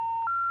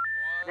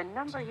The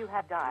number you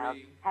have dialed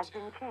has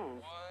been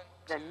changed.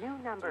 The new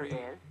number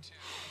is...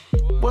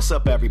 What's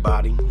up,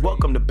 everybody?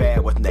 Welcome to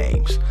Bad with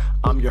Names.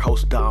 I'm your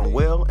host, Don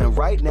Will, and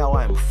right now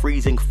I am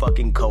freezing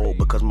fucking cold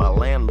because my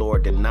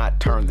landlord did not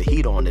turn the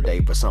heat on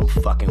today for some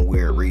fucking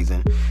weird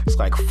reason. It's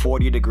like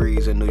 40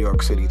 degrees in New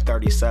York City,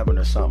 37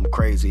 or something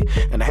crazy,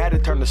 and I had to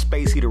turn the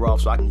space heater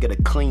off so I can get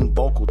a clean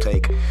vocal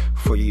take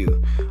for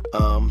you.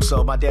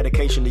 So my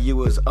dedication to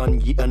you is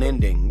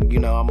unending. You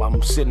know,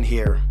 I'm sitting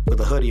here with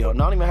a hoodie on.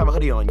 I don't even have a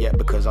hoodie on yet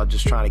because I'm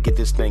just trying to get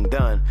this thing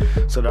done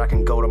so that I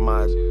can go to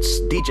my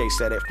DJ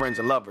set at Friends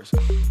and Lovers.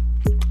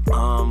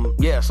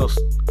 So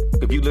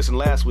if you listened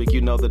last week,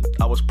 you know that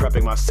I was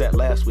prepping my set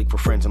last week for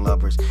Friends and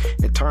Lovers.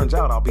 It turns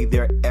out I'll be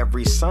there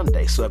every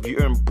Sunday. So if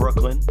you're in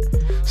Brooklyn,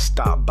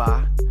 stop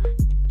by,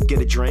 get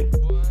a drink,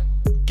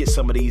 get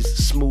some of these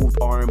smooth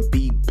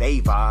R&B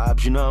bae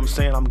vibes. You know what I'm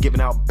saying? I'm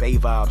giving out bae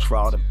vibes for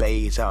all the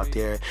baes out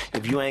there.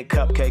 If you ain't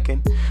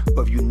cupcaking,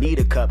 or if you need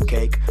a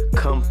cupcake,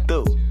 come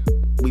through.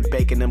 We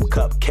baking them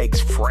cupcakes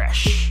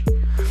fresh.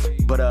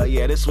 But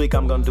this week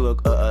I'm gonna do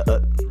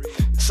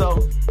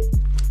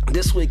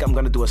This week I'm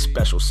going to do a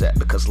special set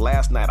because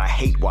last night I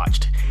hate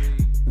watched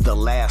the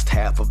last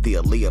half of the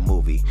Aaliyah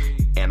movie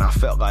and I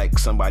felt like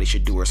somebody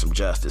should do her some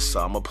justice.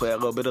 So I'm going to play a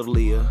little bit of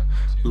Aaliyah, a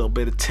little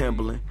bit of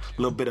Timbaland,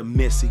 a little bit of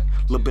Missy, a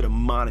little bit of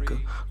Monica, a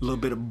little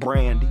bit of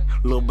Brandy,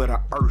 a little bit of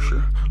Usher,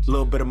 a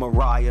little bit of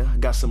Mariah. I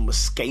got some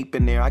Escape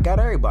in there. I got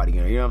everybody in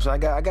there. You know what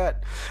I'm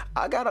saying?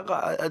 I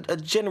got a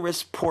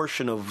generous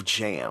portion of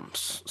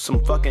jams.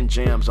 Some fucking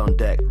jams on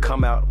deck.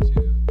 Come out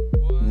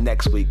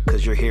next week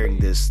because you're hearing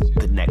this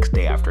the next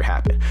day after it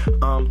happened.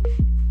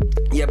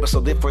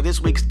 For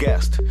this week's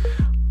guest,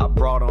 I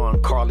brought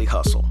on Carly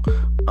Hustle.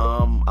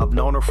 I've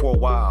known her for a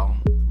while,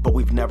 but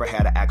we've never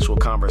had an actual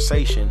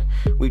conversation.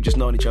 We've just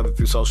known each other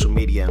through social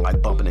media and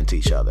like bumping into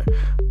each other.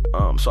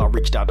 So I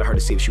reached out to her to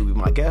see if she would be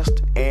my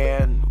guest,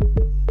 and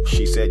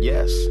she said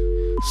yes.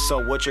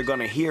 So what you're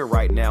gonna hear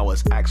right now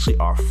is actually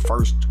our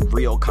first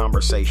real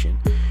conversation,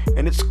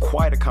 and it's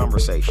quite a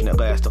conversation. It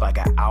lasted like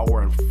an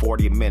hour and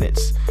 40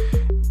 minutes.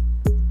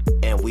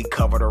 And we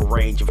covered a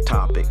range of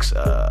topics.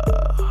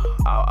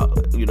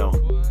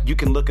 You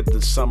can look at the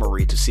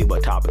summary to see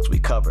what topics we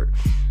covered.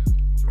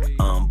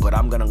 But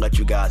I'm gonna let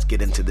you guys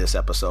get into this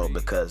episode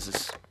because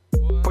it's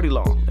pretty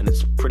long and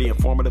it's pretty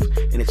informative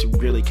and it's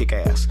really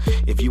kick-ass.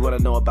 If you want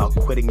to know about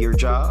quitting your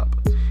job,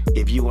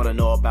 if you want to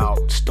know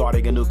about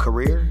starting a new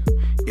career,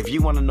 if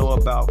you want to know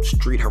about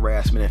street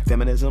harassment and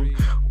feminism,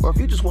 or if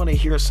you just want to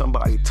hear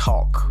somebody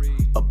talk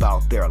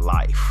about their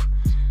life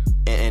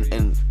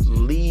and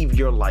leave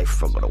your life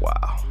for a little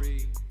while,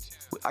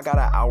 I got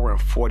an hour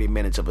and 40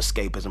 minutes of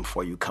escapism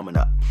for you coming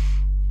up.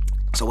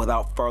 So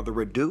without further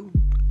ado,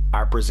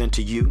 I present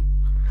to you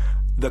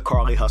the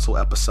Carly Hustle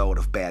episode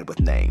of Bad with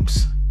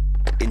Names.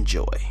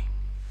 Enjoy. I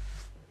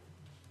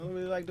don't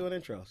really like doing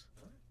intros.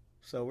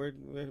 So we're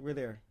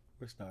there.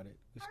 We're started.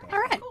 All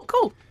right,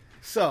 cool.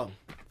 So,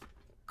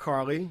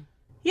 Carly.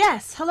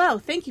 Yes, hello.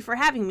 Thank you for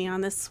having me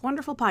on this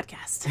wonderful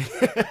podcast.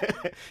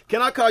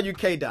 Can I call you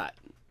K-Dot?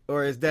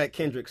 Or is that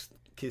Kendrick's?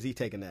 Is he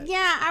taking that?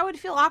 Yeah, I would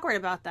feel awkward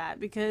about that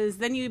because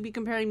then you'd be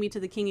comparing me to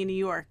the King of New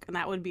York, and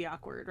that would be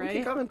awkward, right?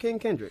 You can call him King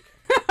Kendrick.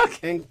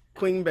 Okay. And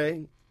Queen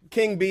Bey.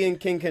 King B and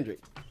King Kendrick.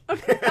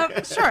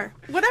 Okay, sure.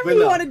 Whatever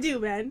you want to do,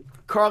 man.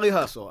 Carly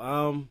Hustle.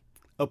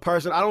 A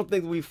person, I don't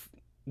think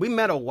we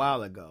met a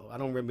while ago. I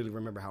don't really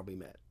remember how we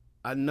met.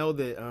 I know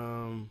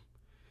that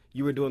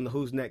you were doing the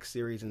Who's Next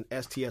series and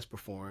STS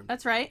performed.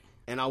 That's right.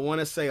 And I want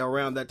to say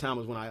around that time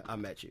was when I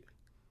met you.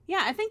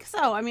 Yeah, I think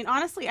so. I mean,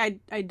 honestly,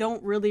 I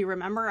don't really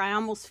remember. I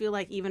almost feel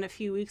like even a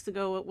few weeks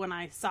ago when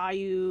I saw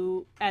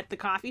you at the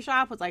coffee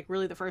shop was like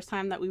really the first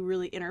time that we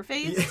really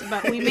interfaced. Yeah.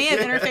 But we may have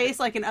interfaced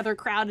like in other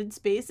crowded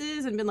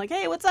spaces and been like,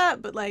 hey, what's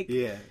up? But like,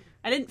 yeah,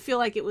 I didn't feel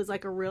like it was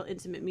like a real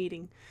intimate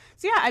meeting.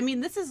 So yeah, I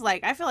mean, this is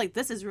like, I feel like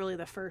this is really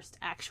the first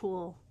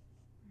actual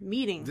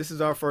meeting. This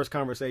is our first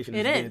conversation.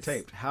 It is being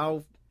taped.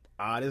 How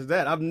odd is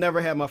that? I've never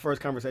had my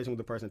first conversation with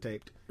a person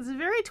taped. It's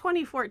very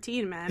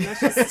 2014, man. That's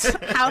just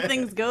how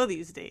things go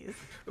these days.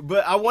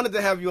 But I wanted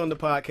to have you on the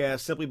podcast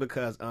simply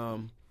because,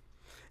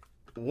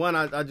 one,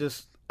 I've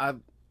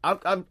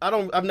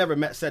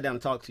never sat down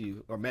and talked to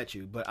you or met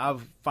you, but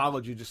I've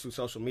followed you just through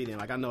social media.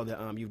 And like I know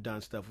that you've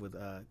done stuff with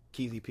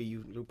Keezy P.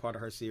 You're part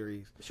of her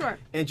series. Sure.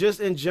 And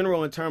just in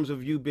general, in terms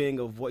of you being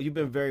you've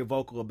been very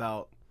vocal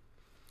about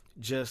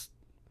just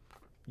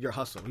your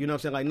hustle, you know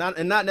what I'm saying? Like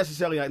not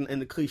necessarily like in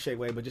the cliche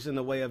way, but just in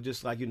the way of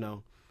just like, you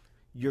know,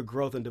 your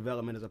growth and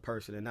development as a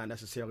person, and not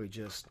necessarily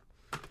just,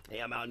 hey,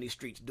 I'm out in these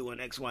streets doing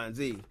X, Y, and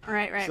Z.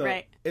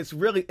 Right. It's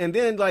really, and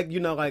then like, you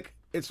know, like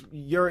it's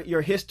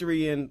your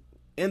history in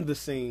the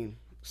scene,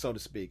 so to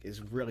speak,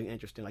 is really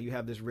interesting. Like you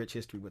have this rich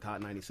history with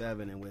Hot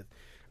 97 and with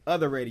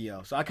other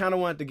radio. So I kind of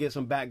wanted to get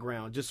some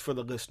background just for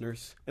the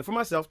listeners and for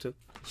myself too.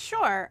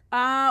 Sure.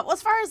 Well,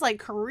 as far as like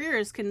career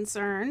is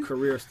concerned,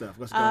 Career stuff.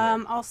 Let's go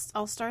there.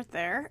 I'll start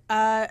there.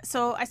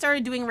 So I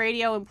started doing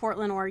radio in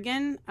Portland,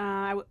 Oregon.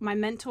 My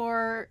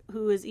mentor,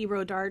 who is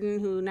Ebro Darden,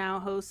 who now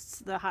hosts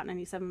the Hot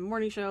 97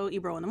 morning show,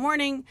 Ebro in the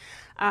Morning.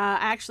 I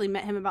actually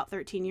met him about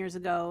 13 years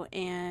ago,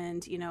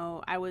 and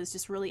I was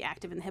just really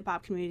active in the hip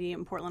hop community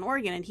in Portland,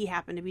 Oregon, and he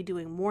happened to be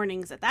doing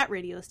mornings at that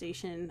radio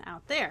station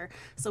out there.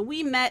 So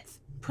we met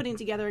putting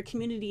together a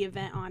community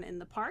event on in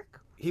the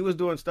park. He was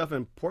doing stuff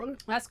in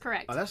Portland? That's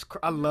correct. Oh,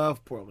 I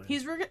love Portland.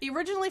 He's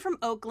originally from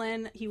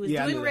Oakland. He was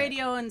doing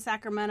radio in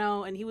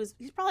Sacramento, and he's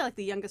probably like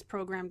the youngest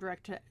program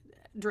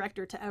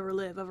director to ever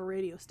live of a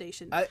radio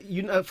station.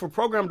 For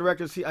program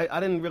directors, I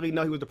didn't really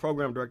know he was the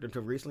program director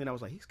until recently, and I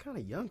was like, he's kind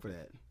of young for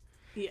that.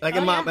 Yeah. Like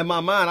in my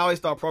mind, I always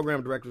thought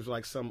program directors were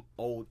like some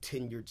old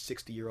tenured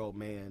 60-year-old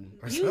man.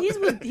 Or he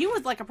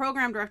was like a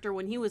program director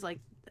when he was like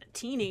a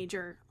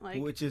teenager,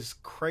 like, which is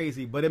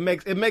crazy, but it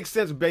makes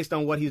sense based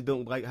on what he's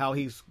doing, like how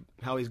he's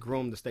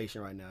groomed the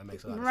station right now. It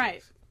makes a lot of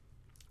sense.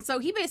 So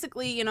he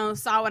basically,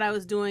 saw what I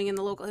was doing in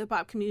the local hip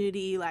hop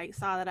community, like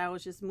saw that I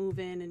was just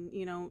moving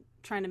and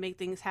trying to make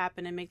things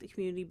happen and make the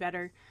community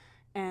better.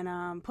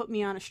 And put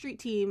me on a street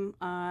team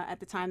at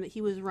the time that he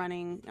was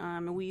running.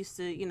 And we used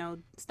to,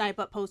 snipe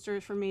up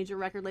posters for major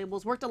record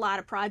labels. Worked a lot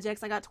of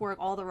projects. I got to work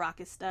all the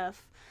Rocket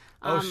stuff.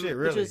 Oh, shit,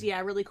 really? Which was,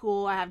 really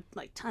cool. I have,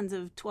 like, tons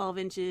of 12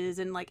 inches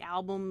and, like,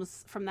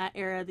 albums from that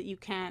era that you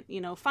can't,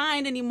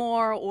 find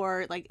anymore.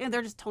 Or, like,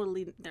 they're just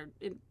they're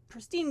in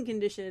pristine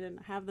condition, and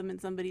I have them in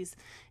somebody's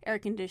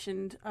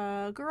air-conditioned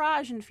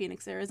garage in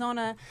Phoenix,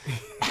 Arizona,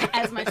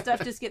 as my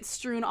stuff just gets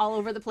strewn all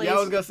over the place. Yeah, I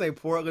was going to say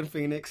Portland,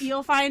 Phoenix.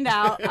 You'll find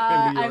out.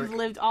 I've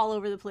lived all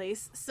over the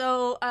place.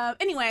 So,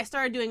 anyway, I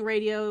started doing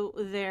radio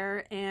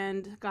there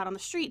and got on the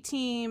street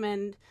team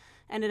and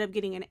ended up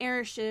getting an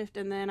air shift,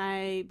 and then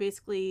I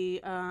basically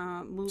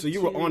moved. So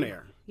you were on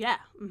air? Yeah.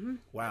 Mm-hmm.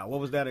 Wow. What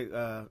was that?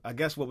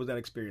 What was that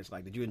experience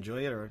like? Did you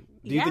enjoy it, or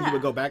do you think you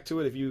would go back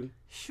to it if you?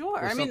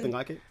 Sure. Something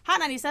like it. Hot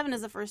 97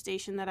 is the first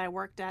station that I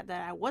worked at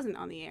that I wasn't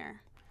on the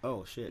air.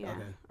 Oh shit. Yeah.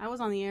 Okay. I was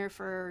on the air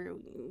for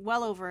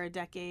well over a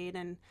decade,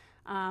 and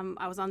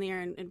I was on the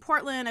air in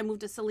Portland. I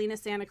moved to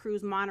Salinas, Santa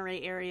Cruz,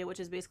 Monterey area, which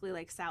is basically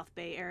like South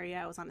Bay area.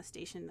 I was on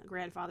a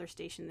grandfather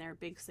station there,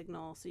 big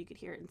signal, so you could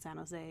hear it in San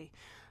Jose.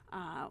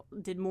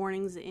 Did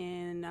mornings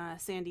in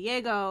San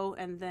Diego,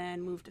 and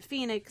then moved to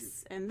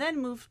Phoenix, and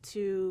then moved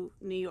to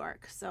New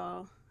York.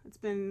 So it's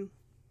been,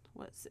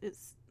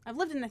 I've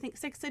lived in, I think,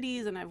 6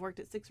 cities, and I've worked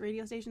at 6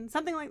 radio stations,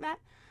 something like that.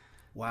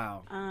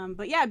 Wow.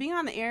 But yeah, being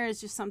on the air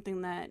is just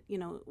something that,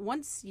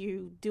 once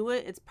you do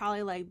it, it's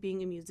probably like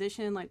being a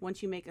musician. Like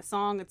once you make a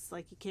song, it's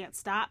like you can't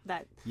stop.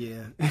 That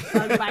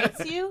bug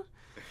bites you.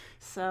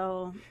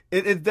 So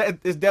it's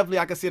definitely,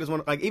 I can see it as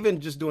one, like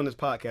even just doing this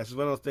podcast is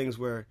one of those things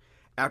where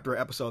after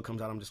an episode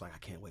comes out, I'm just like, I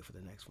can't wait for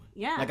the next one.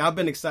 Yeah. Like I've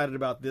been excited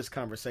about this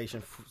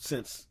conversation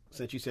since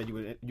you said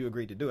you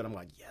agreed to do it. I'm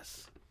like,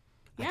 yes.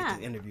 I get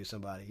to interview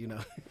somebody,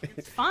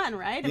 It's fun,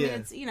 right? I mean,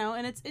 it's,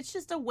 and it's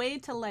just a way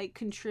to like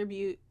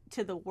contribute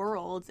to the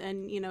world,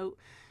 and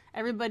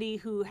everybody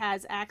who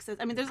has access.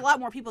 I mean, there's a lot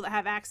more people that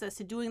have access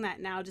to doing that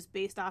now, just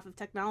based off of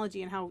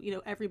technology and how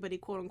everybody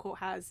quote unquote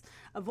has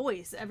a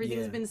voice.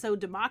 Everything's been so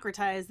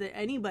democratized that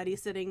anybody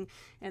sitting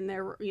in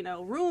their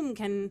room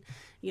can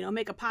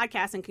make a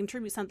podcast and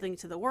contribute something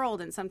to the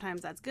world. And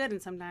sometimes that's good,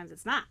 and sometimes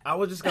it's not. I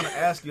was just gonna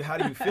ask you, how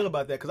do you feel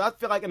about that? Because I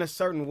feel like in a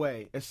certain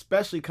way,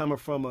 especially coming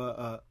from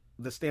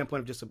the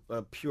standpoint of just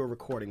a pure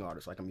recording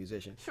artist, like a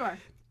musician. Sure.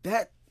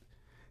 That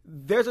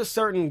there's a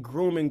certain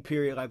grooming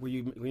period, like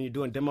when you're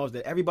doing demos,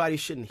 that everybody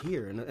shouldn't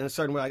hear in a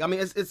certain way. Like, I mean,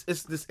 it's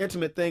this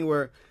intimate thing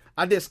where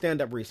I did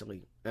stand up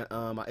recently.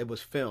 It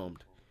was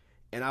filmed,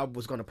 and I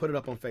was going to put it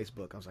up on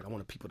Facebook. I was like, I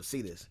want people to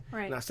see this.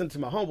 Right. And I sent it to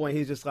my homeboy, and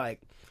he's just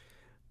like,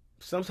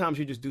 sometimes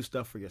you just do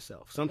stuff for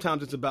yourself.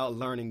 Sometimes it's about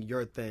learning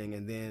your thing,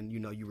 and then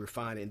you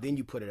refine it, and then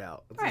you put it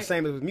out. It's the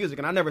same as with music,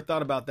 and I never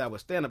thought about that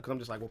with stand up, because I'm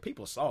just like, well,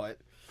 people saw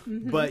it,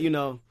 but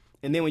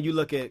and then when you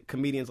look at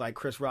comedians like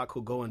Chris Rock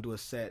who go and do a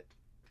set,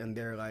 and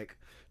they're like,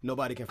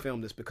 nobody can film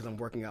this because I'm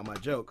working out my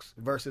jokes,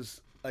 versus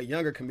a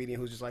younger comedian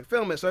who's just like,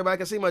 film it so everybody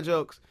can see my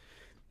jokes.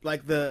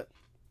 Like the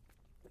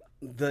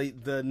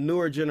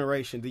newer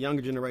generation, the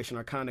younger generation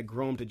are kind of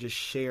groomed to just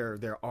share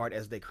their art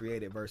as they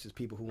create it, versus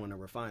people who want to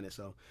refine it.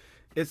 So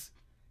it's...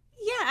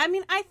 Yeah, I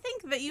mean, I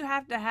think that you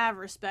have to have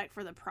respect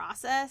for the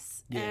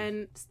process,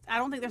 and I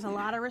don't think there's a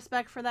lot of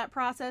respect for that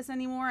process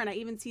anymore, and I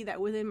even see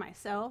that within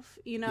myself,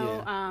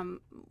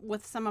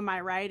 with some of my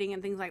writing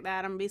and things like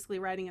that. I'm basically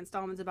writing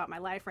installments about my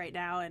life right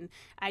now, and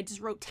I just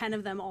wrote 10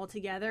 of them all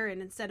together,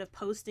 and instead of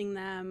posting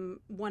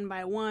them one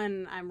by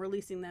one, I'm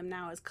releasing them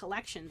now as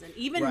collections, and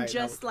even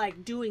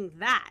like doing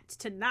that,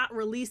 to not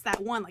release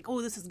that one, like,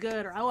 oh, this is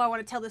good, or oh, I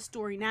want to tell this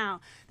story now,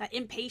 that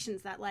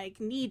impatience, that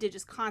like need to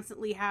just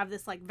constantly have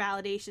this like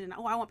validation, and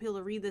oh, I want people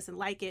to read this and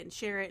like it and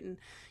share it, and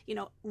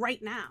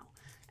right now.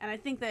 And I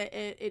think that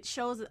it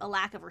shows a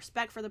lack of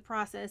respect for the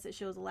process. It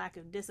shows a lack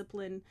of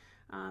discipline,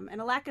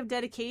 and a lack of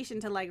dedication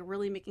to like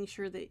really making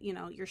sure that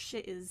your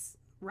shit is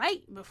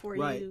right before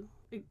you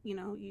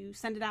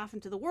send it off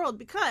into the world,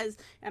 because,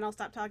 and I'll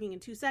stop talking in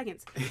 2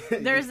 seconds.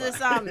 There's this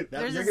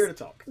here to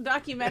talk.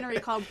 documentary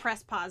called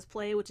Press Pause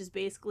Play, which is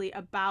basically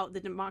about the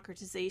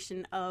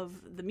democratization of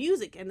the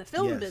music and the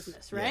film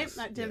business, right?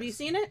 Have you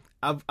seen it?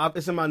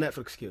 It's in my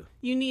Netflix queue.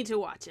 You need to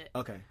watch it.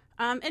 Okay.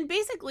 And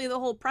basically the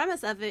whole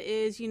premise of it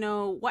is,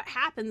 what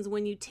happens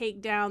when you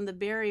take down the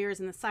barriers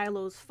and the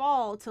silos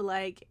fall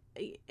to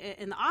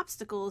and the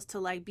obstacles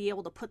to be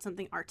able to put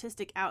something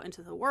artistic out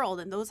into the world,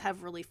 and those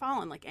have really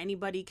fallen. Like,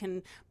 anybody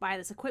can buy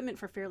this equipment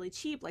for fairly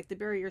cheap. Like, the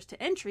barriers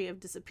to entry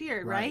have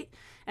disappeared, right?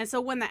 And so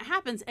when that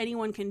happens,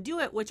 anyone can do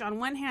it, which on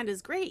one hand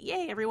is great,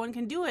 yay, everyone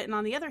can do it, and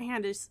on the other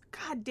hand is,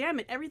 god damn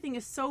it, everything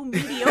is so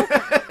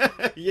mediocre.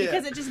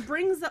 Because it just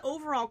brings the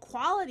overall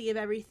quality of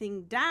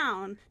everything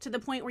down to the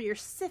point where you're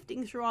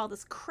sifting through all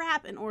this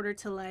crap in order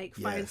to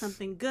find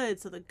something good.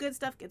 So the good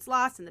stuff gets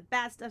lost and the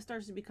bad stuff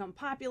starts to become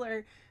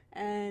popular,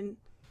 and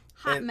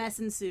mess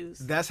ensues.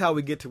 That's how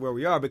we get to where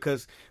we are,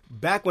 because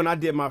back when I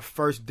did my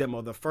first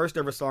demo, the first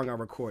ever song I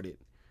recorded,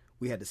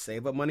 we had to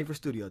save up money for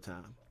studio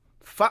time.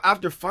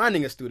 After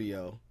finding a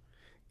studio,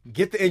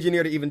 get the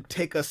engineer to even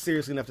take us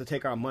seriously enough to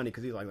take our money,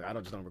 because he's like, I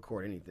don't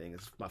record anything.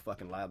 It's my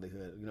fucking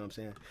livelihood. You know what I'm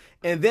saying?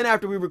 And then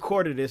after we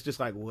recorded it, it's just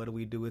like, what do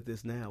we do with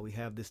this now? We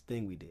have this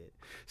thing we did.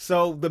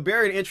 So the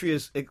barrier to entry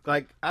is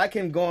I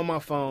can go on my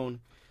phone,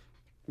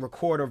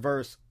 record a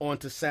verse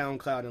onto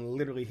SoundCloud, and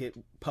literally hit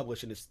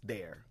publish, and it's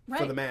there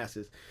for the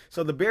masses.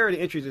 So the barrier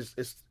to entry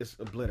is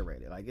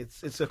obliterated. Like,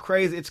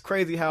 it's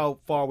crazy how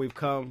far we've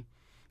come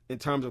in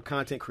terms of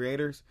content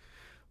creators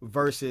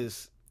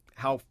versus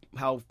how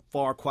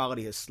far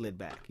quality has slid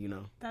back.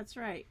 That's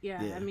right.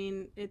 Yeah. I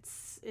mean,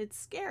 it's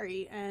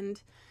scary,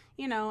 and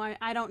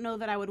I don't know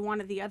that I would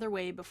want it the other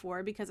way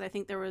before, because I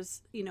think there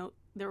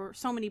were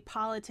so many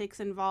politics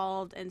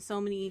involved and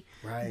so many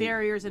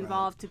barriers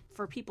involved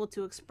for people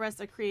to express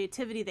their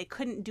creativity. They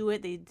couldn't do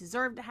it. They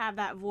deserved to have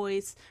that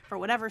voice. For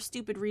whatever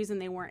stupid reason,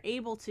 they weren't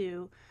able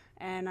to.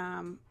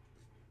 And,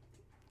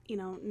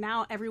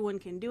 now everyone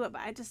can do it.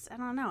 But I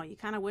don't know. You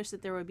kind of wish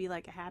that there would be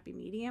a happy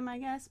medium, I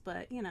guess.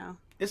 But,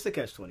 It's the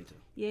catch-22.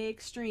 Yay,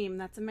 extreme.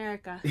 That's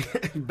America.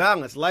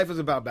 Balance. Life is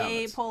about balance.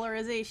 Yay,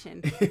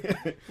 polarization.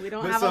 We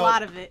don't have a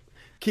lot of it.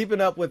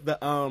 Keeping up with the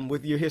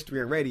with your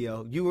history in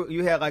radio,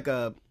 you had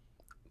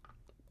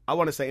I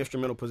want to say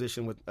instrumental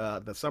position with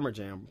the Summer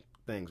Jam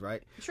things,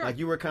 right? Sure.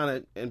 You were kind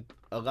of in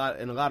a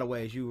lot of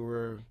ways you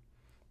were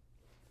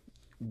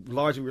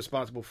largely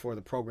responsible for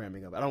the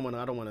programming of it. I don't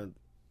want to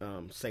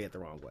say it the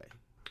wrong way.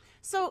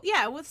 So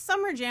yeah, with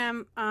Summer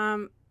Jam,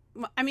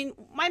 I mean,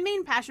 my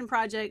main passion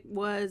project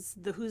was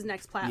the Who's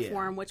Next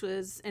platform, which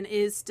was and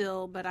is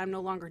still, but I'm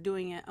no longer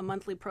doing it, a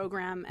monthly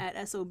program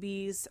at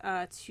SOBs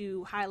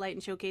to highlight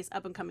and showcase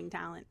up-and-coming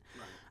talent.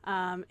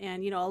 Right.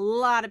 And, a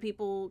lot of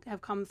people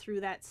have come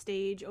through that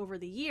stage over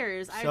the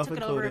years. I took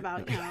it over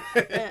about,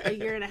 a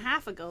year and a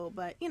half ago.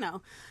 But,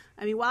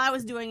 I mean, while I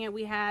was doing it,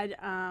 we had,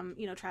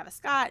 Travis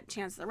Scott,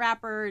 Chance the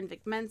Rapper, and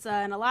Vic Mensa,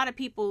 and a lot of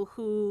people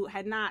who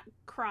had not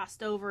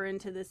crossed over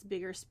into this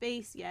bigger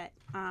space yet.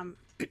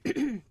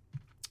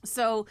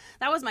 So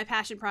that was my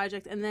passion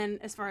project. And then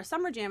as far as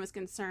Summer Jam is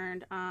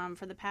concerned,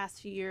 for the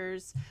past few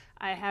years,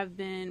 I have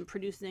been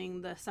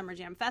producing the Summer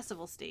Jam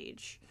Festival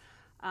stage,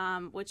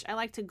 which I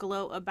like to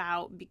gloat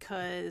about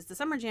because the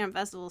Summer Jam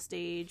Festival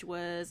stage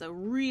was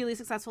really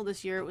successful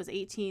this year. It was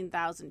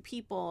 18,000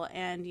 people.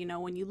 And,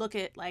 when you look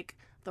at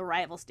the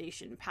rival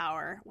station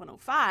Power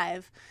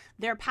 105,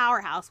 their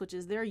Powerhouse, which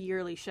is their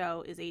yearly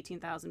show, is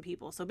 18,000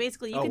 people. So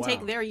basically you can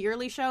take their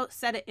yearly show,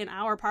 set it in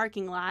our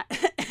parking lot,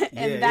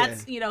 and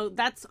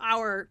that's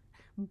our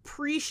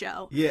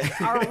pre-show. Yeah.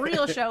 Our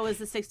real show is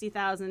the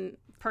 60,000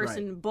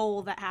 person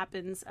bowl that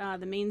happens,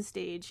 the main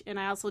stage. And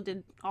I also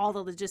did all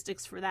the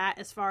logistics for that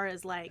as far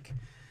as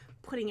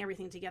putting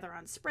everything together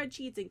on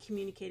spreadsheets and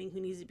communicating who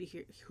needs to be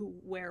here, who,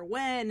 where,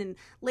 when, and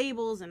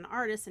labels and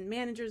artists and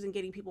managers and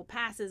getting people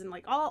passes and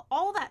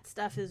all that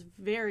stuff is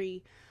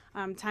very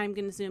time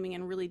consuming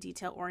and really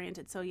detail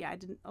oriented. So yeah, I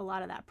did a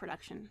lot of that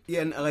production.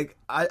 Yeah, and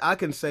I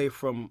can say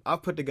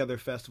I've put together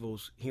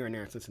festivals here and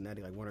there in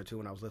Cincinnati, one or two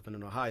when I was living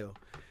in Ohio,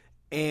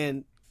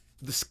 and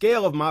the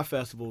scale of my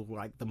festival,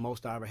 the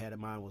most I ever had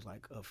in mind was a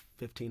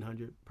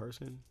 1,500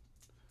 person,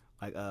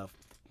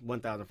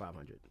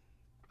 1,500.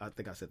 I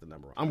think I said the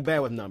number wrong. I'm bad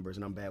with numbers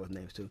and I'm bad with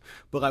names too.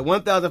 But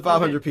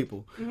 1,500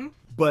 people. Mm-hmm.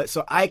 But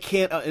so I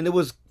can't, and it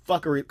was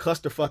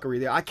cluster fuckery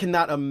there. I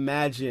cannot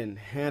imagine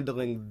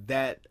handling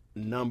that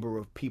number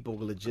of people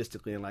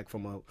logistically and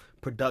from a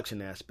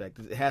production aspect.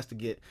 It has to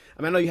get,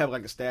 I know you have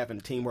a staff and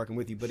a team working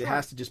with you, but It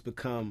has to just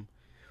become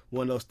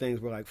one of those things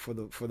where like for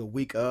the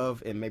week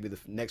of and maybe the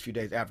next few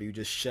days after, you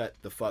just shut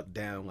the fuck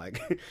down.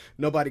 Like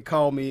nobody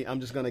call me. I'm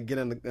just gonna get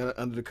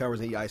under the covers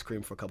and eat ice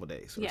cream for a couple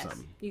days or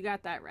something. You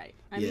got that right.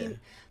 I mean,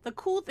 the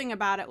cool thing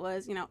about it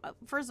was,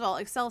 first of all,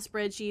 Excel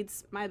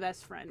spreadsheets, my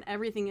best friend.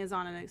 Everything is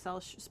on an Excel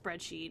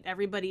spreadsheet.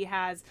 Everybody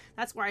has.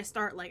 That's where I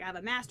start. Like I have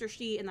a master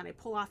sheet, and then I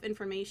pull off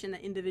information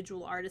that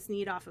individual artists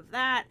need off of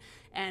that.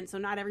 And so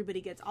not everybody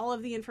gets all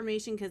of the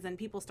information, because then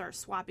people start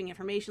swapping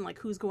information, like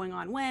who's going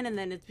on when, and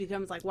then it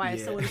becomes like, why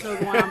is so-and-so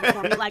going on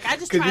before me? Like, I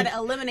just try to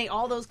eliminate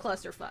all those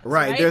clusterfucks.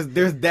 Right.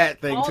 There's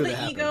that thing, all too. All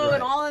the ego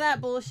and all of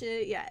that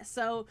bullshit. Yeah.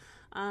 So,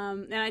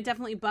 and I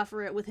definitely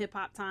buffer it with hip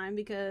hop time,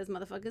 because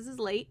motherfuckers is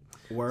late.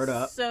 Word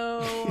up. So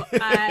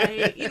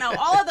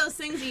all of those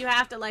things you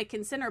have to like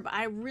consider, but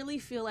I really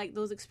feel like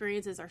those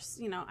experiences are,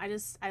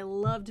 I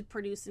loved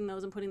producing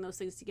those and putting those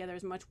things together,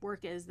 as much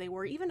work as they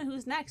were. Even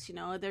Who's Next,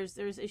 there's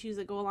issues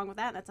that go along with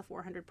that. That's a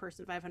 400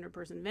 person, 500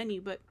 person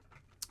venue, but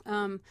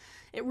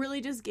it really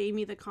just gave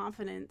me the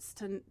confidence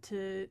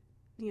to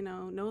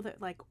know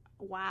that, like,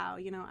 wow,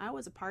 I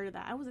was a part of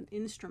that. I was an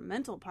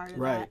instrumental part of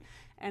that.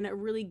 And it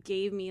really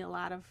gave me a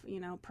lot of,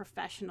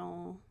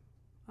 professional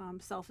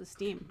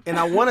self-esteem. And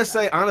I want to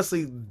say,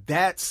 honestly,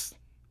 that's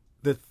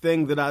the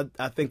thing that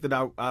I think that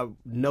I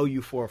know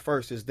you for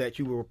first, is that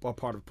you were a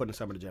part of putting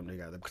Summer Jam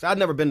together. Because I've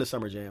never been to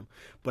Summer Jam,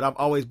 but I've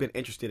always been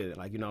interested in it.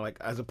 Like, like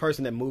as a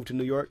person that moved to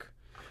New York,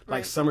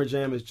 like Summer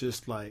Jam is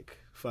just like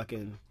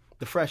fucking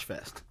the Fresh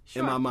Fest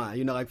in my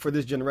mind. Like for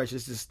this generation,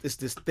 it's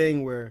this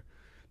thing where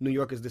New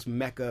York is this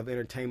mecca of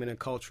entertainment and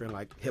culture, and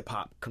like hip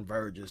hop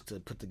converges to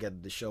put together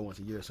the show once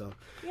a year. So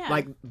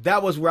like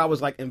that was where I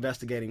was like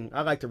investigating.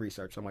 I like to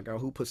research. I'm like, oh,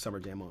 who put Summer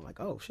Jam on? Like,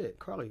 oh shit,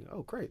 Carly.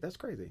 Oh, great, that's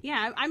crazy.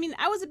 Yeah, I mean,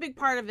 I was a big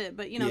part of it,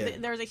 but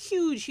there's a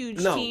huge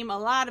team, a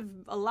lot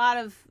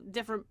of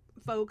different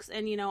folks,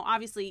 and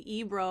obviously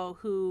Ebro,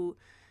 who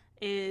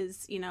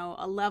is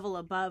a level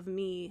above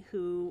me,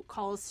 who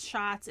calls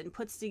shots and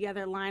puts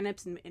together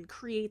lineups and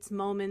creates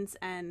moments,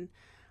 and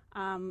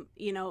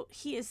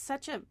he is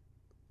such a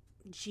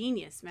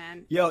genius,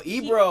 man. Yo,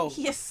 Ebro.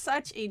 He is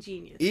such a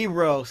genius.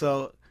 Ebro,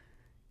 so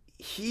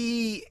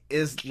he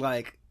is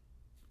like,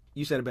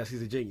 you said it best,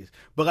 he's a genius.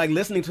 But like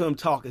listening to him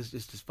talk is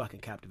just fucking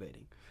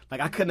captivating.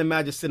 Like I couldn't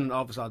imagine sitting in the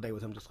office all day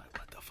with him just like,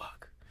 what the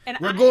fuck? And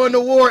we're going to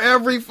war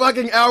every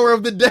fucking hour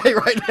of the day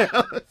right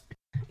now.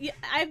 Yeah,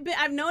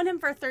 I've known him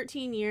for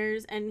 13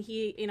 years, and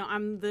he,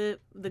 I'm the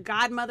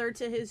godmother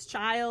to his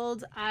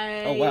child.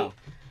 Oh wow.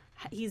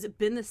 He's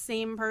been the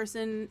same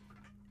person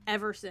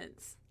ever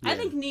since. Yeah. I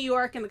think New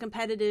York and the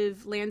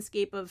competitive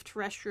landscape of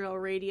terrestrial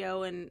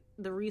radio and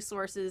the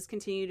resources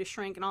continue to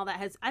shrink and all that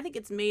I think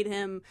it's made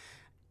him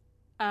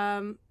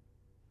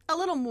a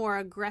little more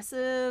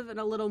aggressive and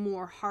a little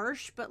more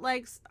harsh, but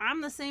like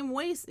I'm the same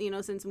way,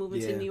 since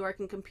moving to New York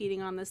and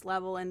competing on this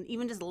level, and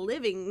even just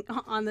living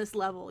on this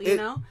level,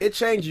 it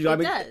changed you.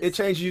 It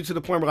changes you to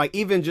the point where like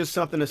even just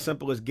something as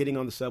simple as getting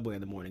on the subway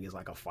in the morning is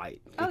like a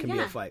fight. It can be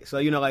a fight. So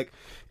like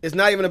it's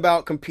not even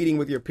about competing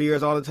with your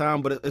peers all the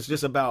time, but it's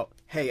just about,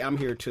 hey, I'm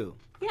here too.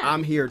 Yeah.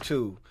 I'm here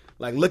too.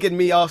 Like look at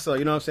me also.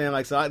 You know what I'm saying?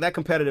 Like so that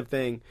competitive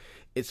thing,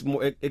 it's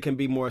more. It can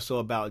be more so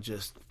about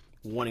just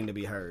wanting to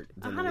be heard.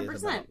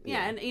 100%.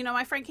 Yeah. And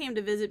my friend came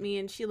to visit me,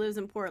 and she lives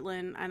in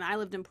Portland, and I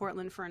lived in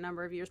Portland for a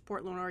number of years,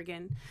 Portland,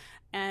 Oregon.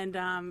 And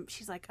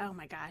she's like, oh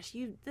my gosh,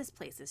 this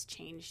place has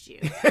changed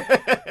you.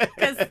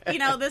 Because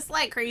this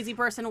like crazy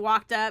person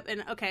walked up,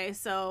 and okay,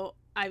 so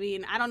I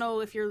mean, I don't know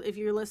if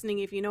you're listening,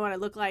 if you know what I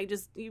look like,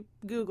 just you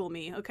Google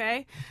me,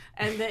 okay?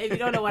 And then if you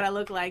don't know what I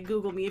look like,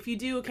 Google me. If you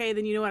do, okay,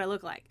 then you know what I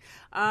look like.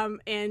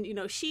 And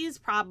she's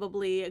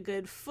probably a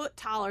good foot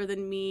taller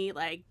than me,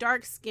 like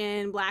dark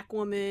skin, black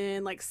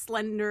woman, like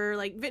slender,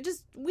 like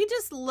we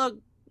just look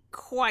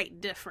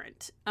quite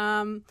different.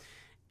 And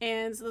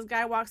so this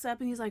guy walks up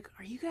and he's like,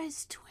 "Are you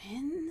guys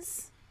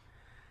twins?"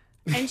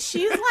 And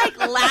she's like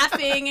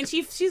laughing, and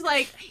she's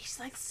like,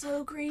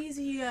 so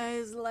crazy, you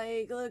guys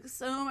like look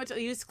so much.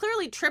 He was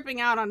clearly tripping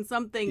out on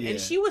something, and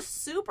she was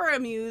super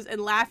amused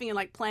and laughing and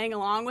like playing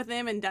along with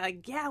him, and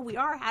like, yeah, we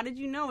are. How did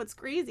you know? It's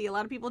crazy. A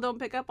lot of people don't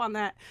pick up on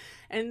that.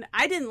 And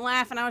I didn't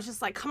laugh, and I was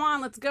just like, come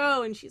on, let's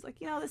go. And she's like,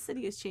 this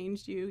city has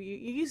changed you. You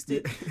used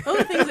to those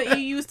are things that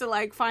you used to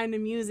like find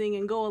amusing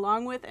and go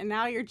along with, and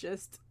now you're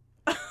just.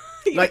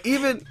 Like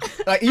even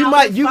like you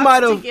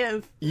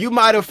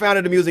might have found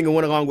it amusing and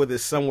went along with it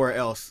somewhere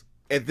else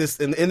in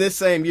this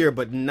same year,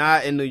 but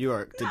not in New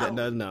York.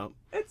 No.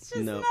 It's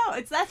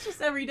just that's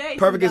just every day.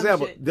 Perfect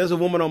example. Shit. There's a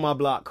woman on my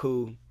block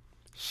who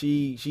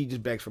she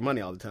just begs for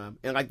money all the time,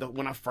 and like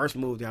when I first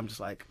moved there, I'm just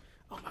like,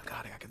 oh my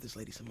god, I gotta give this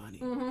lady some money.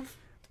 Mm-hmm.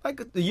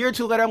 Like a year or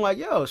two later, I'm like,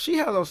 yo, she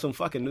has on some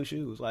fucking new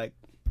shoes. Like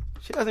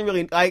She doesn't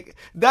really, like,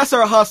 that's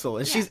her hustle.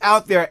 And she's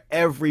out there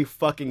every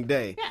fucking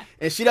day. Yeah.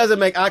 And she doesn't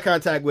make eye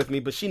contact with me,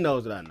 but she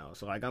knows that I know.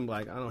 So, like, I'm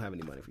like, I don't have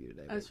any money for you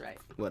today. That's right.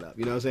 What up?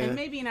 You know what I'm saying? And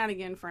maybe not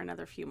again for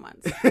another few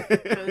months.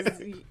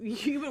 Because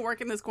you've been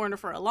working this corner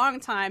for a long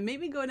time.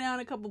 Maybe go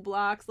down a couple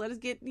blocks. Let us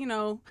get,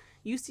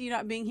 used to you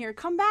not being here.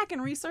 Come back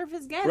and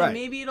resurface again. Right. And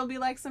maybe it'll be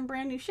like some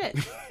brand new shit.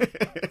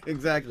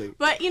 Exactly.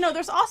 But,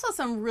 there's also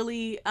some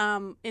really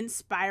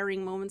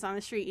inspiring moments on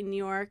the street in New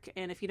York.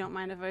 And if you don't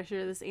mind if I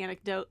share this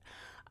anecdote,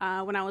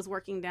 when I was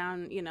working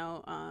down,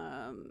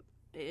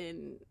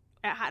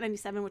 at Hot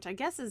 97, which I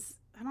guess is,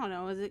 I don't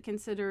know, is it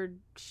considered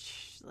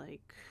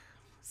like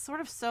sort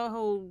of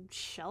Soho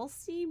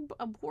Chelsea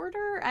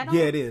border?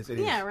 Yeah, it is.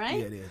 Yeah, right?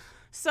 Yeah, it is.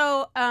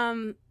 So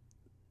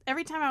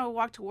every time I would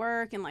walk to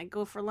work and like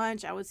go for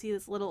lunch, I would see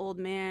this little old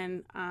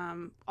man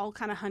all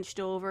kind of hunched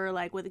over,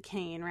 like with a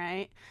cane,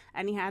 right?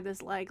 And he had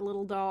this like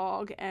little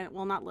dog, and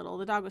well, not little,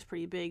 the dog was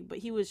pretty big, but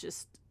he was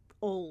just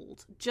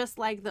old, just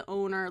like the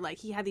owner. Like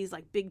he had these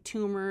like big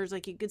tumors,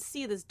 like you could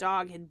see this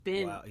dog had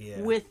been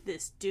with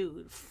this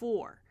dude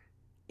for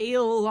a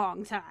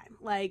long time,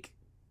 like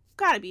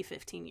gotta be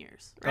 15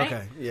 years, right?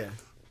 Okay, yeah.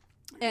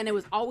 And it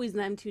was always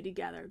them two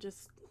together,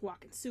 just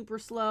walking super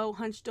slow,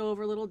 hunched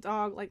over, little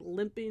dog like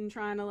limping,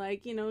 trying to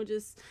like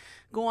just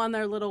go on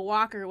their little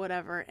walk or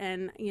whatever.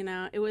 And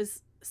it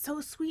was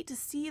so sweet to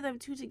see them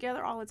two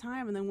together all the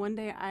time. And then one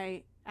day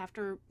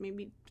after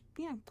maybe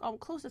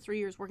close to 3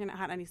 years working at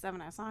Hot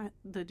 97, I saw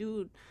the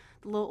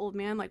little old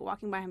man, like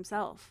walking by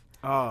himself.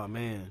 Oh,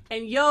 man.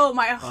 And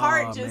my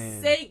heart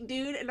sank,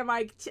 dude. And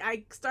I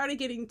started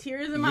getting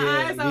tears in my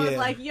eyes. I was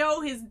like,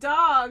 his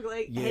dog.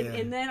 Like,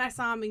 and then I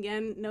saw him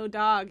again, no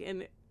dog.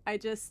 And I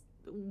just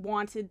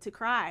wanted to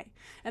cry.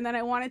 And then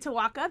I wanted to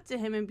walk up to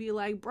him and be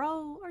like,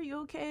 bro, are you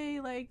okay?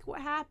 Like,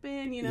 what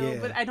happened?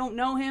 But I don't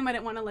know him. I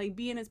didn't want to like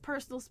be in his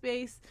personal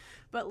space.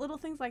 But little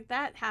things like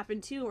that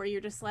happen too, where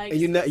you're just like,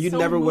 and you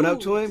never moved. went up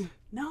to him?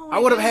 No, I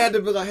would have had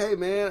to be like, hey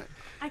man,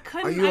 I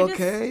couldn't. Are you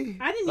okay?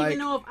 I didn't even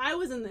know if I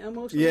was in the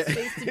emotional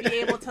space to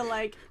be able to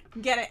like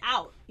get it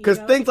out. Because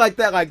things like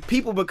that, like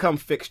people become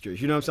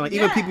fixtures. You know what I'm saying? Like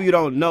even people you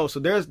don't know. So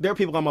there are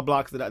people on my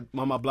block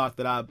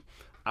that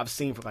I've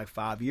seen for like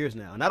 5 years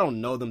now, and I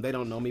don't know them. They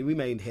don't know me. We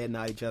may head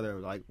nod each other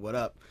like, what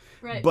up?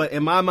 Right. But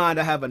in my mind,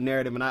 I have a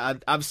narrative,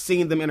 and I've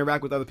seen them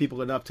interact with other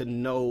people enough to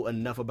know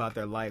enough about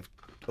their life,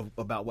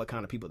 about what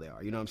kind of people they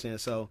are. You know what I'm saying?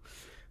 So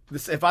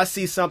if I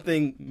see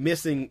something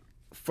missing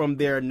from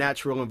their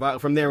natural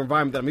from their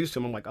environment that I'm used to,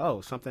 I'm like, oh,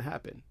 something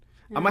happened.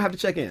 Yeah. I might have to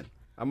check in.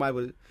 I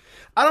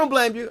don't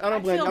blame you.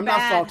 I'm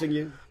not faulting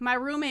you. My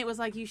roommate was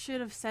like, you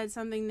should have said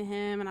something to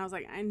him. And I was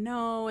like, I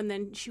know. And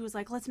then she was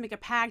like, let's make a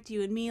pact,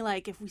 you and me.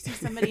 Like, if we see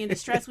somebody in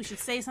distress, we should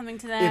say something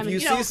to them. If you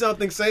see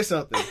something, say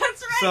something.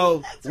 That's right.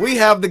 So we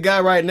have the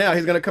guy right now.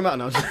 He's going to come out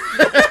now.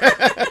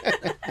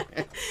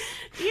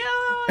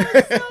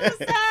 It's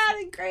so sad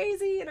and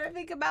crazy. And I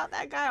think about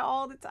that guy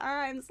all the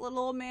time. This little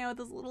old man with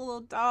this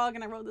little dog.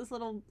 And I wrote this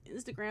little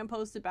Instagram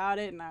post about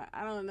it. And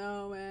I don't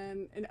know,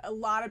 man. And a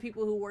lot of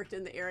people who worked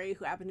in the area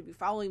who happened to be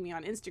following me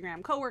on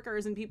Instagram,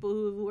 coworkers and people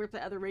who worked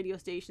at other radio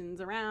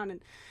stations around,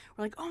 and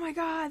were like, oh my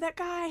God, that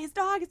guy, his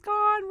dog is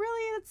gone.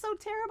 Really? That's so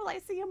terrible. I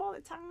see him all the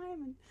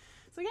time. And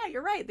so yeah,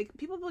 you're right.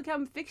 People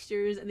become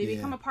fixtures and they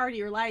become a part of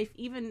your life,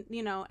 even,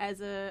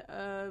 as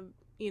a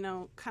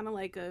kind of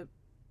like a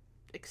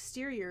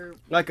exterior,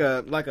 like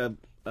a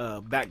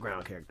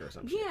background character or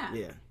something.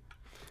 Yeah.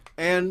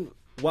 And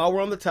while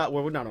we're on the top,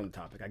 we're not on the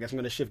topic. I guess I'm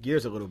going to shift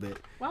gears a little bit.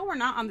 Well, we're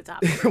not on the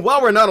topic.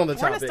 While we're not on the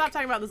topic. We're going to stop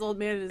talking about this old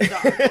man and his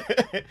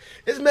dog.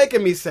 It's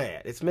making me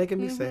sad.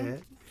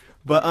 Sad.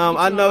 But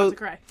I know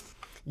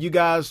you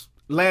guys.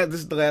 This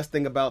is the last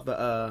thing about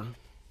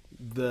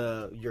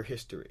your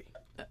history.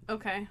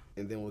 Okay.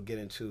 And then we'll get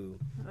into.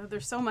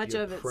 There's so much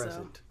of it.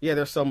 Present. So. Yeah,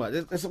 there's so much.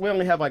 We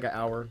only have like an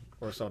hour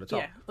or so to talk.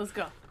 Yeah, let's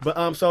go.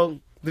 But so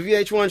the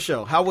VH1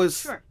 show. How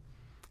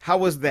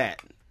was that?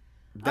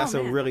 That's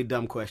a really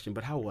dumb question,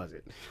 but how was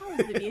it? How was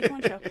the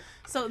VH1 show?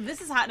 So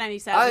this is Hot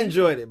 97. I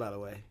enjoyed it, by the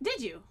way.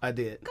 Did you? I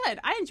did. Good.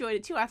 I enjoyed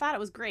it too. I thought it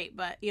was great,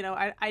 but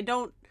I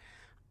don't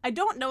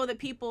know that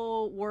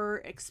people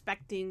were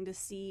expecting to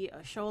see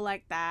a show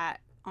like that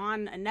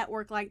on a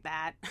network like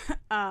that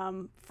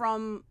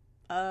from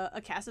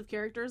a cast of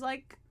characters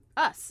like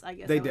us, I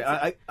guess. They did.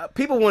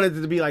 People wanted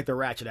it to be like the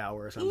Ratchet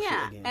Hour or something.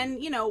 Yeah, shit again.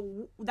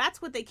 And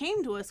that's what they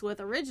came to us with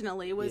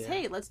originally was,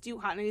 hey, let's do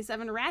Hot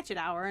 97 Ratchet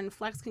Hour, and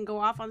Flex can go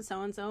off on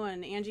so-and-so,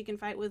 and Angie can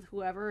fight with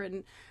whoever,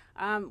 and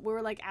we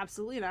were like,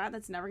 absolutely not.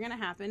 That's never going to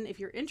happen. If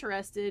you're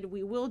interested,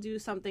 we will do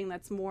something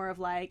that's more of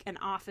like an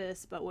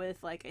Office, but with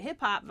like a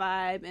hip-hop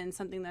vibe, and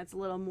something that's a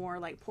little more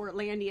like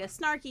Portlandia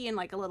snarky and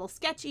like a little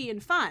sketchy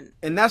and fun.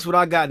 And that's what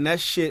I got, and that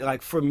shit,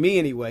 like for me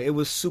anyway, it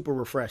was super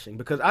refreshing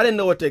because I didn't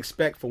know what to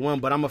expect for one,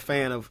 but I'm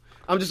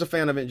just a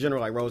fan of it in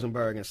general, like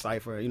Rosenberg and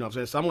Cypher, you know what I'm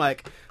saying? So I'm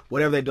like,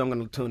 whatever they do, I'm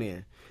going to tune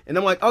in. And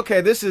I'm like,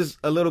 okay, this is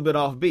a little bit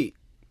offbeat,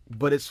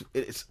 but it's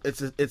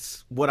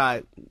what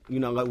I,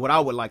 like what I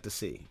would like to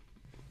see.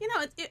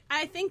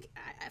 I think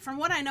from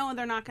what I know,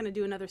 they're not going to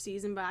do another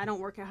season, but I don't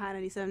work at Hot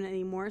 97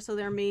 anymore, so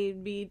there may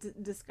be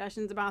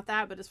discussions about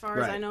that, but as far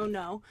as I know,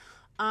 no.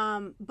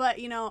 But,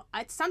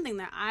 it's something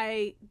that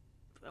I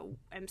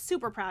am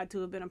super proud to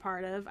have been a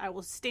part of. I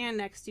will stand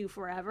next to you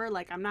forever.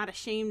 Like, I'm not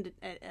ashamed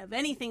of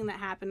anything that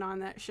happened on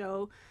that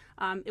show.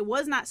 It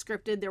was not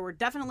scripted. There were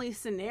definitely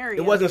scenarios.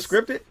 It wasn't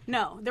scripted?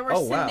 No. There were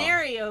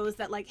scenarios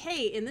that, like,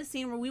 hey, in this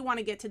scene where we want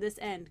to get to this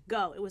end,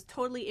 go. It was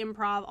totally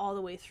improv all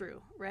the way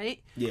through,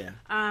 right? Yeah.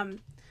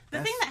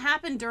 The thing that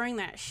happened during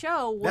that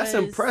show was... That's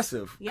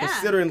impressive,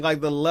 considering,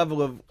 like, the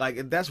level of...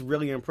 Like, that's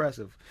really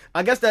impressive.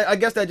 I guess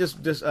that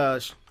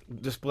just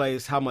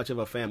displays how much of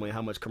a family,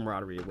 how much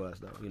camaraderie it was,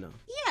 though,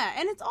 Yeah,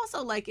 and it's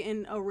also, like,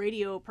 in a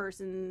radio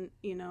person,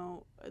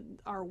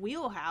 our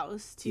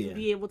wheelhouse to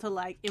be able to,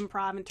 like,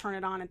 improv and turn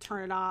it on and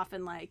turn it off,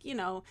 and, like,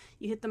 you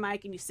hit the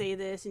mic and you say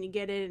this and you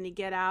get in and you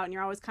get out, and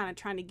you're always kind of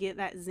trying to get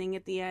that zing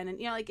at the end, and,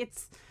 like,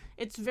 it's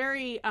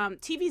very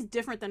TV's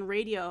different than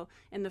radio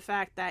in the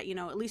fact that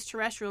at least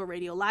terrestrial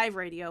radio, live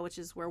radio, which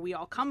is where we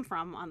all come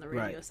from on the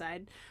radio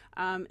side,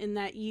 in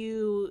that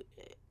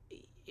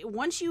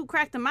once you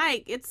crack the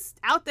mic, it's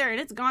out there and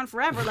it's gone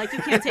forever. Like, you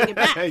can't take it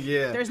back.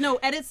 Yeah. There's no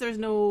edits. There's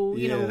no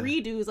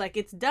redos. Like,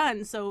 it's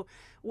done. So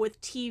with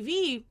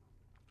TV,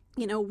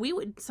 we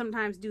would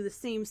sometimes do the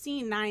same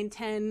scene 9,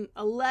 10,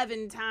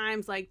 11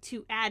 times, like,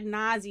 to ad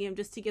nauseum,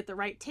 just to get the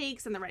right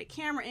takes and the right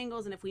camera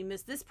angles. And if we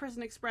miss this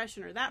person's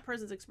expression or that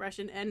person's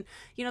expression, and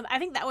I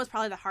think that was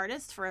probably the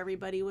hardest for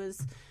everybody,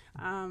 was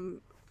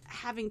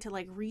having to,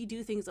 like,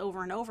 redo things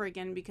over and over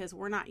again, because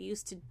we're not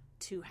used to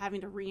having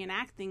to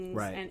reenact things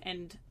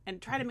and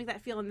try to make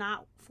that feel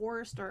not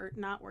forced or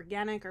not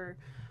organic or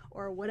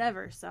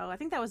whatever. So I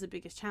think that was the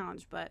biggest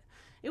challenge, but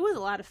it was a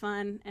lot of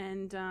fun,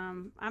 and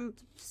I'm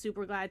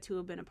super glad to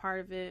have been a part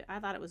of it. I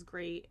thought it was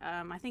great.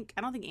 I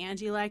don't think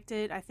Angie liked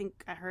it. I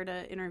think I heard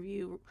an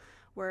interview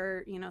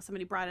where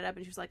somebody brought it up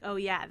and she was like, "Oh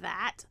yeah,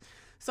 that."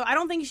 So I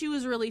don't think she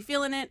was really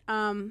feeling it.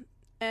 And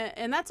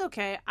that's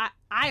okay.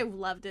 I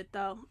loved it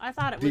though. I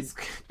thought it was.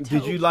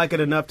 Did you like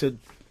it enough to?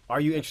 Are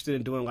you interested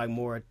in doing, like,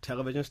 more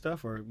television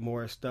stuff or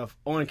more stuff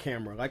on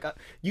camera? Like,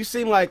 you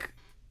seem like,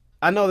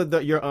 I know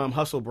that your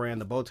Hustle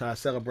brand, the Bowtie,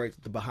 celebrates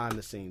the behind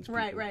the scenes people.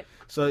 Right.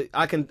 So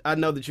I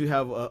know that you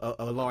have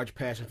a large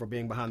passion for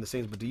being behind the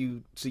scenes, but do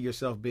you see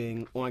yourself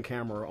being on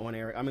camera or on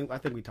air? I mean, I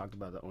think we talked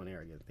about the on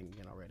air thing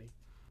again already.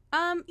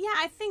 Yeah,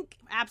 I think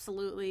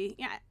absolutely.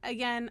 Yeah,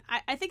 again,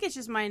 I think it's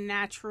just my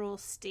natural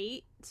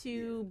state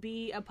to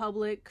be a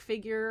public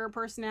figure or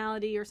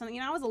personality or something.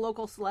 I was a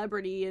local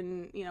celebrity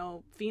in,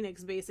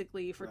 Phoenix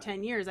basically for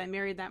 10 years. I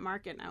married that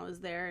market and I was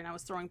there and I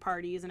was throwing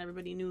parties and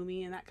everybody knew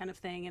me and that kind of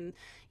thing. And,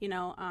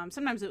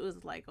 sometimes it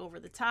was, like, over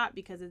the top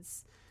because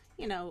it's,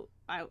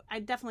 I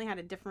definitely had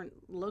a different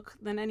look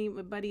than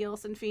anybody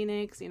else in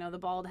Phoenix. The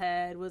bald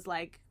head was,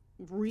 like,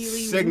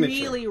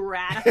 really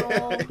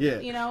radical,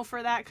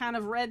 for that kind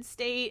of red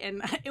state.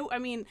 And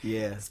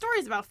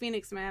stories about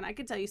Phoenix, man, I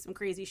could tell you some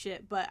crazy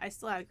shit, but I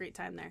still had a great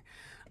time there.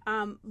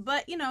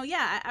 But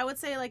I would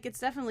say, like, it's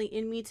definitely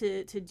in me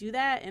to do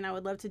that, and I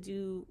would love to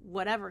do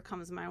whatever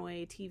comes my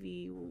way,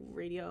 TV,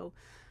 radio.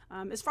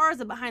 As far as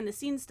the behind the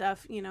scenes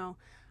stuff,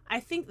 I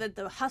think that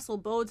the Hustle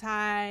bow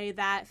tie,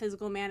 that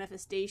physical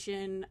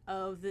manifestation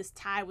of this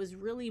tie, was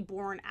really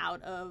born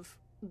out of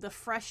there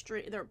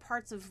are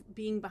parts of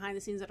being behind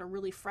the scenes that are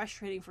really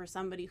frustrating for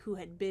somebody who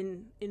had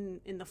been in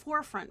the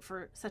forefront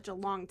for such a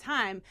long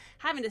time,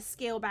 having to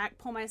scale back,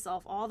 pull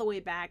myself all the way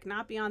back,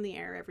 not be on the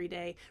air every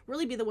day,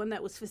 really be the one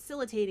that was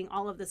facilitating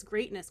all of this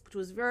greatness, which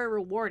was very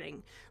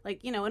rewarding.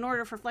 Like, in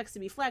order for Flex to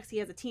be Flex, he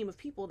has a team of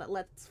people that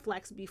lets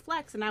Flex be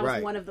Flex, and I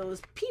was one of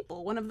those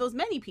people, one of those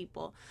many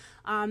people,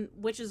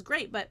 which is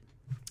great. But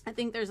I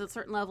think there's a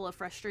certain level of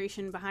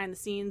frustration behind the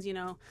scenes,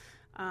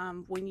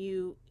 when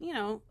you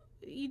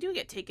do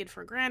get taken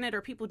for granted,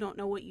 or people don't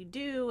know what you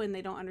do and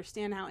they don't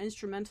understand how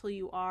instrumental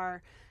you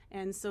are.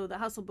 And so the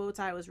Hustle bow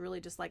tie was really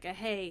just like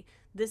hey,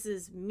 this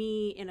is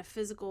me in a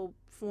physical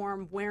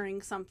form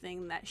wearing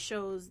something that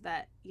shows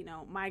that,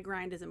 my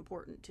grind is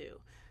important too.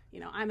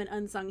 I'm an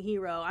unsung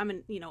hero.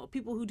 I'm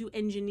people who do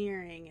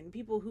engineering and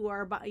people who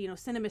are,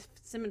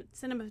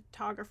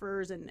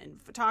 cinematographers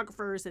and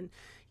photographers and,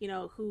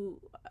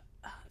 who...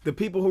 The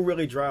people who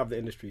really drive the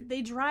industry.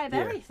 They drive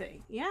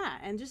everything. Yeah.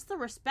 And just the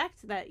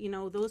respect that,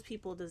 those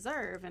people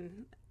deserve.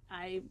 And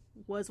I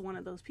was one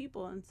of those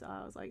people. And so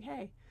I was like,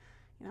 hey,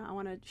 I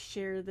want to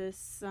share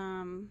this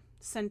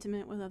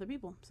sentiment with other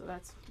people. So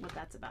that's what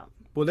that's about.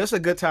 Well, that's a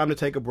good time to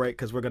take a break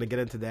because we're going to get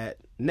into that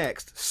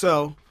next.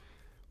 So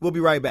we'll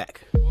be right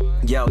back.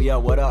 Yo,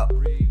 what up?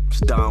 It's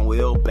Don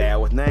Will, Bad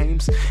with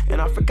Names.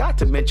 And I forgot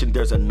to mention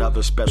there's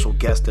another special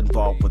guest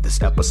involved with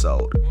this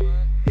episode.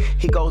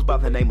 He goes by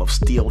the name of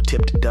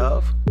Steel-Tipped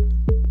Dove,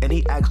 and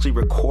he actually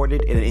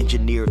recorded and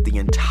engineered the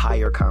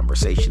entire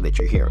conversation that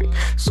you're hearing.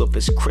 So if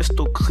it's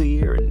crystal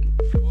clear and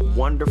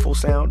wonderful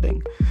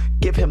sounding,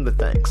 give him the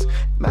thanks.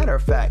 Matter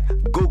of fact,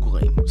 Google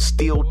him,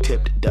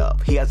 Steel-Tipped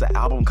Dove. He has an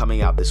album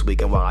coming out this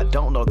week, and while I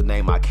don't know the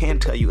name, I can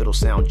tell you it'll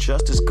sound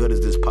just as good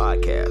as this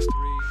podcast.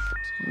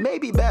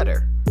 Maybe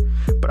better.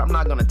 but I'm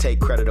not gonna take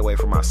credit away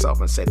from myself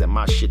and say that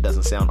my shit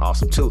doesn't sound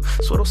awesome too,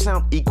 so it'll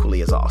sound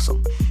equally as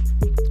awesome.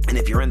 And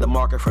if you're in the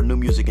market for new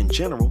music in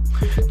general,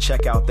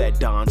 check out that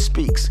Don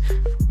Speaks,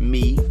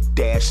 Me,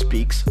 Dash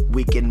Speaks,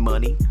 Weekend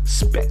Money,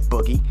 Spec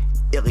Boogie,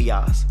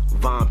 Ilias,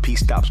 Von P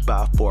stops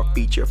by for a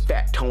feature,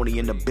 Fat Tony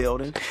in the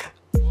building,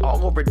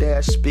 all over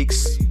Dash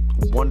Speaks,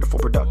 wonderful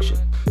production.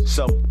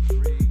 So,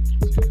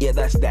 yeah,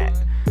 that's that.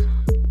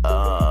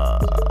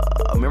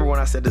 Remember when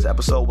I said this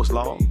episode was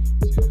long?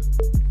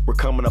 We're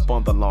coming up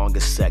on the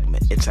longest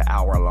segment. It's an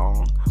hour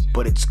long,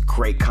 but it's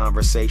great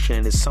conversation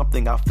and it's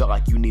something I felt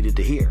like you needed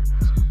to hear.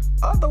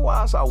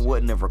 Otherwise, I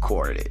wouldn't have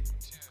recorded it.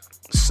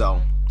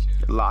 So,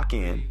 lock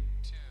in,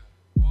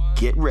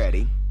 get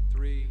ready.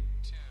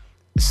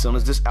 As soon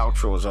as this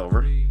outro is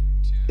over,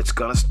 it's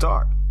gonna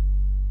start.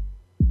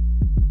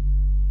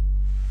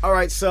 All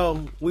right,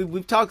 so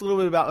we've talked a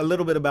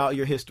little bit about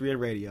your history in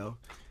radio.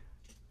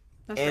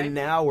 That's and right.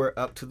 Now we're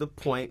up to the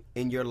point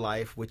in your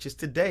life, which is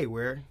today,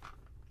 where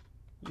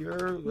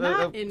you're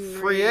Not a in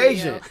free radio.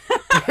 agent.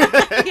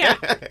 Yeah.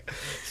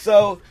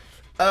 So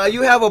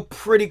you have a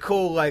pretty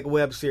cool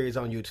web series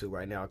on YouTube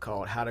right now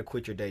called How to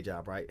Quit Your Day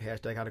Job, right?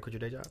 Hashtag How to Quit Your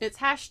Day Job? It's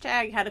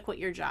hashtag how to quit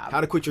your job. How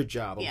to Quit Your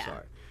Job, I'm Yeah.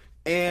 sorry.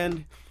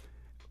 And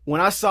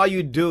when I saw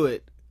you do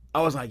it,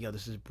 I was like, yo,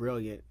 this is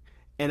brilliant.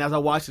 And as I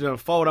watched it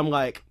unfold, I'm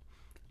like,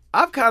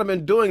 I've kind of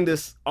been doing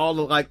this all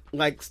like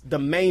the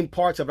main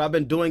parts of it. I've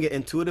been doing it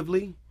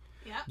intuitively.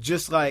 Yeah.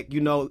 Just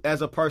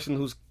as a person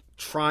who's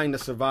trying to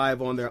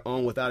survive on their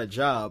own without a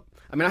job.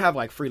 I mean, I have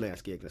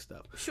freelance gigs and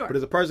stuff. Sure. But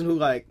as a person who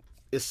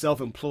is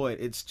self-employed,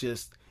 it's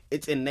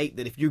innate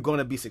that if you're going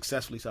to be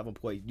successfully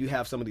self-employed, you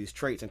have some of these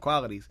traits and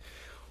qualities.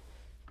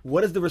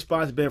 What has the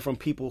response been from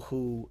people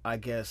who, I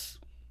guess,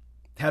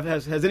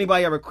 has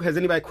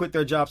anybody quit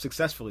their job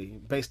successfully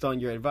based on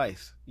your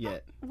advice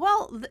yet?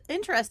 Well, the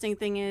interesting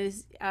thing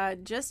is,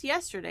 just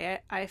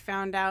yesterday, I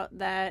found out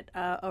that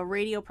a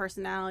radio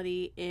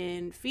personality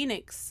in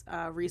Phoenix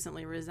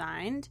recently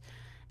resigned.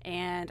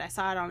 And I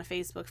saw it on a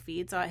Facebook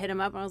feed, so I hit him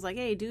up and I was like,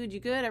 "Hey, dude, you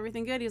good?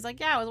 Everything good?" He was like,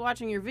 "Yeah, I was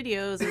watching your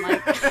videos," and I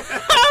was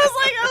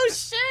like, "Oh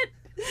shit!"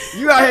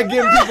 You out here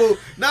getting people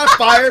not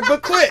fired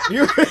but quit.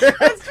 That's right.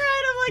 I'm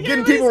like,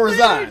 getting "At people least quit your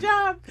resigned."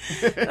 job.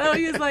 So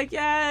he was like,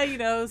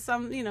 "Yeah,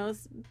 some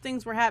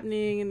things were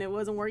happening and it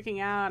wasn't working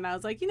out," and I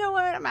was like, "You know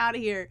what? I'm out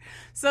of here."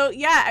 So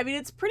yeah, I mean,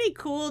 it's pretty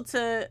cool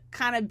to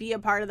kind of be a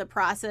part of the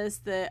process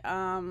that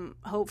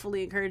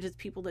hopefully encourages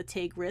people to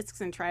take risks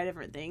and try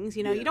different things.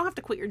 You don't have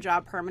to quit your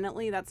job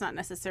permanently. That's not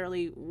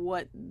necessarily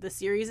what the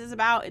series is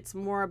about. It's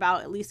more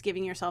about at least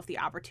giving yourself the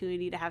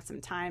opportunity to have some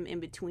time in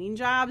between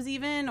jobs,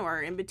 even,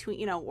 or in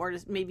between, or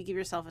just maybe give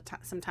yourself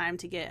some time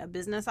to get a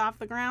business off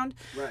the ground.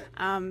 Right.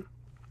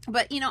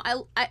 But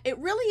it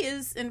really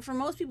is, and for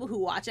most people who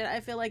watch it, I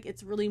feel like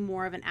it's really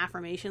more of an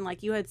affirmation.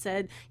 Like you had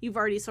said, you've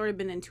already sort of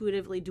been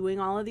intuitively doing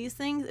all of these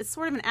things. It's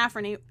sort of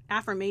an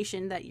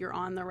affirmation that you're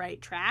on the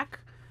right track.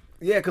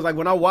 Yeah, because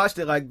when I watched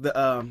it, I put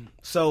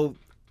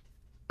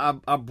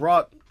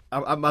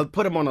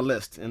them on a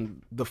list,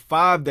 and the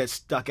 5 that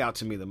stuck out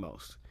to me the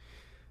most.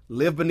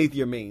 Live beneath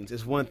your means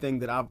is one thing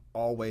that I've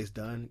always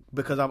done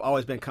because I've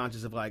always been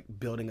conscious of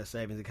building a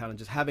savings account and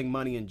just having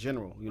money in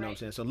general. You know what I'm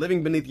saying? So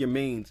living beneath your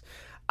means.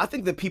 I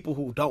think that people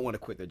who don't want to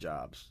quit their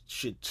jobs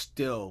should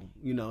still,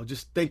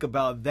 just think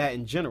about that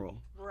in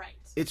general. Right.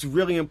 It's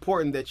really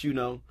important that,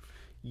 even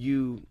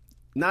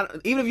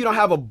if you don't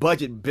have a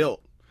budget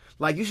built,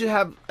 you should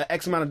have an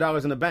X amount of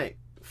dollars in the bank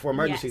for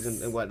emergencies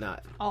and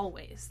whatnot.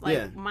 Always.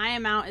 Yeah. My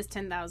amount is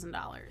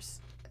 $10,000.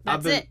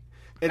 That's it.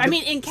 And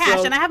in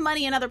cash, and I have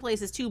money in other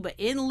places too, but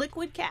in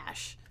liquid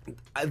cash.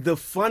 The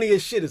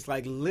funniest shit is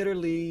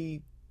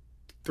literally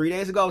 3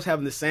 days ago, I was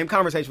having the same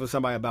conversation with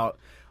somebody about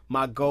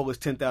my goal is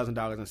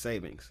 $10,000 in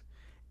savings.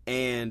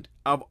 And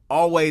I've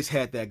always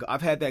had that goal.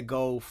 I've had that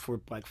goal for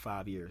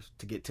 5 years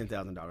to get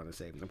 $10,000 in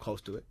savings. I'm close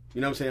to it.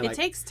 You know what I'm saying? It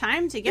takes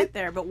time to get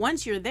there, but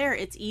once you're there,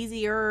 it's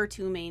easier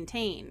to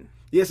maintain.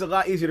 Yeah, it's a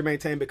lot easier to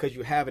maintain because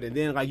you have it. And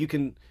then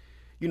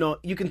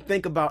you can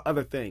think about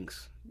other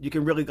things. You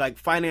can really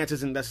finance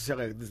isn't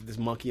necessarily this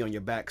monkey on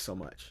your back so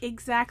much.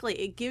 Exactly.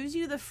 It gives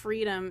you the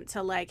freedom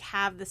to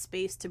have the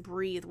space to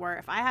breathe, where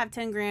if I have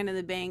 10 grand in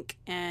the bank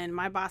and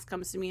my boss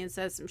comes to me and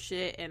says some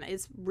shit and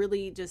it's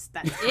really just,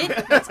 that's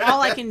it. That's all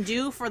I can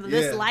do for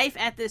this life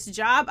at this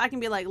job. I can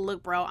be like,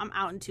 look, bro, I'm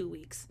out in 2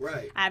 weeks.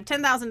 Right. I have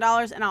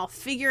 $10,000 and I'll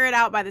figure it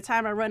out by the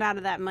time I run out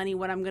of that money,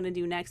 what I'm going to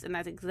do next. And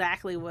that's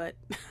exactly what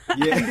I'm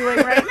doing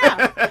right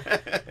now.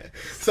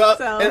 So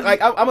and,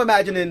 I'm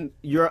imagining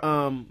your,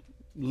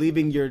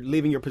 leaving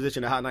your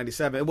position at Hot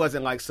 97, it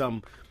wasn't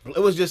it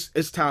was just,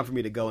 it's time for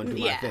me to go and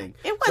do my thing.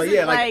 It wasn't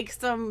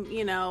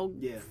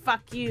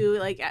fuck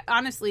you.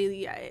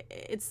 Honestly,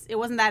 it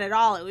wasn't that at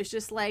all. It was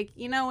just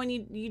when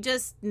you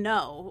just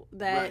know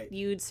that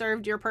you'd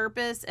served your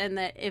purpose and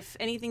that if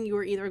anything, you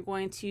were either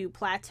going to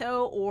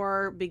plateau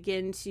or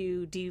begin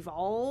to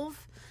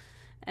devolve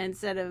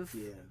instead of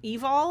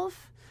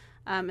evolve.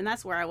 And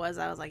that's where I was.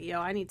 I was like, yo,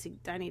 I need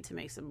to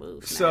make some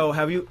moves. So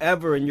have you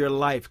ever in your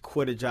life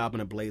quit a job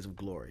in a blaze of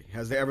glory?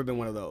 Has there ever been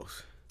one of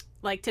those?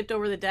 Tipped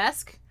over the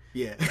desk?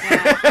 Yeah.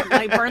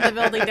 Like burn the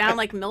building down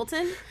like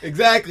Milton.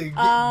 Exactly.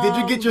 Did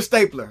you get your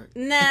stapler?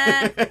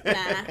 Nah.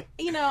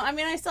 You know, I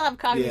mean, I still have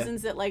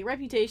cognizance that like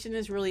reputation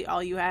is really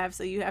all you have,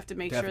 so you have to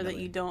make sure that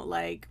you don't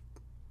like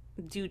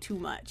do too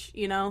much.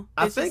 You know,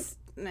 I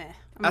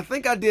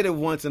think I did it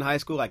once in high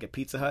school, like at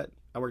Pizza Hut.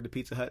 I worked at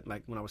Pizza Hut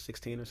like when I was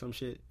 16 or some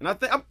shit, and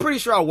I'm pretty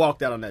sure I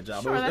walked out on that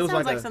job. Sure, it was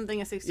sounds like a,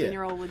 something a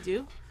 16-year-old would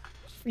do.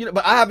 You know,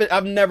 but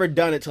I've never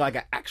done it to like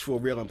an actual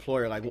real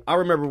employer. Like I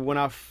remember when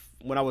I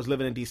was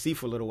living in DC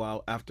for a little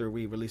while after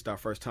we released our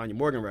first Tanya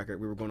Morgan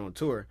record, we were going on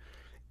tour,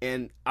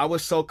 and I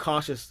was so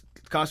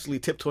cautiously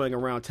tiptoeing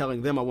around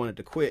telling them I wanted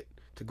to quit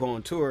to go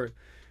on tour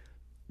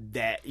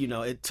that, you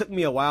know, it took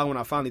me a while when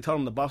I finally told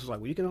them. The boss was like,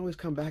 well, you can always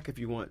come back if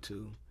you want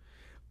to,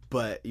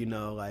 but, you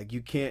know, like,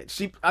 you can't.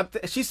 She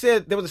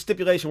said there was a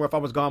stipulation where if I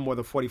was gone more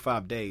than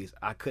 45 days,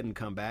 I couldn't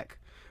come back.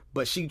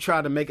 But she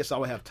tried to make it so I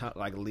would have time,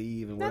 like,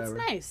 leave and whatever.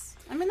 That's nice.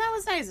 I mean, that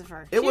was nice of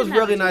her. It was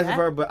really nice of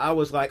her, but I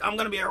was like, I'm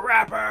going to be a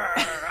rapper.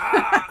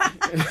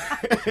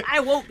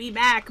 I won't be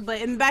back.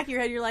 But in the back of your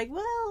head, you're like,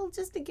 well,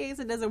 just in case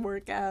it doesn't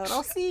work out,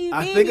 I'll see you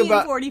maybe in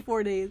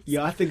 44 days.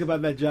 Yeah, I think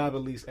about that job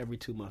at least every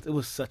 2 months. It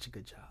was such a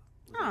good job.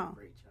 Oh,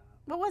 Great job.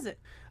 What was it?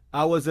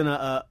 I was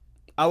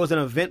an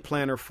event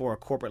planner for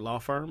corporate law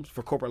firms.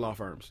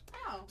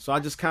 Oh. So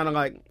I just kind of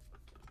like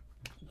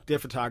did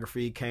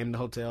photography, came to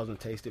hotels and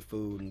tasted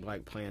food and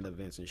like planned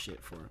events and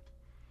shit for.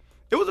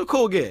 It was a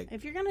cool gig.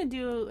 If you're gonna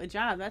do a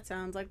job, that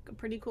sounds like a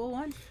pretty cool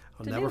one.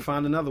 I'll never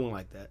find another one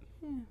like that.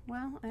 Yeah,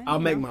 well, I'll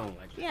make my own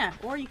like that. Yeah,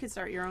 or you could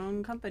start your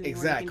own company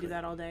where you can do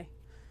that all day.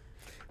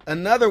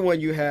 Another one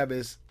you have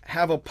is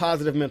have a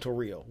positive mental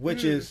reel,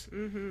 which is,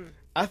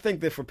 I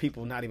think that for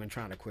people not even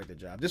trying to quit the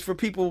job, just for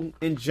people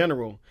in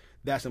general,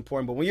 that's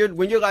important. But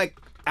when you're like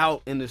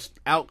out in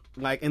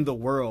the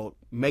world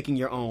making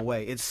your own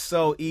way, it's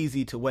so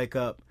easy to wake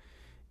up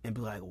and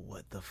be like,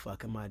 what the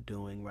fuck am I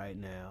doing right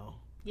now?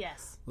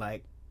 Yes.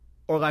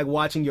 Or like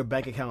watching your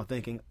bank account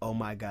thinking, oh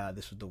my God,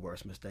 this was the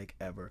worst mistake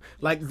ever.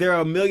 Like there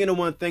are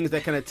 1,000,001 things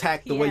that can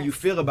attack the way you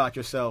feel about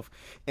yourself.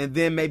 And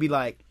then maybe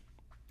like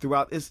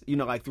throughout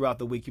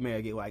the week, you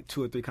may get like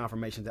 2 or 3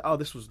 confirmations that, oh,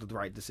 this was the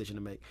right decision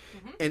to make.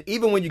 And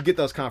even when you get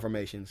those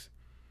confirmations,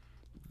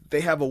 they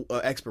have a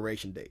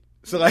expiration date.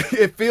 So like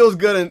it feels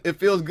good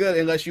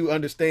unless you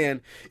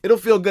understand. It'll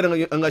feel good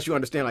unless you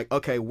understand like,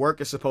 okay,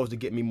 work is supposed to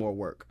get me more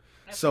work.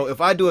 So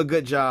if I do a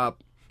good job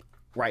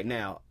right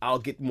now, I'll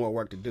get more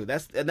work to do.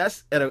 That's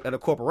at a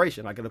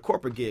corporation, like at a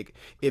corporate gig.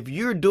 If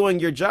you're doing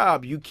your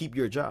job, you keep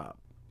your job.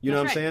 You know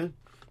what I'm saying?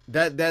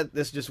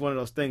 That's just one of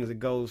those things that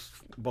goes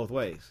both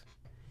ways.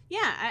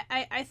 Yeah,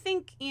 I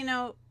think, you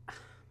know,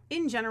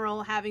 in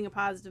general, having a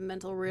positive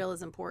mental reel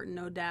is important,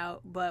 no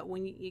doubt. But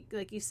when you,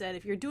 like you said,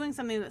 if you're doing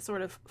something that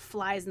sort of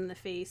flies in the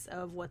face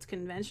of what's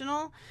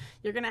conventional,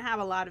 you're going to have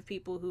a lot of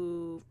people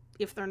who,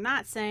 if they're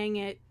not saying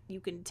it, you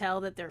can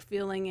tell that they're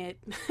feeling it.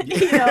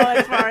 You know,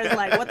 as far as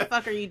like, what the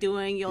fuck are you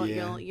doing? You'll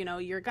you know,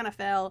 you're gonna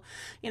fail.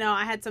 You know,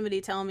 I had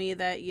somebody tell me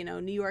that, you know,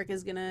 New York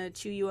is gonna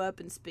chew you up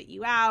and spit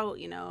you out,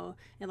 you know,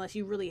 unless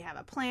you really have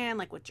a plan.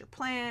 Like, what's your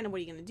plan and what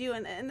are you gonna do?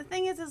 And the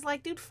thing is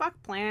like, dude,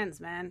 fuck plans,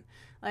 man.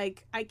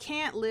 Like, I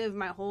can't live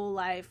my whole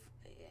life,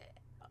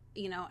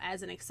 you know,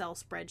 as an Excel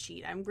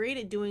spreadsheet. I'm great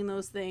at doing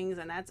those things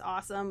and that's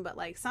awesome, but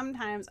like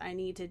sometimes I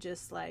need to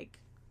just like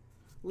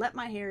let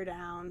my hair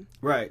down.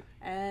 Right.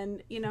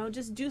 And, you know,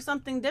 just do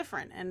something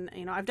different. And,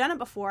 you know, I've done it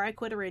before. I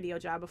quit a radio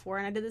job before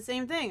and I did the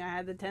same thing. I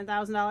had the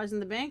 $10,000 in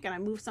the bank and I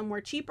moved somewhere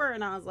cheaper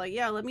and I was like,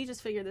 yeah, let me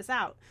just figure this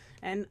out.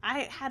 And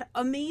I had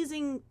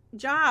amazing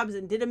jobs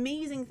and did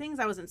amazing things.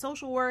 I was in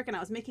social work and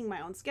I was making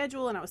my own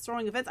schedule and I was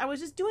throwing events. I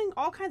was just doing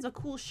all kinds of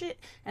cool shit.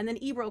 And then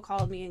Ebro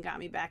called me and got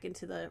me back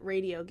into the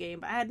radio game.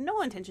 But I had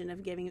no intention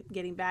of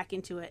getting back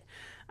into it.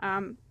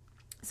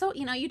 So,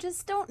 you know, you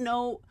just don't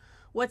know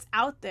what's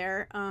out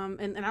there,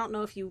 and I don't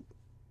know if you,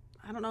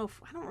 I don't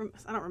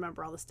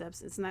remember all the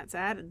steps. Isn't that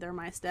sad? They're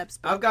my steps.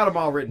 I've got them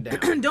all written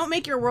down. Don't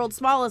make your world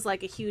small is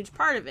like a huge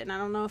part of it, and I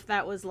don't know if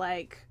that was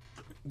like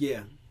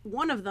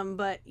one of them.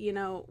 But you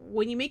know,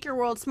 when you make your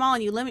world small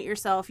and you limit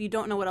yourself, you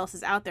don't know what else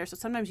is out there. So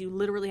sometimes you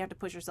literally have to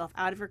push yourself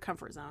out of your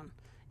comfort zone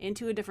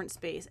into a different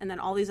space, and then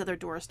all these other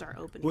doors start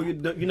opening. Well,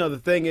 you know, the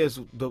thing is,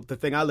 the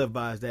thing I live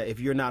by is that if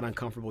you're not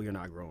uncomfortable, you're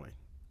not growing.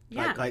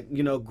 Yeah. Like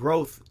you know,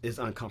 growth is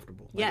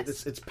uncomfortable. Like,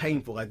 yes. It's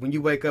painful. Like when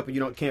you wake up and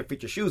you can't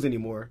fit your shoes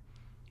anymore,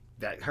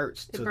 that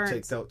hurts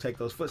to take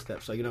those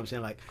footsteps. So you know what I'm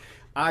saying? Like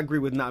I agree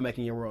with not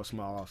making your world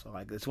small also.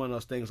 Like it's one of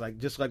those things, like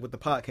just like with the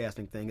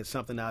podcasting thing, it's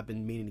something I've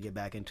been meaning to get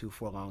back into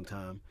for a long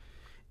time.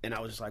 And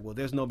I was just like, well,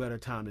 there's no better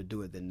time to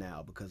do it than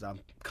now because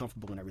I'm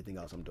comfortable in everything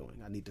else I'm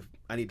doing.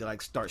 I need to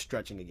like start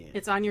stretching again.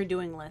 It's on your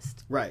doing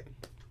list. Right.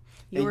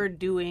 You're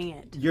doing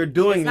it. You're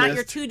doing It's not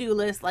your to-do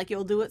list like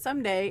you'll do it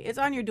someday. It's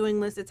on your doing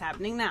list. It's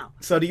happening now.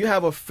 So do you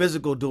have a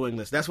physical doing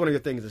list? That's one of your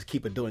things is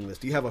keep a doing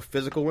list. Do you have a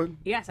physical one?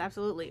 Yes,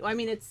 absolutely. Well, I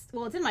mean, it's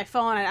in my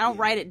phone. I don't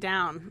write it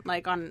down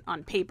like on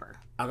paper.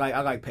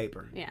 I like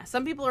paper. Yeah,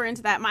 some people are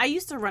into that. I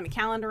used to run a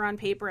calendar on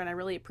paper, and I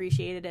really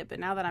appreciated it. But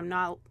now that I'm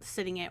not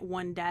sitting at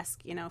one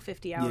desk,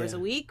 50 hours a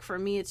week, for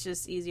me, it's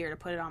just easier to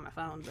put it on my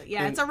phone. But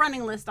yeah, it's a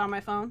running list on my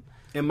phone.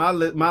 And my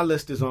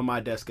list is on my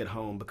desk at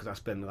home because I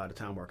spend a lot of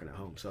time working at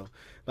home. So,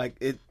 like,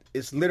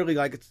 it's literally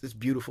like it's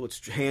beautiful.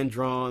 It's hand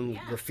drawn,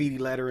 graffiti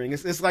lettering.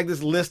 It's like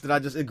this list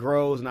that it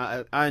grows, and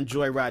I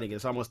enjoy writing it.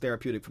 It's almost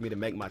therapeutic for me to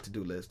make my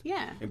to-do list.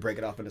 Yeah. And break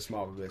it off into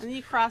smaller lists. And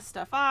you cross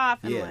stuff off,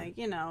 and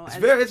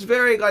it's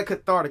very like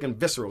cathartic and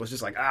visceral. It's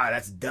just like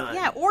that's done.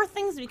 Yeah, or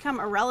things become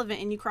irrelevant,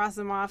 and you cross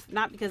them off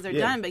not because they're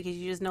done, but because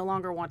you just no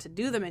longer want to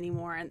do them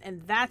anymore,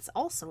 and that's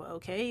also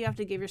okay. You have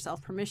to give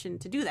yourself permission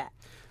to do that.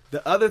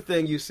 The other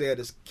thing you said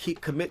is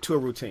commit to a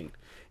routine.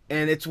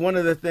 And it's one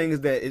of the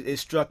things that it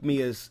struck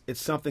me as it's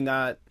something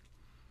I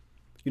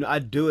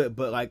do it,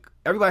 but like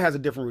everybody has a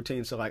different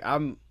routine. So like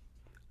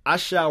I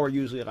shower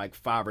usually at like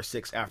 5 or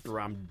 6 after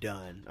I'm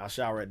done. I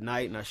shower at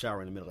night and I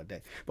shower in the middle of the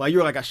day. But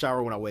you're like I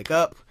shower when I wake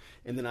up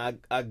and then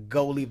I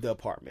go leave the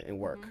apartment and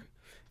work. Mm-hmm.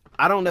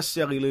 I don't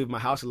necessarily leave my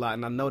house a lot,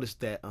 and I noticed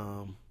that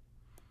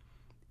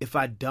if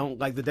I don't,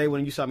 like the day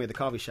when you saw me at the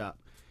coffee shop,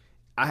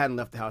 I hadn't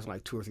left the house in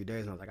like 2 or 3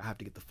 days, and I was like, I have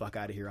to get the fuck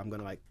out of here. I'm going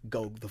to like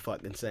go the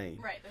fuck insane.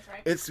 Right, that's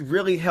right. It's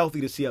really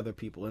healthy to see other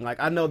people. And like,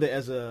 I know that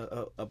as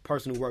a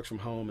person who works from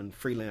home and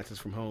freelances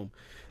from home,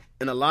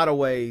 in a lot of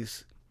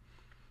ways,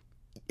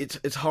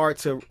 it's hard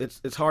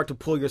to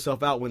pull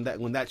yourself out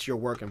when that's your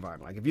work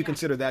environment. Like if you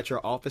consider that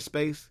your office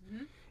space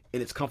and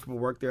it's comfortable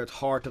work there, it's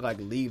hard to like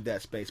leave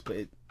that space.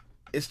 But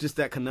it's just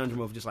that conundrum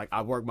of just like,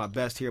 I work my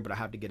best here, but I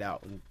have to get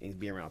out and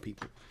be around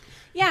people.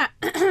 Yeah.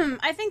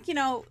 I think,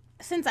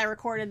 since I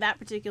recorded that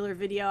particular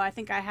video, I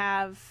think I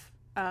have,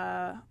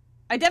 I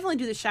definitely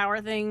do the shower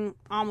thing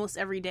almost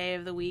every day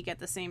of the week at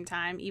the same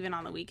time, even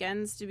on the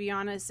weekends, to be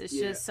honest. It's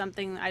just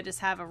something, I just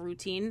have a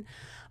routine.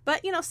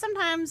 But,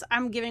 sometimes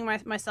I'm giving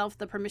myself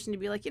the permission to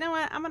be like, you know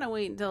what, I'm going to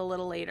wait until a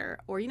little later.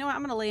 Or, you know what,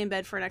 I'm going to lay in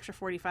bed for an extra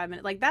 45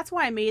 minutes. Like, that's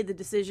why I made the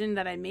decision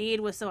that I made,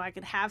 was so I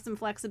could have some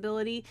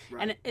flexibility.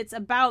 Right. And it's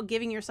about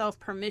giving yourself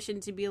permission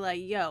to be like,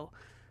 yo,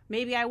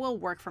 maybe I will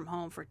work from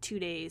home for 2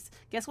 days.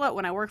 Guess what?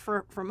 When I work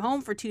from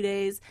home for 2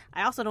 days,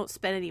 I also don't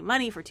spend any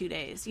money for 2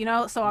 days,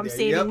 so I'm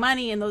saving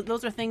money. And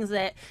those are things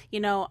that,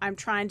 I'm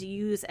trying to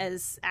use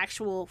as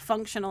actual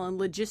functional and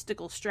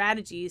logistical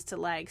strategies to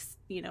like,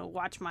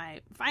 watch my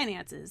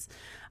finances.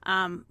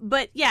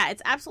 But yeah,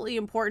 it's absolutely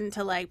important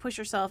to like push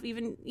yourself,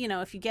 even,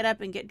 if you get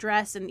up and get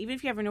dressed, and even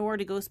if you have nowhere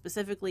to go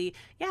specifically,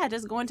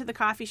 just going to the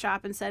coffee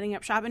shop and setting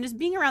up shop and just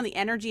being around the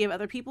energy of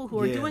other people who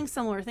are doing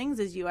similar things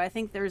as you. I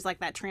think there's like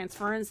that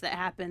transference that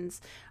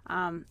happens.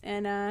 I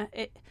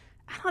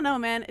don't know,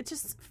 man, it's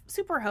just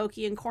super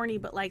hokey and corny,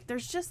 but like,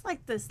 there's just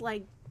like this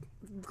like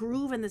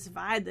groove and this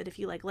vibe that if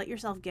you like let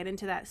yourself get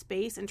into that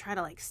space and try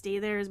to like stay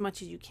there as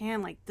much as you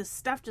can, like this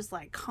stuff just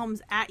like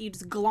comes at you,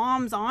 just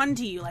gloms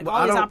onto you, like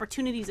all these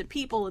opportunities of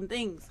people and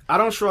things. I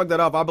don't shrug that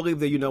off. I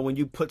believe that when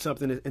you put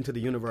something into the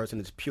universe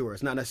and it's pure,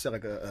 it's not necessarily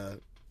like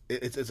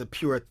it's a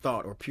pure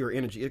thought or pure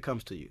energy. It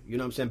comes to you. You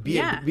know what I'm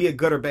saying? Be it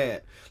good or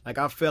bad. Like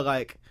I feel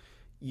like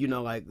you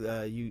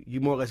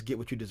more or less get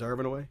what you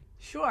deserve in a way.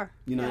 Sure.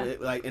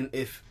 And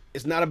if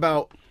it's not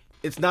about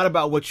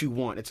what you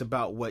want, it's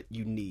about what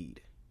you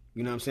need.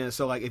 You know what I'm saying?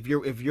 So like if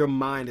your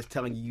mind is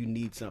telling you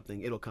need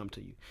something, it'll come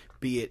to you.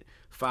 Be it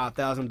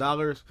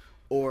 $5,000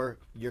 or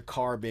your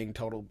car being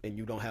totaled and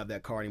you don't have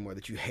that car anymore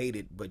that you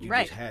hated, but you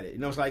just had it.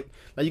 It's like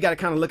you got to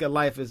kind of look at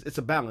life as it's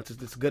a balance.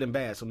 It's good and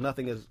bad. So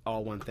nothing is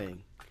all one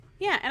thing.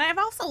 Yeah, and I've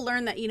also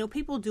learned that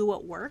people do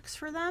what works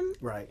for them.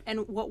 Right.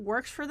 And what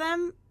works for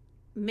them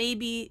may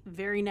be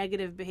very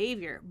negative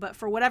behavior, but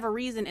for whatever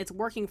reason it's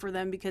working for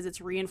them because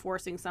it's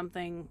reinforcing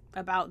something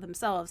about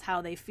themselves,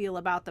 how they feel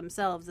about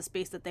themselves, the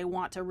space that they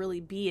want to really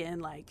be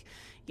in. Like,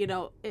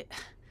 No,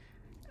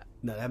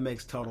 that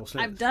makes total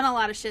sense. I've done a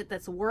lot of shit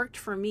that's worked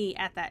for me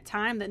at that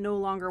time that no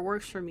longer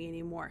works for me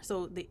anymore.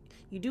 So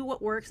you do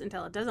what works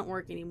until it doesn't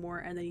work anymore,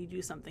 and then you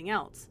do something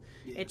else.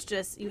 Yeah. It's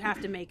just you have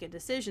to make a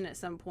decision at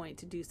some point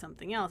to do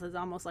something else. It's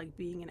almost like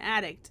being an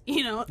addict,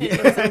 in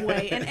some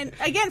way. And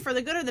again, for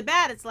the good or the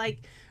bad, it's like,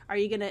 are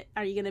you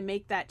gonna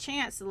make that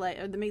chance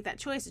to make that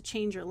choice to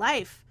change your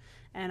life?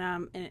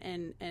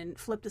 And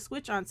flip the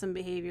switch on some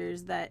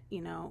behaviors that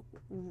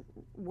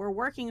were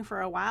working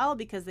for a while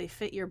because they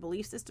fit your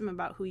belief system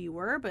about who you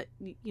were, but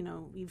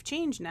you've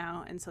changed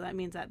now, and so that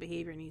means that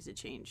behavior needs to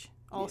change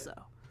also.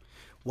 Yeah.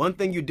 One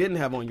thing you didn't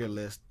have on your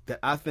list that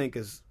I think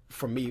is,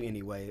 for me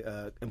anyway,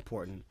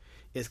 important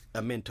is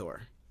a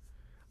mentor.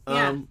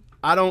 I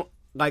don't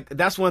like,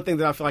 that's one thing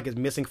that I feel like is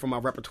missing from my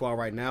repertoire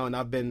right now, and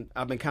I've been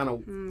kind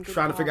of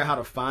trying to figure out how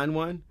to find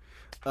one,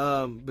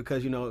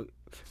 because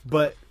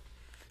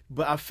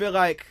but I feel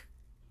like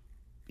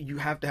you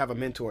have to have a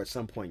mentor at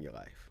some point in your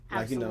life.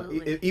 Absolutely.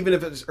 Like, even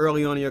if it's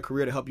early on in your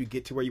career to help you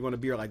get to where you want to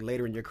be, or like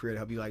later in your career to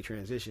help you like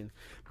transition,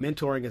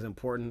 mentoring is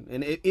important.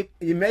 And it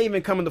may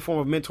even come in the form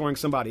of mentoring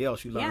somebody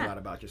else. You learn a lot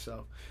about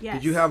yourself. Yes.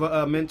 Did you have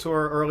a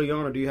mentor early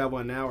on, or do you have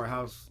one now, or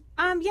how's?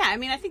 Yeah, I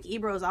mean, I think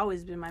Ebro's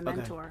always been my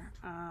mentor.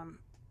 Okay.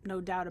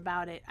 No doubt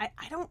about it.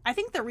 I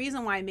think the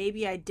reason why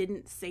maybe I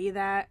didn't say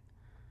that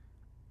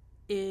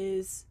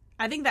is,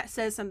 I think that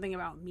says something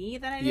about me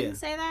that I didn't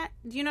say that.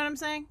 Do you know what I'm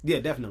saying? Yeah,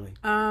 definitely.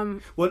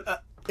 Well,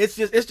 it's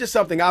just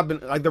something I've been,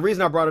 like, the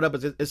reason I brought it up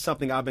is it's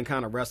something I've been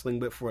kind of wrestling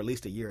with for at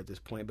least a year at this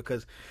point,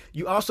 because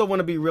you also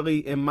want to be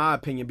really, in my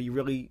opinion, be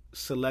really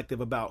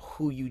selective about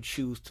who you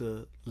choose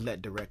to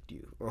let direct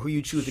you or who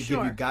you choose to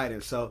give you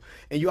guidance. So,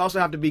 and you also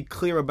have to be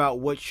clear about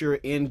what your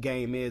end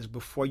game is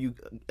before you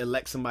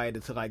elect somebody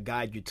to like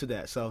guide you to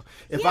that. So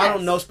if I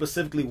don't know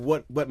specifically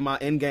what my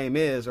end game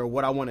is or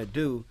what I want to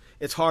do,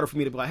 it's harder for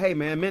me to be like, hey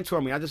man,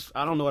 mentor me. I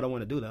don't know what I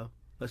want to do though.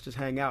 Let's just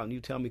hang out and you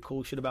tell me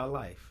cool shit about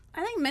life.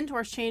 I think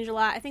mentors change a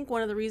lot. I think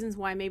one of the reasons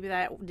why maybe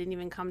that didn't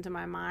even come to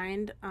my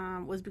mind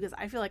was because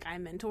I feel like I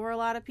mentor a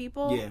lot of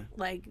people,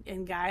 like,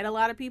 and guide a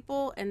lot of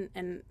people,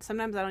 and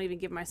sometimes I don't even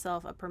give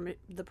myself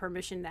the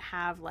permission to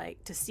have,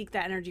 like, to seek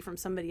that energy from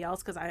somebody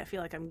else, because I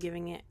feel like I'm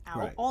giving it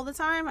out all the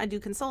time. I do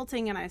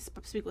consulting and I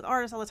speak with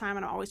artists all the time,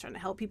 and I'm always trying to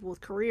help people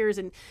with careers,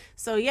 and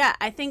so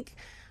I think.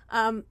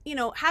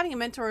 Having a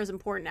mentor is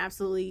important.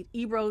 Absolutely.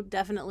 Ebro,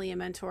 definitely a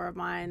mentor of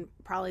mine,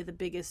 probably the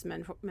biggest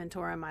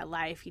mentor in my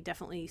life. He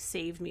definitely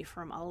saved me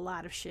from a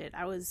lot of shit.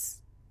 I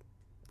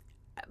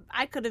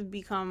could have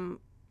become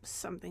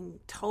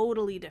something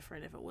totally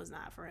different if it was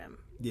not for him.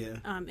 Yeah.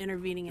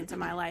 Intervening into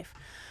my life.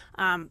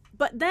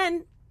 But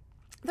then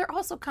there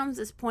also comes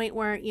this point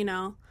where,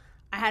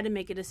 I had to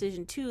make a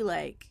decision too,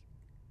 like,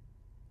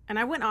 and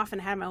I went off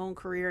and had my own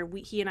career.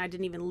 He and I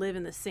didn't even live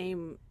in the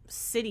same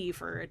city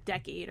for a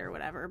decade or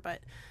whatever. But,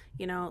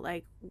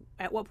 like,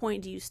 at what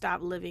point do you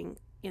stop living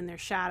in their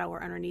shadow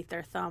or underneath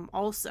their thumb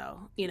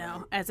also,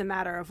 as a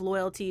matter of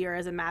loyalty or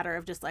as a matter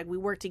of just like, we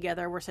work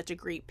together, we're such a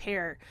great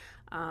pair.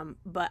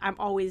 But I'm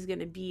always going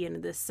to be in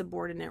this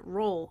subordinate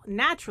role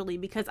naturally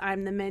because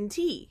I'm the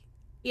mentee,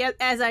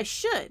 as I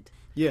should.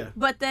 Yeah.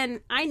 But then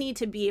I need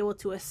to be able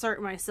to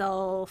assert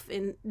myself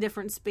in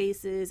different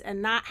spaces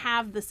and not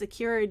have the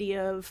security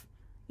of,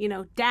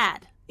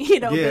 dad,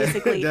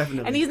 basically.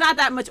 Definitely. And he's not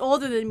that much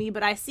older than me,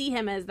 but I see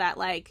him as that,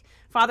 like,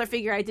 father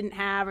figure I didn't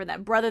have or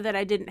that brother that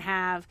I didn't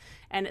have.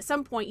 And at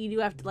some point you do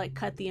have to, like,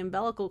 cut the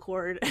umbilical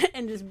cord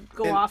and just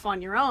go off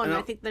on your own. And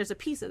I think there's a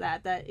piece of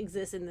that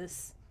exists in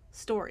this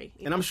story.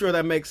 And I'm sure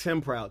that makes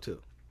him proud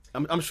too.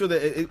 I'm sure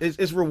that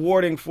it's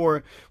rewarding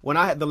for when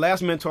the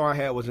last mentor I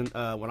had was when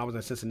I was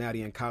in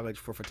Cincinnati in college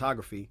for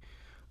photography.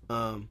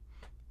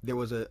 There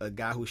was a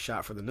guy who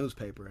shot for the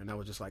newspaper, and I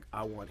was just like,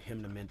 I want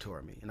him to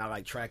mentor me. And I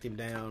like tracked him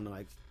down, and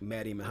like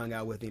met him and hung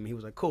out with him. He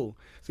was like, cool.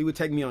 So he would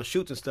take me on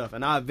shoots and stuff,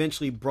 and I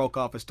eventually broke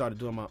off and started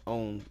doing my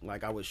own.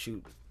 Like I would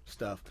shoot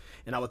stuff,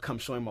 and I would come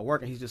show him my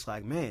work, and he's just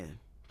like, man,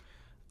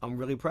 I'm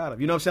really proud of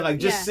you. You know what I'm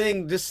saying?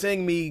 Like just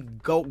seeing me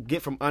go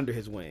get from under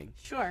his wing.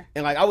 Sure.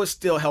 And like I would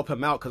still help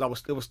him out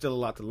because it was still a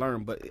lot to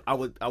learn, but I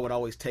would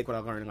always take what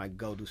I learned and like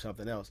go do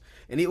something else.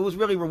 And it was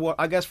really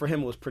I guess for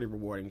him it was pretty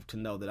rewarding to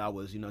know that I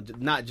was,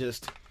 not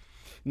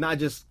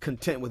just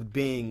content with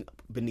being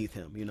beneath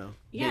him, being a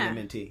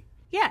mentee.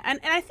 Yeah, and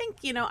I think,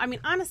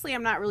 honestly,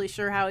 I'm not really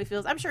sure how he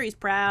feels. I'm sure he's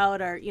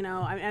proud and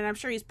I'm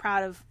sure he's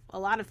proud of a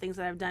lot of things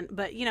that I've done.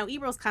 But,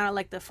 Ebro's kind of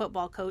like the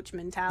football coach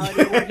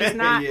mentality where he's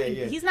not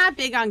he's not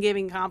big on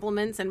giving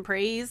compliments and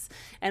praise.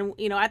 And,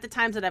 at the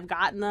times that I've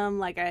gotten them,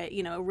 like, it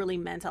really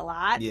meant a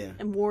lot. Yeah.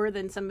 And more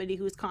than somebody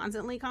who's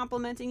constantly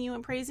complimenting you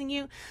and praising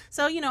you.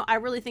 So, I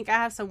really think I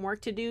have some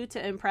work to do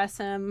to impress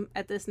him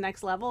at this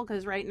next level.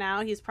 Because right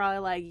now he's probably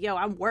like, yo,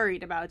 I'm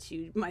worried about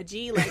you, my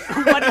G. Like,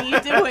 what are you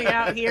doing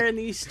out here in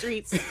these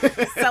streets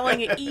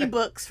selling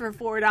ebooks for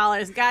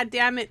 $4? God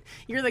damn it.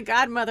 You're the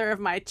godmother of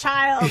my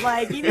child.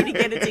 Like, you need to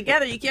get it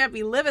together. You can't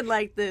be living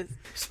like this.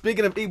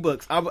 Speaking of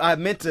ebooks, I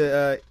meant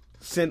to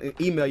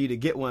email you to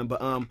get one, but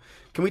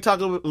can we talk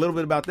a little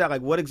bit about that?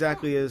 Like, what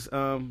exactly is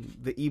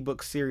the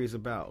ebook series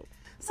about?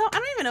 So I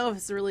don't even know if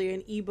it's really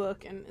an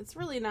ebook, and it's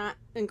really not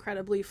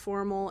incredibly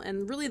formal.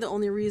 And really, the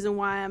only reason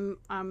why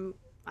I'm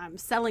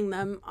selling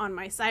them on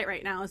my site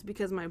right now is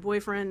because my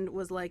boyfriend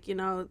was like,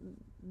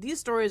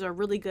 these stories are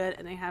really good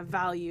and they have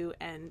value,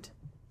 and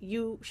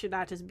you should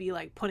not just be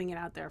like putting it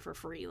out there for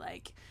free.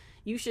 Like,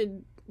 you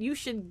should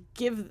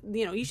give,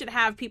 you should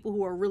have people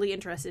who are really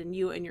interested in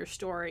you and your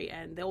story,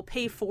 and they'll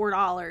pay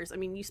 $4. I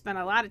mean, you spend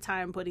a lot of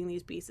time putting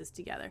these pieces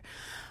together.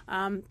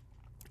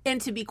 And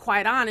to be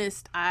quite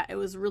honest, it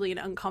was really an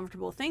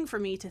uncomfortable thing for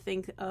me to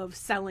think of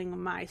selling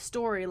my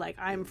story like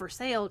I'm for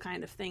sale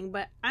kind of thing.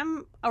 But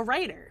I'm a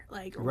writer.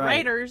 Like,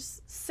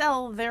 writers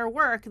sell their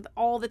work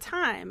all the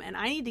time. And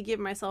I need to give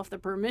myself the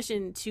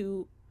permission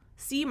to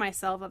see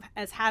myself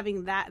as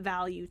having that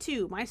value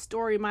too. My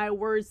story, my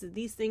words,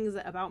 these things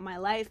about my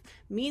life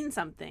mean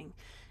something.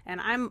 And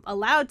I'm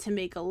allowed to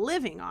make a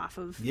living off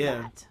of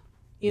that.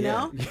 You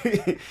know?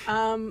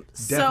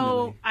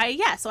 So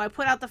I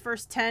put out the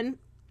first 10.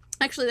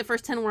 Actually, the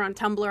first 10 were on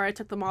Tumblr. I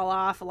took them all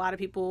off. A lot of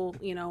people,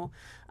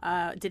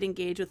 did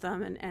engage with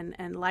them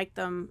and liked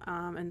them.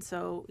 And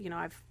so,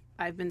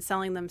 I've been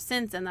selling them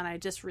since. And then I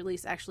just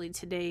released actually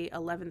today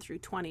 11 through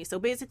 20. So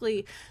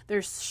basically,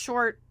 there's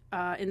short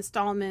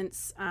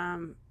installments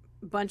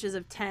bunches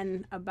of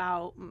 10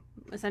 about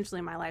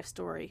essentially my life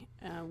story,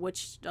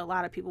 which a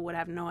lot of people would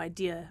have no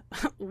idea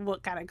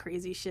what kind of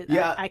crazy shit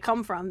I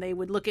come from. They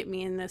would look at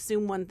me and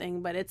assume one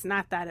thing, but it's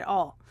not that at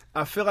all.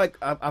 I feel like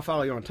I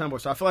follow you on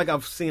Tumblr, so I feel like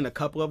I've seen a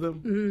couple of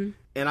them, Mm-hmm.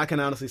 and I can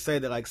honestly say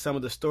that like some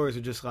of the stories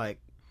are just like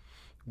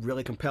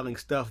really compelling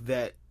stuff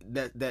that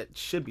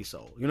should be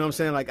sold. You know what I'm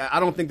saying? Like I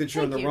don't think that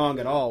you're in the wrong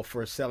at all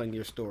for selling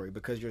your story,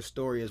 because your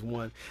story is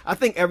one. I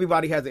think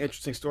everybody has an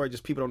interesting story,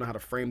 just people don't know how to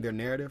frame their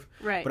narrative.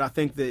 Right. But I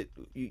think that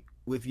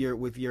with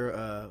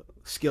your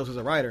skills as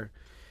a writer,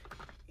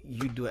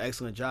 you do an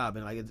excellent job,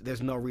 and like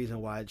there's no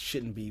reason why it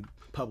shouldn't be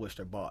published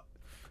or bought.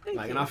 Thank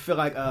you. And I feel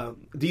like,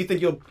 do you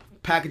think you'll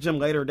package them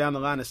later down the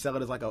line and sell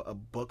it as like a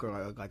book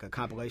or like a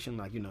compilation,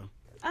 like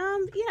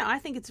I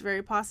think it's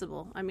very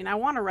possible. I mean, I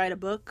want to write a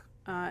book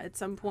at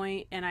some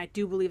point, and I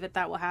do believe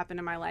that will happen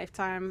in my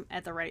lifetime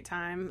at the right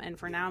time. And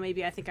for now,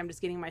 maybe I think I'm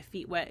just getting my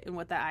feet wet in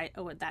what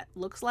that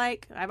looks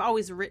like. I've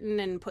always written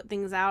and put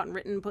things out,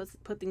 and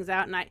put things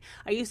out. And I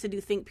used to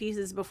do think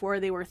pieces before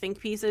they were think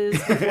pieces,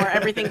 before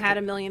everything had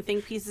a million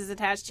think pieces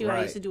attached to it. Right.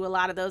 I used to do a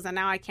lot of those, and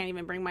now I can't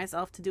even bring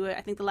myself to do it.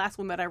 I think the last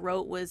one that I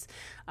wrote was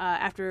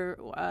after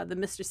the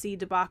Mr. C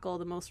debacle,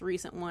 the most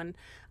recent one,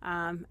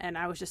 and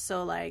I was just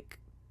so like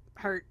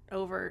hurt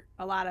over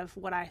a lot of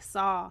what I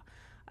saw.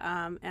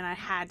 And I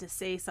had to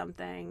say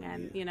something,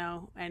 and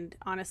and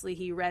honestly,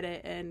 he read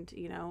it, and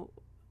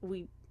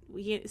we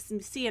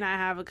C and I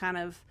have a kind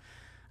of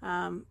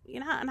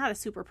not a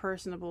super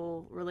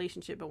personable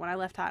relationship, but when I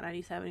left Hot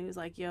 97, he was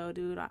like, "Yo,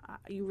 dude,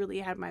 you really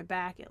had my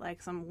back at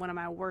like one of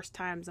my worst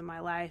times in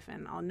my life,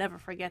 and I'll never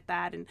forget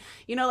that." And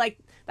like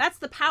that's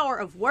the power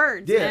of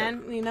words,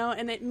 man.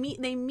 And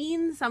they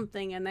mean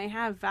something, and they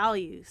have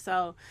value.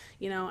 So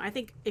I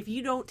think if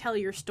you don't tell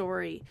your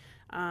story,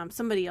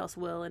 somebody else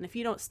will, and if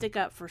you don't stick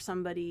up for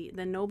somebody,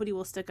 then nobody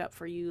will stick up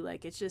for you.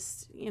 Like it's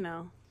just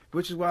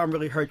Which is why I'm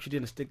really hurt you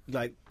didn't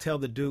tell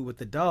the dude with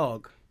the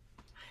dog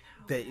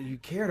that you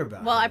cared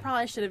about. Well, I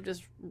probably should have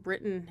just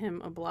written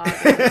him a blog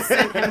and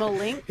sent him a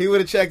link. He would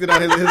have checked it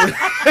on his.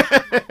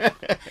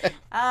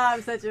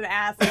 I'm such an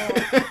asshole.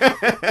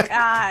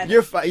 God.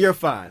 You're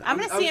fine. I'm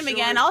gonna see him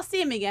again. I'll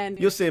see him again.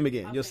 You'll see him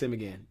again. You'll see him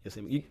again.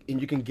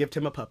 And you can gift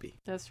him a puppy.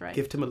 That's right.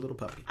 Gift him a little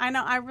puppy. I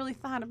know. I really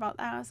thought about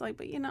that. I was like,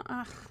 but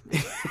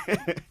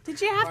did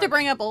you have to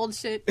bring up old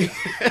shit?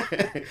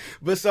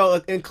 But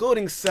so,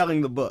 including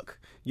selling the book,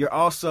 you're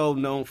also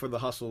known for the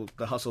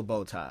hustle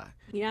bow tie.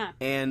 Yeah.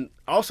 And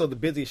also the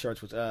Busy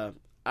shirts, which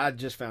I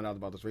just found out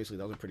about those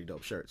recently. Those are pretty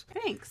dope shirts.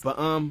 Thanks. But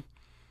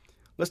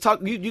let's talk.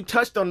 You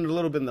touched on it a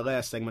little bit in the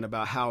last segment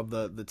about how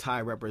the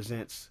tie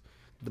represents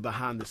the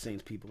behind the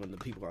scenes people and the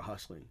people who are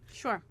hustling.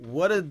 Sure.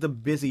 What does the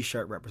Busy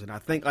shirt represent? I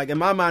think, like in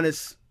my mind,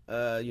 it's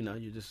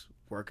you're just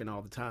working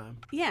all the time.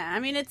 Yeah, I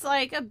mean it's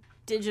like a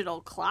digital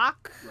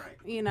clock, right?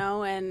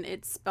 And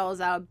it spells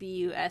out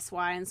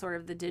BUSY in sort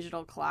of the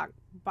digital clock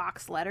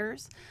box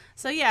letters.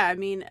 So yeah, I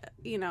mean,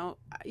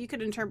 you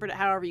could interpret it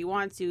however you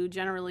want to.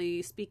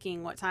 Generally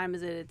speaking, what time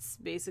is it? It's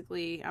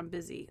basically I'm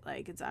busy.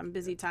 Like I'm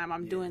busy time.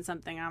 I'm doing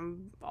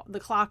something. The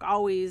clock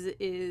always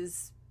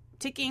is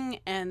ticking,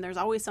 and there's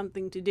always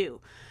something to do.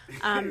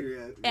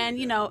 And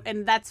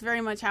and that's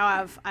very much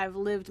how I've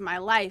lived my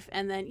life.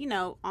 And then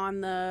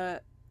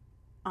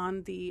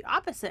on the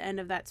opposite end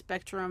of that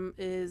spectrum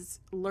is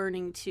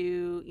learning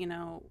to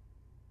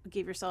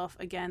give yourself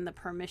again the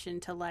permission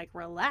to like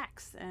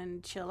relax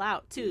and chill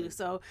out too.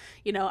 So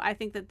I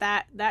think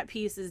that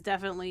piece is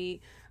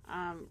definitely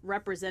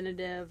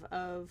representative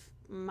of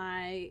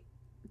my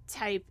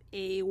type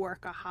A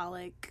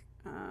workaholic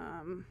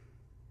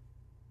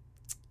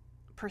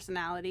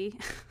personality.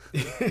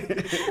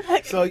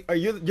 So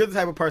you're the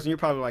type of person, you're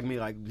probably like me,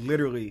 like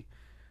literally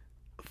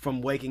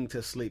from waking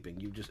to sleeping,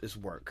 it's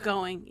work.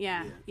 Going,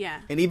 yeah.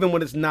 And even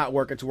when it's not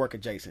work, it's work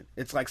adjacent.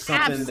 It's like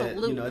something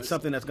Absolutely. that, it's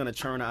something that's going to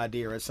churn an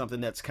idea, or it's something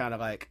that's kind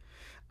of like,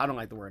 I don't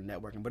like the word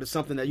networking, but it's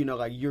something that,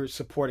 like you're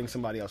supporting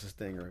somebody else's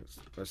thing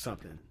or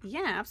something.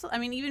 Yeah, absolutely.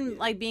 I mean, even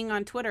like being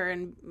on Twitter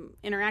and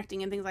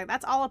interacting and things like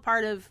that's all a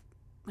part of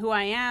who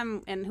I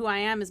am, and who I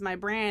am is my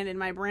brand, and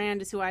my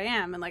brand is who I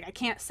am, and like I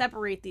can't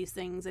separate these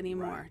things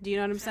anymore. Right. Do you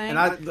know what I'm saying? And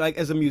I like,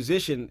 as a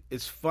musician,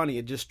 it's funny.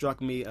 It just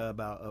struck me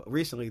about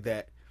recently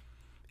that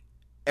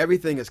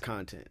everything is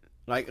content.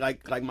 Like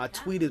my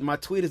tweet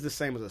is the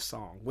same as a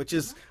song, which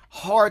is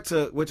hard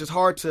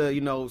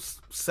to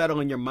settle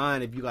in your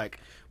mind if you like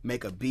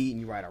make a beat and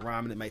you write a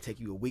rhyme, and it might take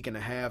you a week and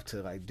a half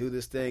to like do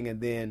this thing,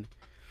 and then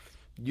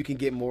you can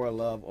get more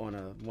love on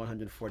a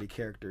 140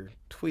 character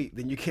tweet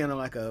than you can on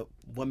like a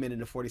 1 minute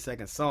and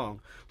 40-second song.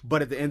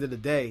 But at the end of the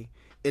day,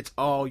 it's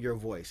all your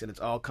voice, and it's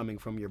all coming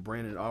from your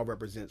brand, and it all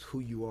represents who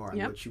you are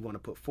and what you want to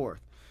put forth.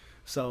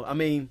 So I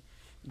mean,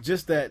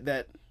 just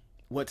that.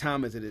 What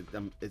time is it?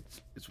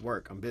 It's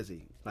work. I'm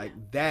busy. Like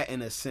that,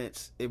 in a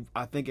sense,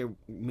 I think it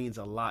means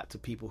a lot to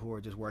people who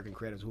are just working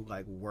creators who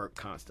like work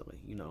constantly.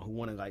 Who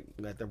want to like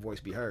let their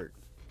voice be heard.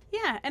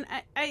 Yeah, and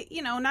I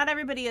not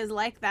everybody is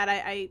like that.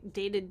 I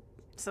dated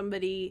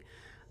somebody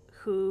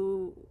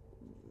who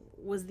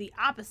was the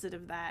opposite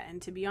of that,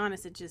 and to be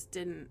honest, it just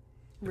didn't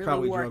really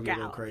Probably work drove you a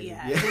little out. crazy.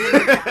 Yeah. Yeah. It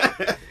didn't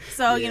work out.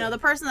 So, Yeah. the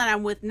person that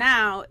I'm with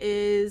now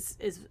is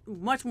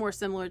much more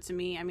similar to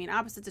me. I mean,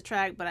 opposites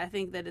attract, but I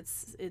think that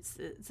it's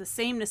the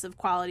sameness of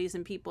qualities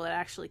in people that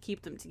actually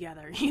keep them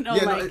together.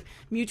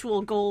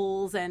 Mutual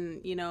goals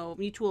and,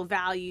 mutual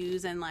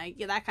values and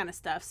that kind of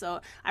stuff.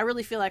 So I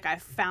really feel like I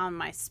found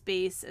my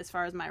space as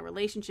far as my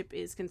relationship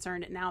is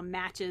concerned. It now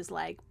matches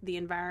the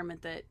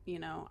environment that,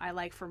 I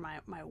like for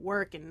my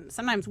work. And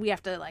sometimes we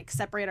have to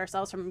separate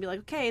ourselves from and be like,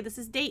 okay, this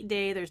is date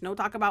day. There's no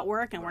talk about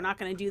work and we're not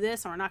going to do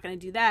this or we're not going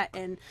to do that.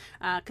 And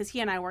because he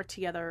and I work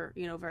together,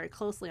 very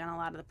closely on a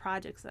lot of the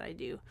projects that I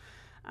do.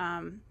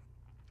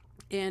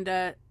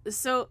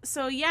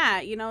 So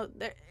yeah,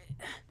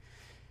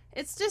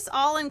 it's just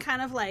all in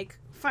kind of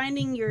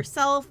finding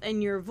yourself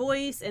and your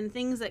voice and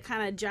things that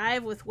kind of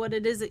jive with what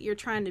it is that you're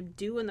trying to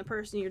do and the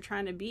person you're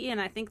trying to be.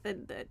 And I think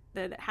that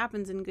it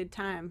happens in good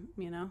time,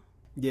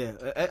 Yeah,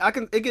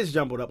 it gets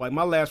jumbled up.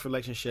 My last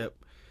relationship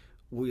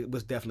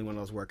was definitely one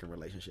of those working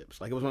relationships.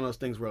 It was one of those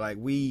things where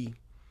we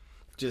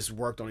just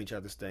worked on each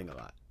other's thing a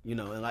lot,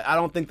 and I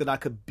don't think that I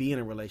could be in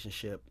a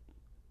relationship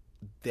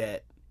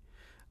that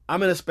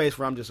I'm in a space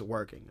where I'm just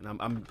working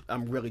and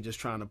I'm really just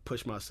trying to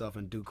push myself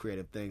and do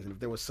creative things. And if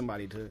there was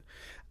somebody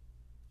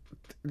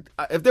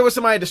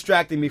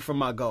distracting me from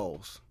my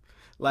goals,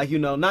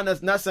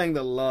 not saying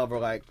that love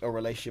or a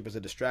relationship is a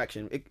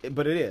distraction,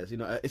 but it is,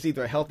 it's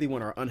either a healthy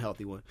one or an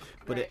unhealthy one,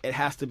 but right. it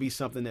has to be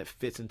something that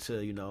fits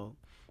into,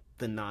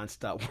 the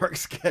nonstop work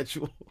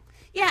schedule.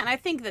 Yeah, and I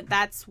think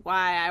that's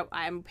why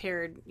I'm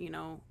paired,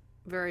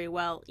 very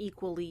well,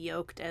 equally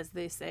yoked, as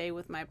they say,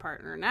 with my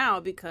partner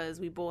now, because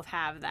we both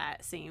have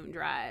that same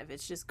drive.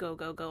 It's just go,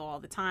 go, go all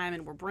the time,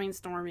 and we're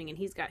brainstorming, and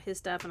he's got his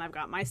stuff, and I've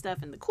got my stuff.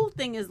 And the cool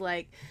thing is,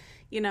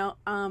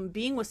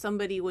 being with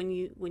somebody when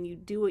you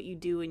do what you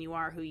do and you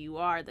are who you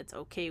are, that's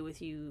okay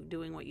with you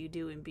doing what you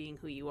do and being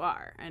who you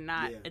are, and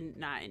not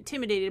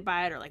intimidated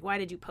by it, or why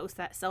did you post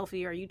that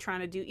selfie? Or are you trying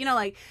to do,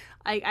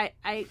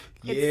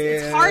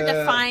 it's hard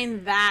to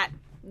find that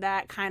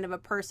kind of a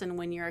person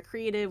when you're a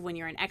creative, when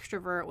you're an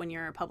extrovert, when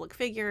you're a public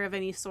figure of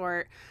any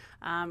sort,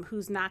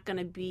 who's not going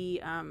to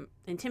be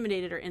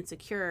intimidated or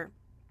insecure.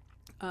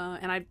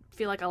 And I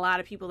feel like a lot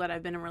of people that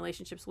I've been in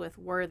relationships with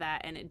were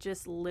that, and it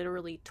just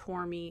literally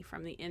tore me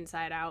from the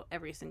inside out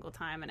every single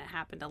time, and it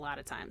happened a lot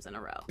of times in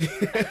a row.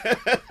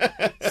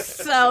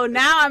 So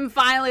now I'm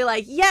finally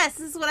yes,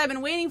 this is what I've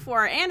been waiting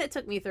for, and it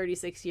took me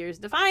 36 years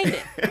to find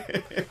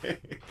it.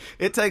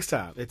 It takes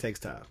time.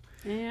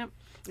 Yeah.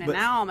 And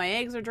now all my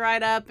eggs are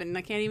dried up, and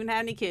I can't even have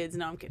any kids.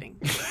 No, I'm kidding.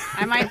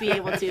 I might be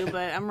able to,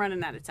 but I'm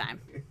running out of time.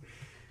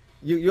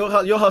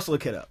 You'll hustle a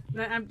kid up.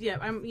 I'm.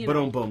 But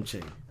on boom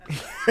ching.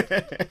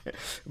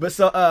 But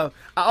so I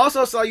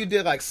also saw you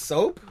did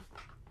soap.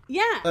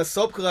 Yeah. A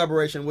soap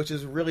collaboration, which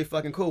is really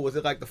fucking cool. Was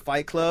it the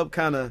Fight Club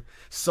kind of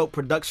soap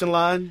production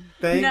line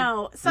thing?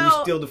 No. So you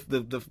steal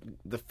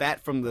the fat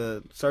from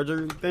the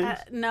surgery thing?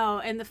 No.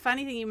 And the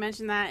funny thing you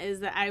mentioned that is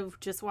that I've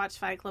just watched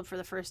Fight Club for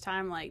the first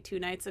time 2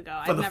 nights ago.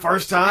 For the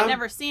first time? I've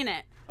never seen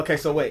it. Okay,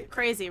 so wait.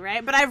 Crazy,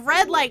 right? But I've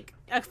read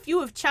a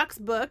few of Chuck's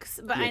books,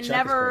 but I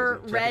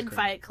never read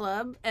Fight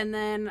Club. And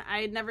then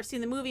I had never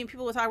seen the movie, and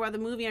people would talk about the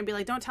movie and I'd be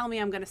like, don't tell me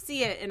I'm going to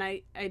see it. And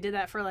I did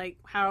that for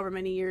however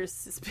many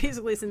years,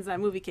 basically since that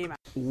movie came out.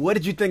 What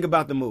did you think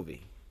about the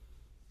movie?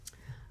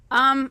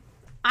 I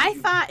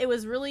thought it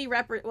was really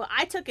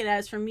I took it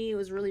as, for me, it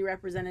was really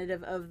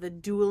representative of the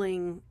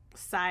dueling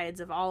sides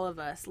of all of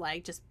us,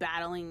 just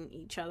battling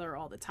each other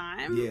all the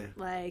time. Yeah.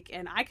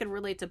 And I could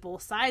relate to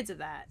both sides of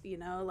that,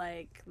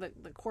 the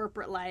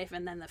corporate life,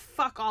 and then the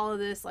fuck all of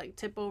this,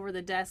 tip over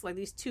the desk,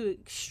 these two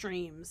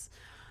extremes.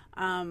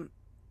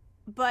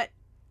 But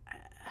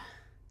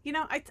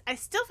I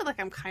still feel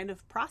like I'm kind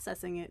of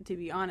processing it, to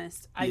be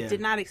honest. I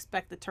did not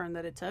expect the turn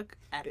that it took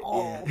at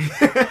all.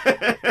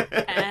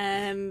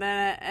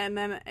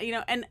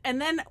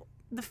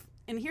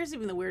 And here's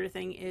even the weirder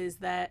thing is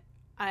that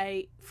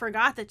I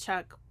forgot that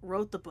Chuck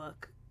wrote the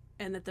book,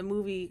 and that the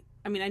movie,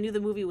 I knew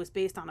the movie was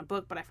based on a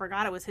book, but I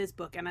forgot it was his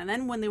book. And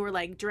then when they were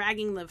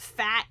dragging the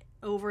fat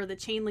over the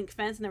chain link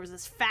fence, and there was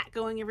this fat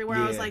going everywhere,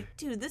 I was like,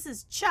 dude, this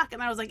is Chuck.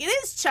 And I was like, it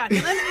is Chuck.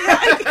 And then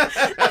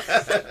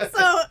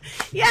so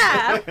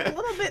yeah, a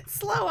little bit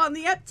slow on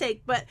the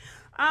uptake, but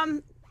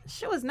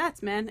shit was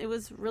nuts, man. It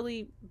was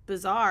really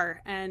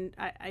bizarre, and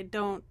I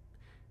don't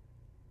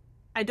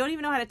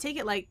even know how to take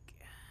it.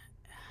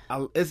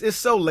 It's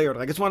so layered.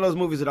 It's one of those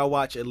movies that I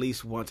watch at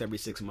least once every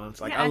 6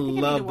 months. I love the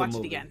movie. I need to watch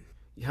it again.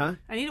 Huh?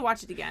 I need to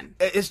watch it again.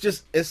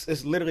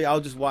 It's literally, I'll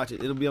just watch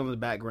it. It'll be on the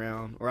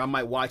background, or I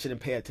might watch it and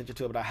pay attention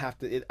to it. But I have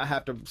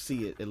to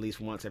see it at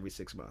least once every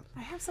 6 months. I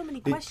have so many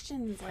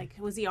questions.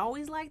 Was he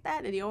always like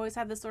that? Did he always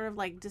have this sort of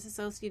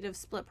disassociative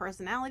split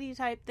personality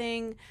type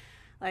thing?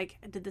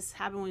 Did this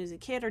happen when he was a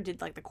kid, or did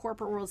the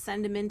corporate world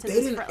send him into this?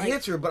 They didn't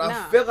answer, but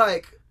no.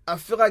 I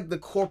feel like the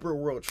corporate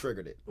world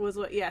triggered it. Was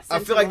what? Yes. I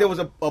feel like there was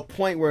a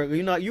point where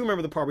you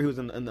remember the part where he was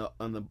in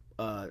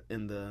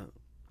the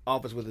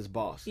office with his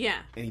boss. Yeah.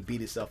 And he beat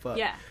himself up.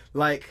 Yeah.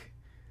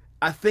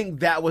 I think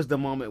that was the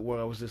moment where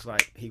I was just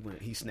like,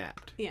 he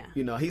snapped. Yeah.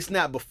 You know, he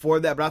snapped before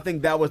that, but I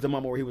think that was the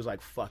moment where he was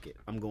like, fuck it,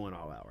 I'm going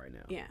all out right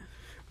now. Yeah.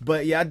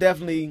 But yeah, I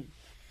definitely,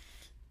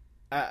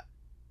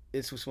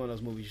 it's just one of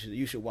those movies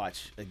you should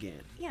watch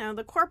again. You know,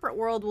 the corporate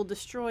world will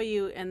destroy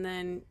you, and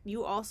then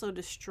you also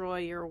destroy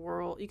your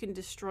world. You can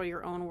destroy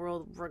your own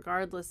world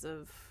regardless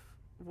of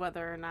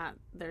whether or not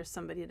there's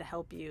somebody to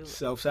help you.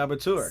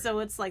 Self-saboteur. So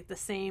it's like the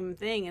same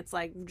thing. It's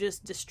like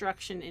just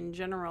destruction in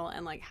general,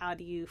 and like how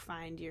do you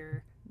find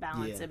your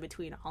balance in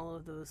between all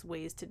of those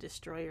ways to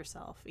destroy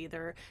yourself,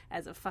 either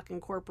as a fucking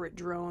corporate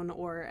drone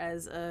or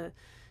as a,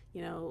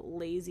 you know,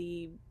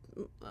 lazy,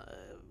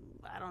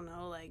 I don't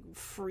know, like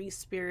free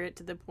spirit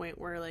to the point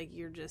where like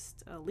you're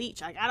just a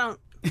leech. Like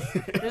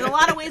there's a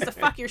lot of ways to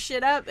fuck your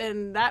shit up,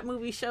 and that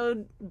movie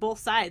showed both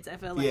sides. I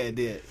feel like. Yeah, it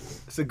did.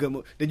 It's a good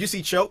movie. Did you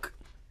see Choke?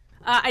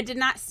 I did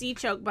not see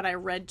Choke, but I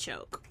read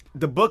Choke.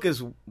 The book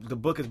is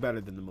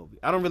better than the movie.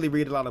 I don't really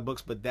read a lot of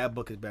books, but that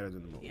book is better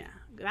than the movie. Yeah,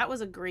 that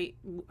was a great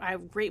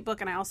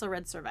book, and I also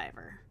read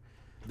Survivor.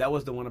 That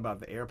was the one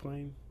about the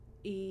airplane?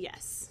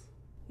 Yes.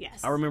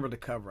 I remember the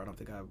cover. I don't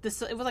think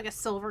it was like a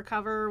silver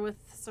cover with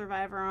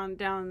Survivor on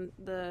down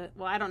the.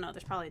 Well, I don't know.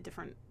 There's probably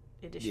different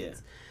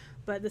editions. Yeah.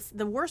 But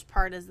the worst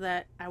part is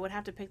that I would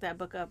have to pick that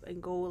book up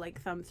and go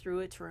like thumb through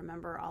it to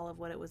remember all of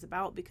what it was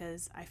about,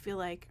 because I feel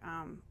like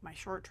my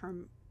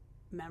short-term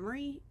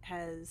memory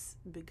has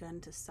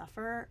begun to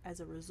suffer as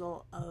a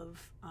result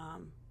of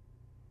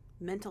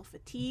mental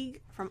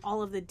fatigue from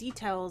all of the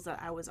details that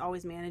I was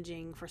always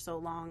managing for so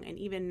long. And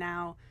even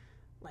now,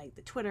 like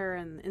the Twitter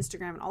and the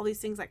Instagram and all these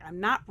things, like I'm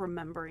not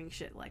remembering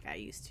shit like I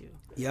used to.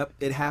 Yep,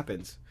 it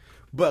happens.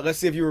 But let's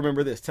see if you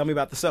remember this. Tell me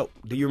about the soap.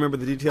 Do you remember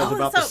the details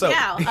about the soap?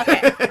 Yeah,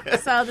 okay.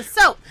 So the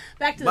soap.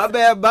 Back to the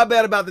soap. My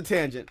bad about the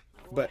tangent.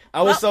 But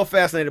I was so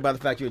fascinated by the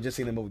fact you had just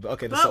seen the movie. But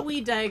okay, the soap. But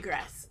we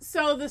digress.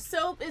 So the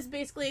soap is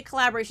basically a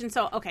collaboration.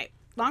 So, okay,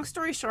 long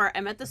story short,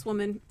 I met this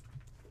woman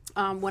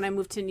when I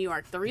moved to New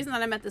York. The reason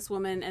that I met this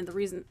woman and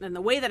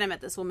the way that I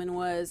met this woman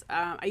was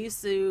I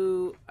used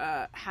to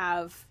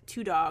have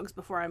 2 dogs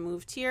before I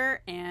moved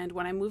here. And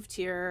when I moved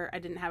here, I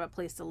didn't have a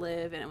place to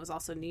live, and it was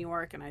also New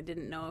York, and I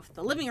didn't know if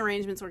the living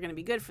arrangements were going to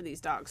be good for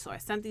these dogs. So I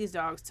sent these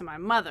dogs to my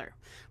mother.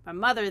 My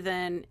mother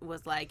then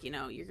was like, you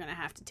know, you're going to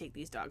have to take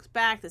these dogs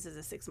back. This is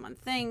a 6-month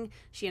thing.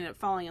 She ended up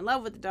falling in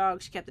love with the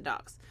dogs. She kept the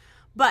dogs.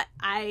 But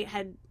I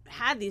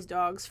had these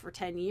dogs for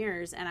 10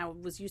 years, and I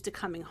was used to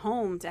coming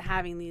home to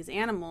having these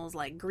animals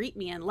like greet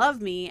me and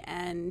love me,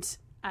 and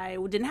I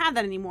didn't have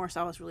that anymore,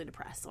 so I was really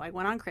depressed. So I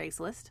went on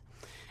Craigslist,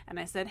 and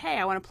I said, hey,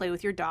 I want to play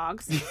with your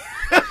dogs.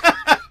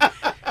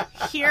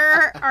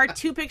 Here are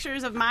 2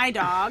 pictures of my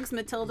dogs,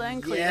 Matilda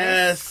and Cletus.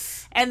 Yes.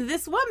 And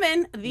this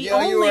woman, only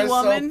woman. You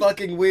are so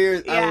fucking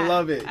weird. Yeah, I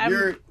love it.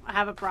 I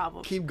have a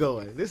problem. Keep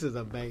going. This is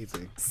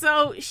amazing.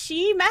 So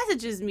she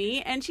messages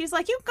me, and she's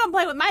like, you can come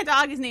play with my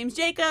dog. His name's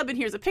Jacob, and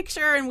here's a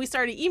picture. And we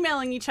started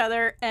emailing each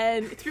other.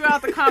 And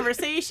throughout the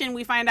conversation,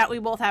 we find out we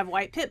both have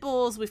white pit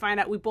bulls. We find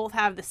out we both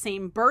have the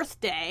same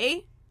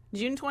birthday,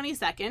 June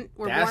 22nd.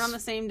 We're born on the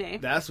same day.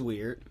 That's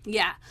weird.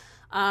 Yeah.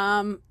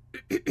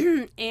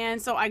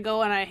 And so I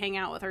go and I hang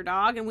out with her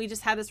dog, and we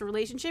just had this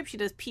relationship. She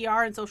does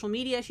PR and social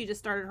media. She just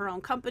started her own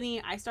company.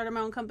 I started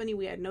my own company.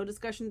 We had no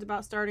discussions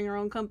about starting our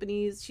own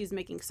companies. She's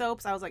making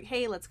soaps. I was like,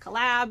 hey, let's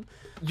collab.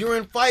 You're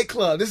in Fight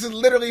Club. This is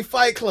literally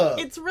Fight Club.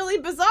 It's really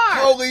bizarre.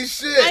 Holy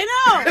shit.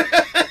 I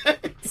know.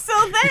 So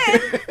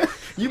then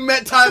you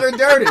met Tyler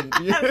Durden.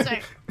 That's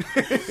right.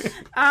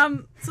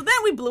 So then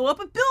we blew up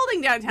a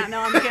building downtown.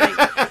 No, I'm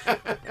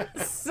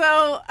kidding.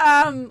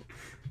 So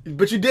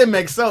but you did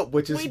make soap,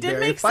 which is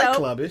very Fight soap.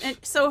 Club-ish. And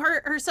so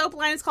her soap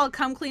line is called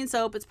Come Clean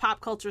Soap. It's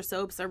pop culture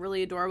soaps. They're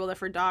really adorable. They're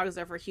for dogs.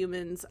 They're for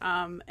humans.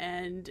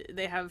 And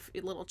they have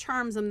little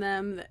charms in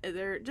them.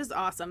 They're just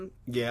awesome.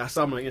 Yeah, I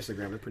saw them on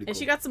Instagram. They're pretty cool. And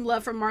she got some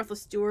love from Martha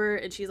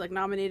Stewart, and she's like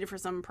nominated for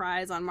some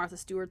prize on Martha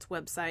Stewart's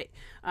website.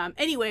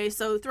 Anyway,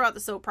 so throughout the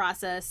soap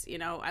process, you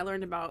know, I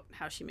learned about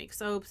how she makes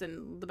soaps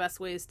and the best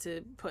ways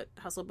to put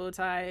hustle bow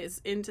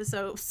ties into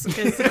soaps,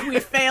 because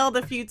we failed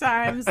a few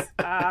times.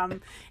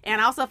 And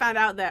I also found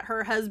out that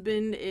her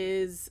husband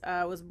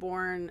was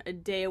born a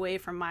day away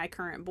from my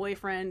current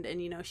boyfriend,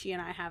 and you know, she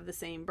and I have the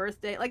same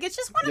birthday. Like, it's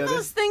just one of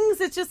those things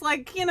that's just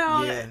like, you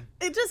know,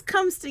 it just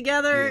comes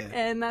together,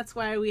 and that's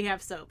why we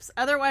have soaps.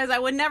 Otherwise, I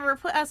would never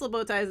put hustle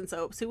bow ties in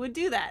soaps. Who would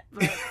do that?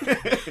 But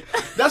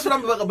that's what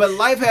I'm. But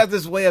life has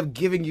this way of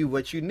giving you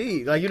what you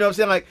need. Like, you know what I'm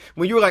saying? Like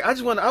when you were like, I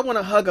want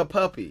to hug a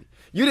puppy.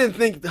 You didn't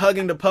think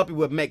hugging the puppy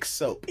would make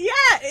soap. Yeah,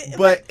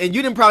 and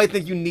you didn't probably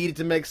think you needed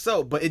to make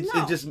soap. But it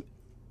just.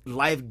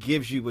 Life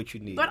gives you what you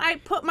need. But I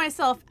put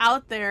myself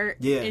out there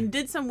and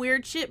did some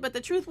weird shit. But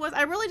the truth was,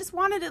 I really just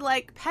wanted to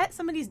like pet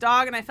somebody's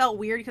dog, and I felt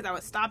weird because I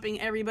was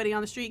stopping everybody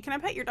on the street. Can I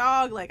pet your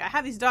dog? Like, I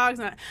have these dogs,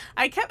 and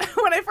I kept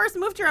when I first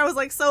moved here, I was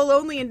like so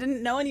lonely and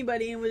didn't know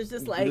anybody, and was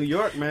just like New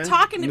York, man,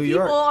 talking to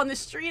people on the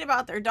street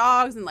about their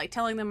dogs and like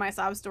telling them my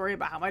sob story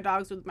about how my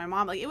dog's with my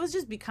mom. Like, it was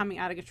just becoming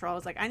out of control. I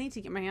was like, I need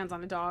to get my hands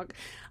on a dog,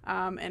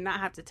 and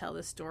not have to tell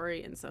this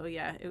story. And so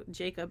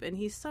Jacob, and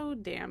he's so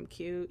damn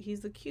cute.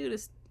 He's the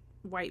cutest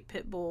white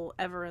pit bull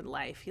ever in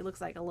life. He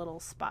looks like a little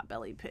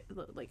spot-bellied pig,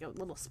 like a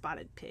little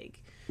spotted pig.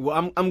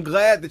 Well, I'm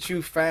glad that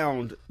you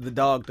found the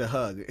dog to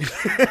hug.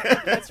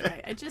 That's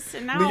right.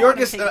 Now New I York want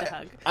is. to take the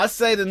hug. I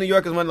say that New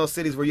York is one of those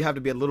cities where you have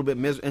to be a little bit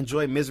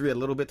enjoy misery a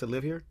little bit to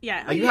live here.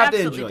 Yeah, Like, you have to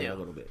absolutely enjoy do. it a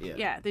little bit.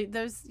 Yeah. Yeah,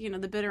 there's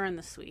the bitter and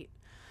the sweet.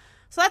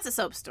 So that's a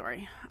soap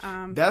story.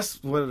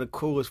 That's one of the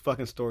coolest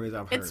fucking stories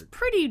I've heard. It's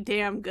pretty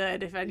damn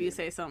good, if I do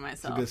say so myself.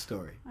 It's a good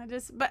story.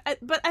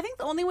 But I think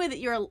the only way that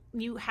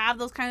you have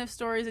those kind of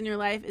stories in your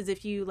life is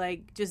if you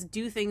like just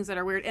do things that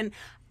are weird. And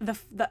the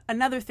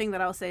another thing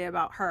that I'll say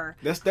about her,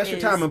 That's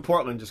your time in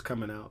Portland just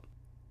coming out.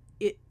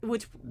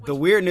 Which the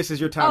weirdness is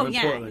your time in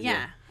Portland.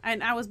 Yeah.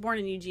 And I was born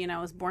in Eugene.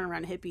 I was born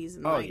around hippies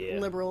and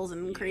liberals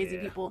and crazy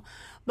people.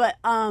 But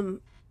I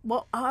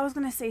was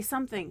gonna say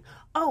something.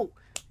 Oh,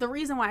 the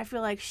reason why I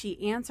feel like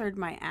she answered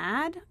my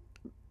ad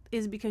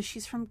is because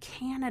she's from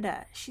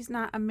Canada. She's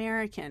not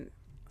American.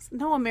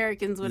 No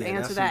Americans would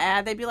answer that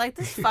ad. They'd be like,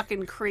 "This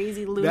fucking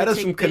crazy lunatic." That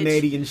is some bitch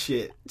Canadian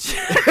shit.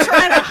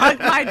 trying to hug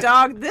my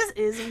dog. This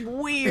is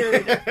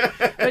weird.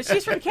 But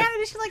she's from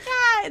Canada. She's like,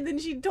 yeah. And then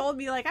she told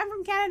me, like, I'm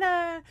from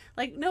Canada.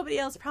 Like, nobody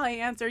else probably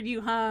answered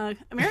you, huh?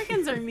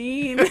 Americans are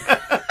mean.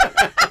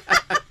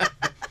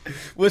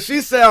 Well,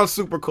 she sounds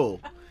super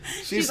cool.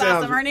 She's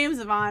awesome. Her name's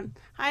Yvonne.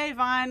 Hi,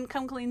 Yvonne.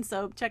 Come Clean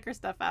Soap. Check her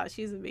stuff out.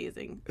 She's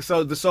amazing.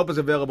 So the soap is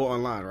available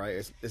online,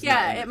 right?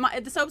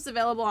 The soap's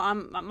available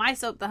on my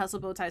soap, the Hustle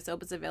Bowtie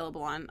soap, is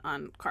available on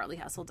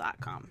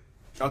carlyhustle.com.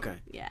 Okay.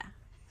 Yeah.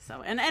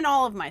 So and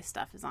all of my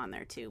stuff is on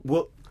there too.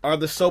 Well, are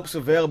the soaps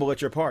available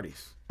at your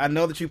parties? I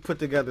know that you put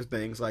together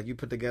things like you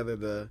put together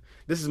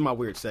This is my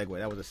weird segue.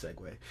 That was a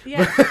segue.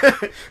 Yeah.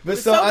 But the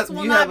soaps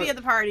will not be at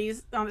the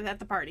parties. At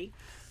the party.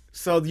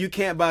 So you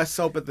can't buy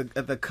soap at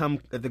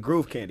the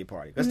Groove Candy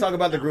party. Let's talk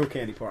about the Groove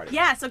Candy party.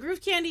 Yeah, so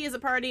Groove Candy is a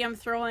party I'm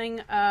throwing.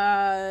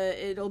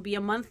 It'll be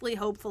a monthly,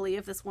 hopefully,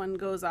 if this one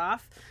goes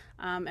off.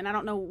 And I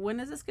don't know, when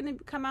is this going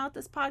to come out,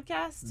 this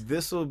podcast?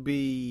 This will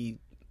be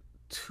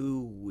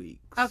 2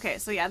 weeks. Okay,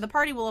 so yeah, the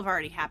party will have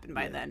already happened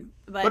by then.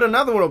 But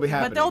another one will be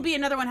happening. But there'll be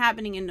another one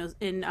happening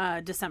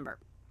in December.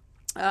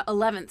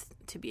 11th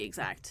to be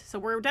exact. So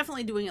we're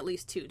definitely doing at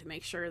least 2 to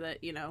make sure that,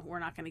 we're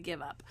not going to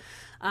give up.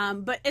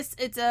 But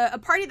it's a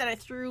party that I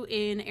threw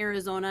in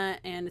Arizona,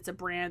 and it's a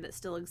brand that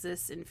still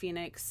exists in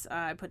Phoenix.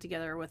 I put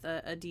together with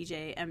a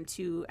DJ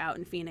M2 out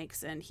in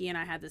Phoenix, and he and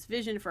I had this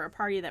vision for a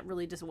party that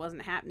really just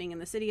wasn't happening in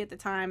the city at the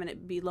time,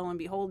 and lo and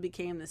behold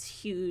became this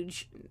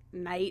huge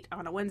night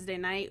on a Wednesday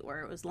night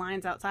where it was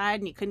lines outside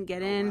and you couldn't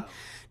get in. Wow.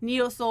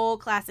 Neo soul,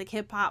 classic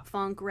hip hop,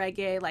 funk,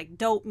 reggae, like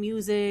dope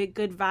music,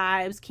 good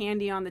vibes,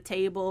 candy on the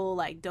table,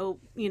 like dope,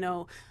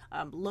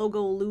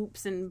 logo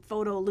loops and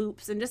photo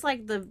loops, and just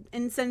like the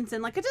incense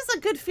and like just a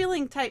good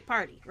feeling type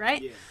party,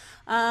 right?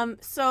 Yeah.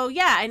 So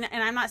yeah, and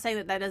I'm not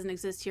saying that doesn't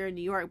exist here in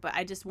New York, but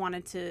I just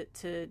wanted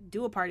to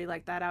do a party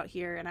like that out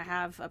here, and I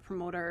have a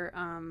promoter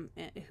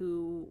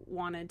who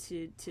wanted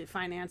to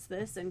finance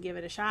this and give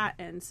it a shot,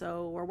 and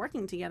so we're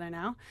working together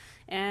now,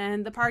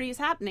 and the party is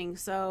happening.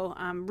 So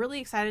I'm really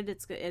excited.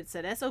 It's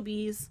at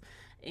SOB's,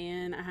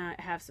 and I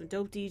have some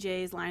dope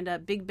DJs lined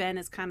up. Big Ben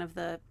is kind of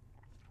the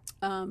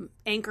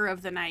anchor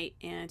of the night,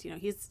 and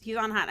he's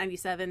on Hot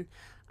 97,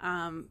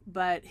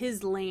 but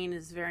his lane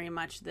is very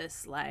much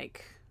this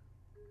like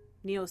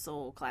neo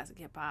soul, classic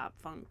hip hop,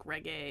 funk,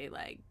 reggae.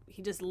 Like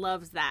he just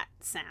loves that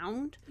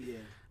sound.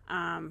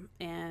 Yeah.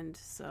 And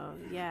so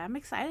yeah, I'm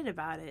excited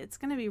about it. It's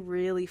gonna be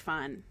really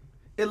fun.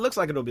 It looks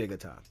like it'll be a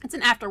good time. It's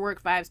an after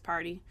work vibes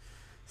party.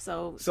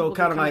 So we'll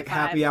kind of like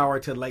happy hour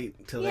to late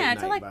night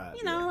to like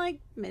vibe. Like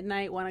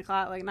midnight, 1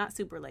 o'clock, like not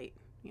super late.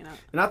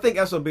 And I think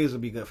SOBs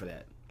would be good for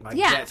that. Like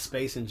that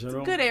space in general.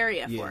 It's a good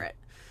area for it.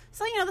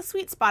 So, the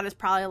sweet spot is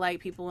probably like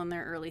people in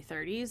their early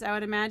 30s, I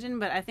would imagine.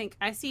 But I think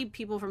I see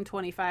people from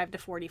 25 to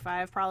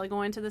 45 probably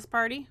going to this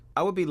party.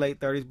 I would be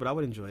late 30s, but I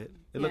would enjoy it.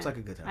 It looks like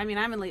a good time. I mean,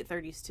 I'm in late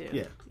 30s too.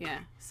 Yeah. Yeah.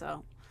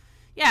 So,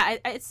 yeah,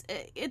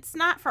 it's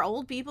not for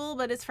old people,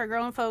 but it's for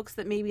grown folks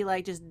that maybe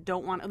like just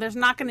don't want. There's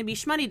not going to be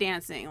shmoney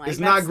dancing. Like it's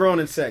not grown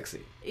and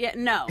sexy. Yeah,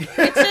 no.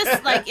 It's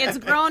just like it's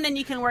grown and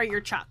you can wear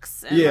your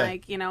chucks and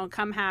like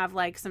come have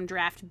like some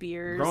draft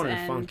beers. Grown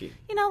and funky.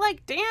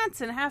 Like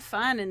dance and have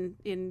fun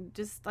and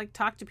just like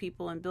talk to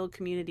people and build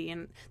community,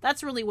 and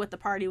that's really what the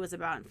party was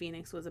about in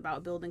Phoenix, was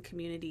about building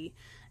community,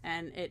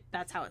 and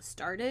that's how it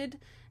started.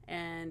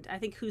 And I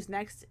think Who's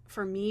Next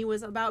for me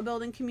was about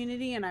building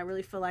community, and I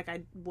really feel like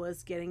I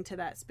was getting to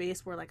that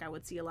space where like I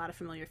would see a lot of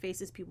familiar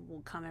faces. People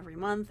would come every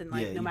month, and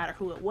like no matter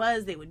who it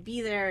was, they would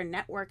be there and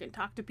network and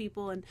talk to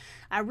people. And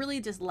I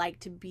really just like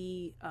to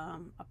be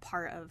a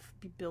part of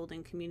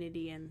building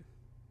community and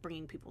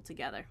bringing people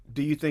together.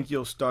 Do you think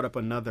you'll start up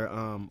another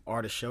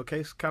artist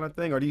showcase kind of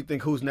thing, or do you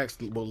think Who's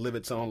Next will live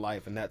its own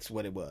life and that's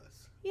what it was?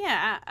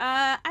 Yeah,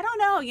 I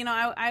don't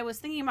know. I was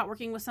thinking about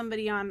working with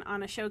somebody on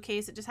a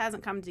showcase. It just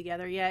hasn't come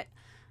together yet.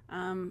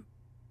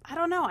 I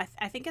don't know.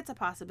 I think it's a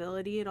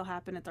possibility. It'll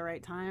happen at the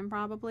right time,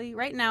 probably.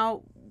 Right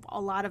now,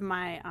 a lot of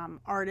my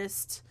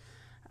artist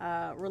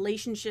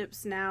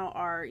Relationships now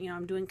are,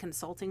 I'm doing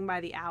consulting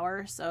by the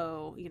hour.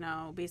 So,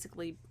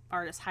 basically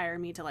artists hire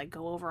me to like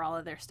go over all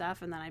of their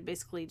stuff. And then I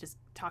basically just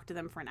talk to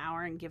them for an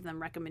hour and give them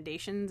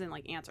recommendations and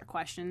like answer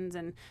questions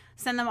and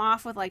send them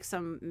off with like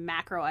some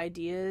macro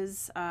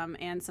ideas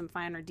and some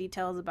finer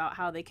details about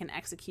how they can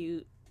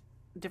execute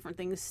different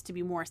things to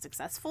be more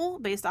successful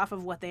based off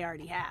of what they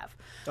already have.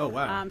 Oh,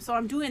 wow. So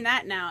I'm doing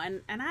that now.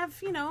 And I have,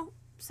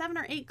 7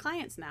 or 8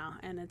 clients now.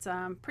 And it's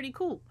pretty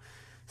cool.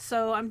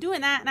 So I'm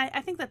doing that, and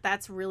I think that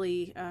that's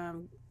really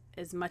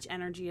as much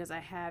energy as I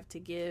have to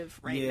give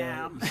now.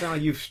 Yeah, you sound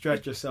like you've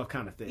stretched yourself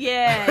kind of thin.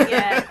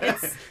 Yeah.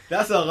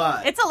 That's a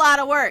lot. It's a lot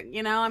of work,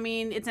 I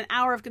mean, it's an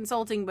hour of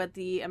consulting, but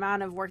the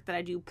amount of work that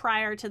I do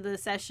prior to the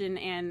session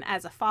and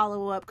as a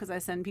follow-up, because I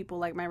send people,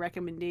 like, my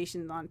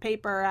recommendations on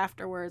paper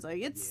afterwards,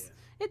 like, it's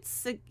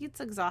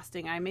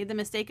exhausting. I made the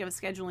mistake of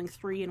scheduling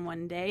 3 in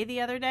one day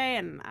the other day,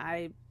 and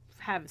I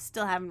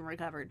still haven't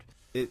recovered.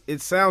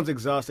 It sounds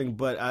exhausting,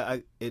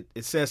 but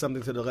it says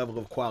something to the level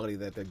of quality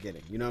that they're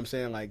getting. You know what I'm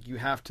saying? Like, you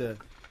have to...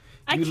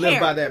 You live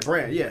by that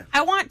brand, yeah.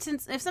 I want to...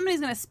 If somebody's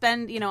going to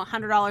spend,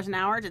 $100 an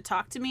hour to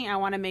talk to me, I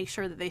want to make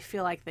sure that they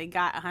feel like they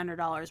got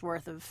 $100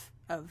 worth of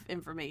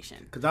information.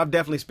 Because I've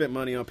definitely spent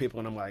money on people,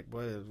 and I'm like,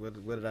 what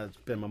did I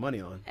spend my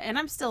money on? And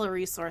I'm still a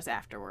resource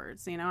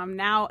afterwards. I'm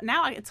now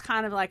it's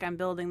kind of like I'm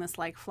building this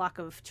like flock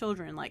of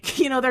children. Like,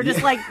 they're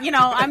just like,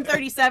 I'm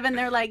 37,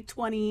 they're like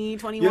 20,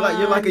 21.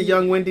 You're like a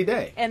young Wendy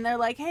Day. And they're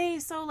like, hey,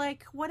 so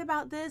like, what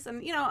about this?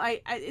 And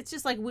it's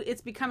just like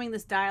it's becoming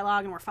this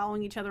dialogue, and we're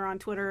following each other on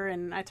Twitter.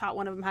 And I taught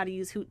one of them how to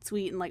use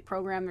Hootsuite and like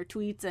program their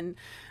tweets, and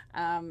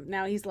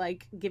now he's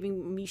like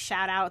giving me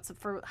shout outs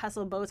for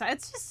Hustle Bowtie.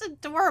 It's just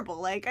adorable.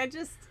 Like,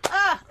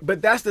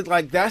 But that's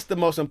the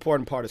most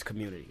important part is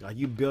community. Like,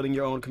 you building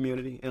your own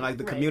community, and like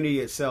the community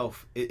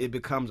itself, it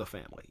becomes a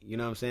family. You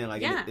know what I'm saying?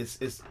 Like,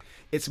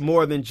 it's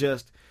more than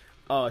just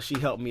she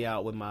helped me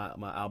out with my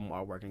album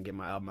artwork and get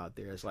my album out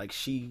there. It's like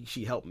she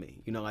helped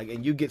me,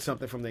 and you get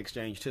something from the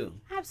exchange too.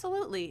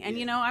 Absolutely. And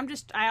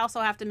I also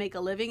have to make a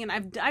living, and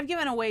I've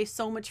given away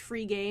so much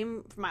free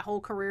game for my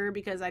whole career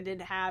because I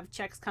did have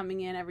checks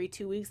coming in every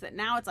 2 weeks that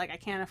now it's like I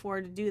can't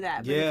afford to do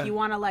that. But if you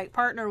want to like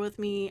partner with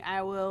me,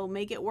 I will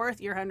make it worth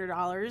your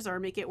 $100 or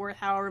make it worth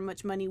however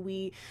much money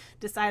we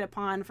decide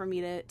upon for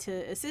me to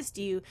assist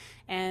you.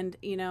 And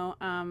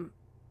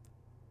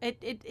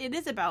It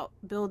is about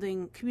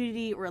building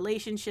community,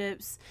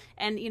 relationships,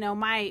 and,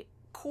 my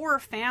core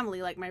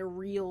family, like my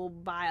real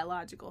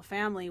biological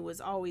family, was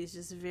always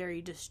just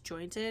very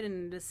disjointed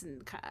and just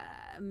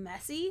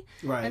messy.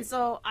 Right. And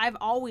so I've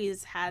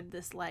always had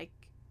this, like,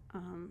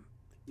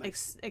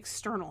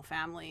 external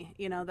family,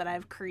 that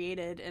I've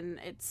created, and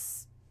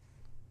it's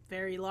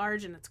very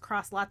large, and it's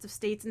across lots of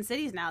states and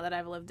cities now that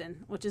I've lived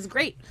in, which is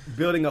great.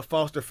 Building a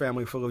foster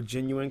family full of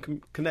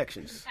genuine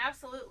connections.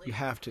 Absolutely. You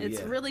have to,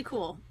 It's really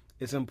cool.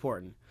 It's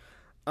important.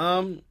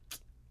 And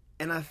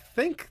I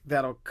think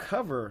that'll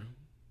cover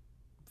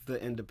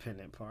the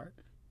independent part.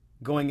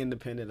 Going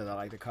independent, as I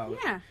like to call it.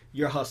 Yeah.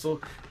 Your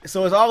hustle.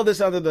 So is all of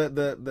this under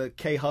the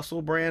K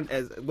Hustle brand?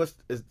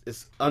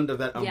 It's under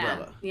that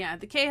umbrella? Yeah.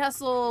 The K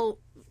Hustle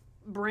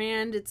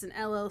brand, it's an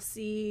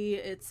LLC,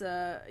 it's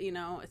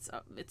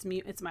it's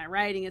me, it's my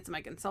writing, it's my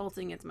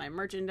consulting, it's my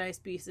merchandise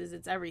pieces,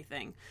 it's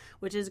everything,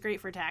 which is great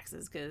for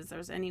taxes because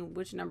there's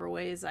which number of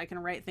ways I can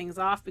write things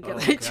off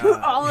because I do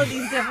all of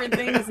these different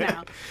things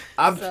now.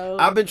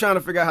 I've been trying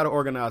to figure out how to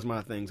organize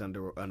my things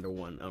under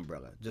one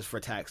umbrella just for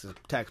tax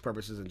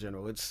purposes in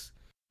general.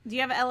 Do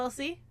you have an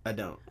LLC? I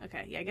don't.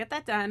 Okay, yeah, get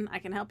that done. I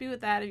can help you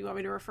with that if you want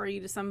me to refer you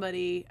to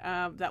somebody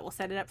that will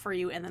set it up for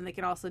you, and then they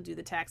can also do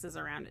the taxes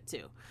around it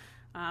too.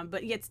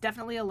 But yeah, it's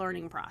definitely a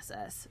learning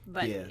process.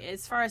 But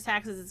as far as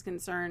taxes is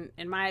concerned,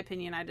 in my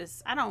opinion, I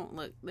don't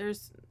look.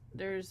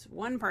 There's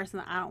one person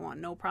that I don't want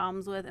no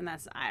problems with, and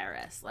that's the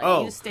IRS.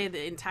 Like, you stay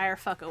the entire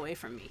fuck away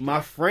from me.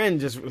 My friend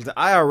the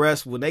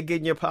IRS, when they get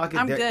in your pocket,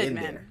 I'm they're good, in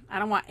man. there. I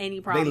don't want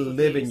any problems. They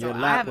live in your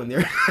lap when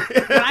they're...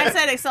 When I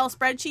said Excel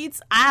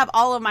spreadsheets, I have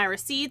all of my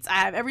receipts. I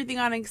have everything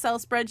on an Excel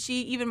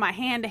spreadsheet, even my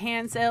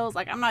hand-to-hand sales.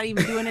 Like, I'm not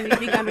even doing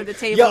anything under the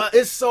table. Yo,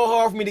 it's so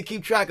hard for me to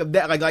keep track of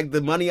that. Like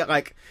the money,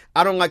 like,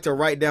 I don't like to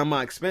write down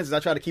my expenses. I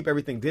try to keep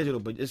everything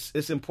digital, but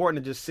it's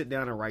important to just sit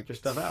down and write your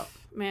stuff out.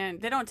 Man,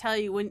 they don't tell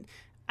you when...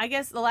 I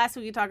guess the last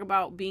thing we talk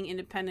about being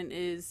independent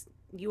is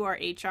you are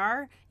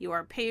HR, you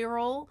are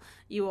payroll,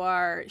 you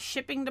are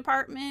shipping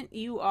department,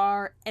 you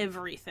are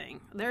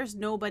everything. There's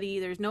nobody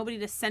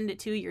to send it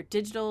to. You're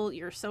digital,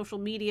 you're social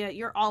media,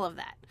 you're all of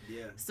that.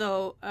 Yeah.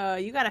 So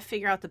you got to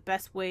figure out the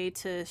best way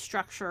to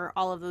structure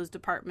all of those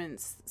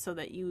departments so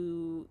that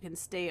you can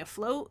stay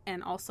afloat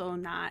and also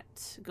not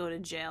go to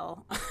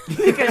jail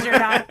because you're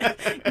not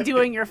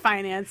doing your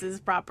finances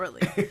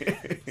properly.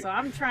 So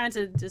I'm trying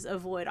to just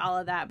avoid all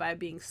of that by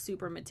being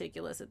super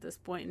meticulous at this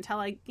point until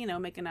I,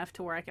 make enough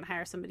to where I can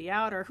hire somebody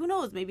out, or who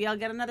knows, maybe I'll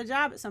get another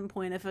job at some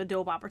point if a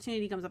dope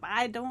opportunity comes up.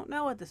 I don't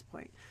know at this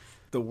point.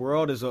 The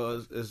world is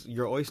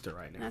your oyster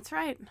right now. That's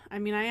right. I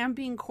mean, I am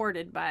being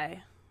courted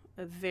by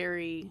a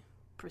very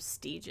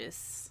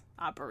prestigious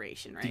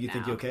operation right now. Do you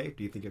think you're okay?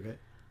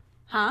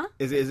 Huh?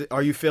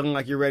 Are you feeling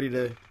like you're ready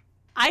to?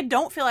 I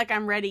don't feel like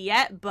I'm ready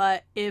yet,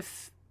 but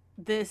if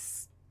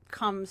this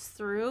comes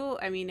through,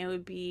 I mean, it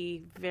would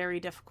be very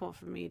difficult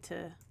for me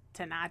to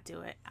not do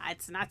it.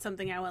 It's not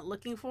something I went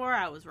looking for.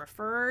 I was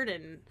referred,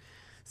 and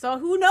so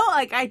who knows?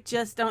 Like, I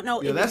just don't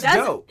know. Yeah, that's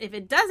dope. If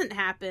it doesn't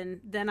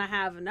happen, then I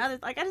have another.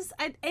 Like,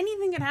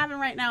 anything can happen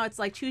right now. It's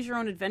like choose your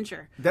own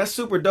adventure. That's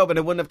super dope, and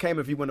it wouldn't have came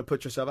if you wouldn't have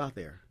put yourself out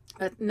there.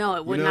 No,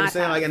 it would You know not. what I'm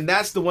saying? have. Like, and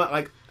that's the one.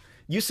 Like,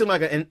 you seem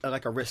like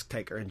a risk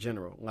taker in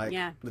general. Like,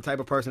 Yeah. the type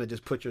of person that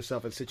just put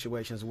yourself in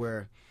situations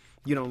where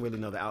you don't really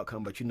know the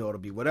outcome, but you know it'll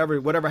be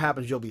whatever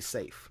happens, you'll be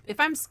safe. If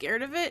I'm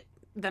scared of it,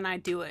 then I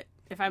do it.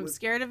 If I'm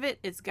scared of it,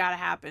 it's got to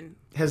happen.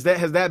 Has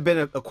that been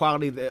a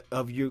quality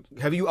of you?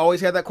 Have you always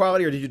had that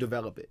quality, or did you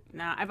develop it?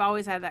 No, I've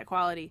always had that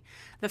quality.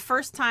 The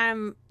first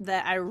time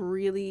that I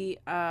really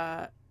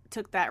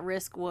took that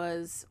risk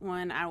was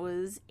when I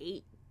was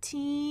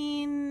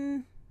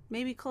 18,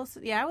 maybe close.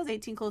 I was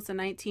 18, close to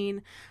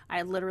 19.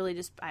 I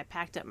literally I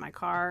packed up my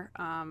car,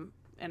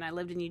 and I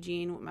lived in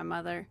Eugene with my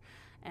mother.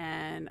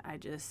 And I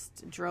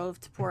just drove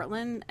to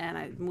Portland, and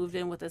I moved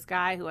in with this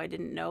guy who I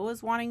didn't know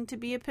was wanting to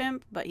be a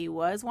pimp, but he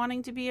was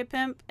wanting to be a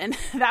pimp. And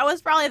that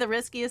was probably the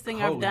riskiest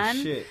thing I've done.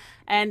 Shit.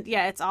 And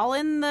yeah, it's all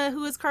in the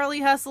Who is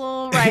Carly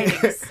Hustle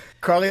writings. It's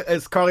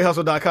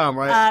CarlyHustle.com,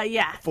 right?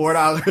 Yeah.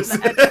 $4. It's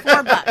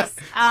 $4.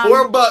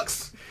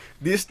 $4.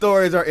 These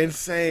stories are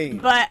insane.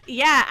 But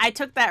yeah, I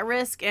took that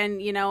risk,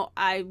 and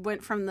I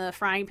went from the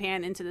frying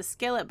pan into the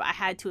skillet, but I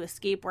had to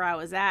escape where I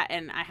was at,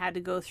 and I had to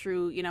go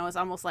through, it's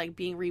almost like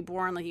being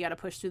reborn. Like, you got to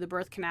push through the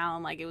birth canal,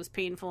 and like, it was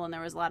painful, and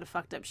there was a lot of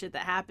fucked up shit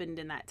that happened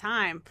in that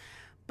time.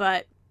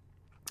 But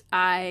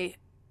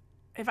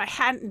if I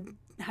hadn't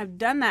have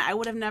done that, I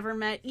would have never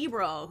met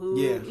Ebro, who,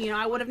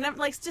 I would have never,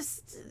 like,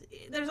 just,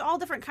 there's all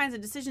different kinds of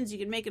decisions you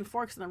can make and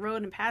forks in the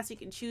road and paths you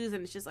can choose.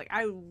 And it's just like,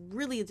 I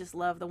really just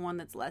love the one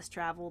that's less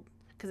traveled,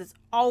 because it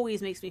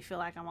always makes me feel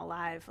like I'm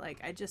alive. Like,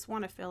 I just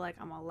want to feel like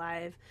I'm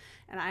alive.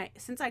 And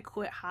since I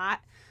quit hot,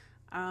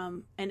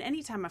 and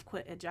anytime I've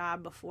quit a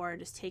job before,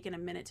 just taking a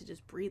minute to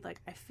just breathe, like,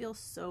 I feel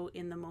so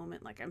in the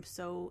moment. Like, I'm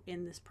so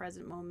in this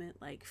present moment,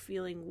 like,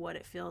 feeling what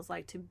it feels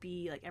like to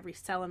be, like, every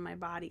cell in my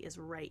body is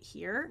right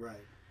here. Right.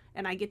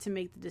 And I get to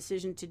make the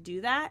decision to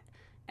do that.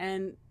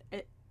 And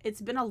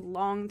it's been a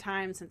long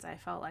time since I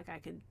felt like I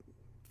could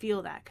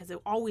feel that, because it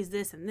always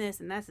this and this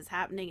is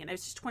happening, and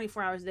it's just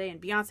 24 hours a day, and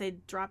Beyonce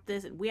dropped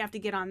this, and we have to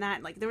get on that.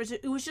 And like,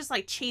 it was just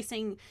like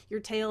chasing your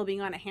tail, being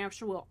on a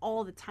hamster wheel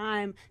all the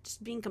time,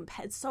 just being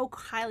so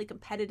highly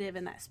competitive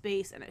in that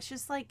space. And it's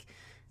just like,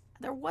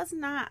 there was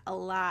not a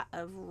lot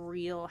of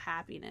real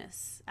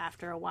happiness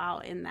after a while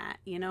in that.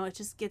 It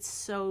just gets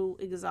so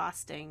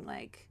exhausting.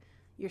 Like,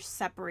 you're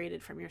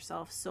separated from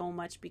yourself so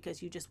much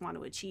because you just want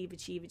to achieve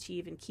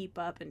and keep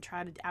up and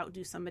try to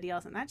outdo somebody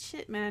else. And that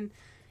shit, man,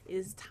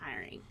 is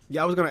tiring.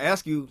 Yeah, I was going to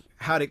ask you,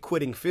 how did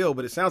quitting feel?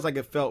 But it sounds like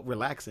it felt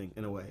relaxing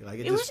in a way. Like,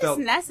 it was felt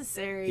just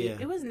necessary. Yeah.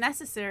 It was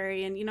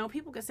necessary. And,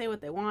 people can say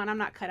what they want. I'm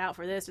not cut out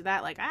for this or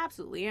that. Like, I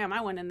absolutely am.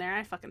 I went in there.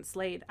 I fucking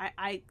slayed.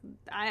 I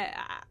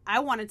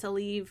wanted to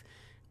leave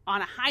on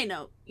a high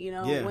note,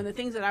 when the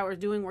things that I was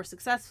doing were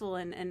successful,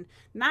 and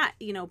not,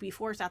 be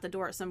forced out the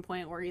door at some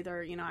point where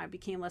either, I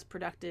became less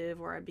productive,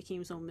 or I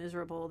became so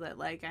miserable that,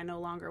 like, I no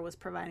longer was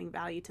providing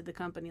value to the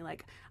company.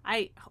 Like,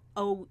 I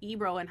owe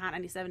Ebro and Hot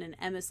 97 and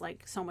Emmis,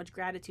 like, so much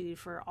gratitude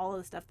for all of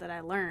the stuff that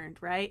I learned,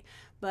 right?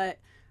 But,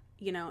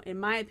 in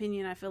my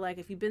opinion, I feel like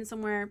if you've been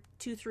somewhere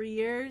 2-3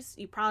 years,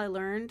 you probably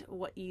learned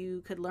what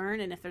you could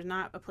learn. And if there's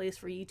not a place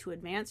for you to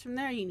advance from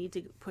there, you need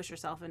to push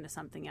yourself into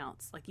something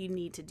else. Like, you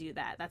need to do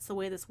that. That's the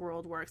way this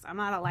world works. I'm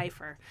not a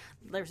lifer.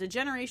 There's a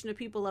generation of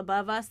people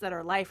above us that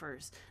are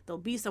lifers. They'll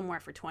be somewhere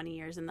for 20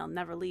 years and they'll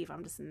never leave.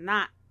 I'm just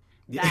not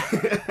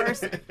that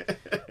person.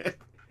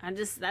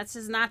 That's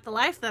just not the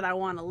life that I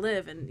want to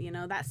live. And,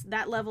 that's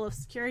that level of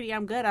security.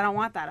 I'm good. I don't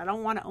want that. I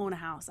don't want to own a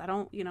house. I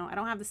don't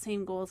have the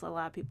same goals that a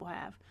lot of people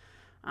have.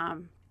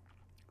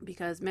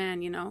 Because,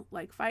 man,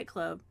 like Fight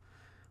Club,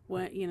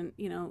 when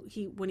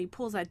he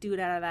pulls that dude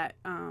out of that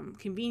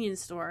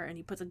convenience store, and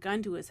he puts a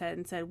gun to his head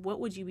and said, "What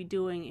would you be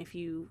doing if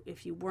you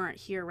weren't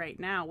here right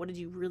now? What did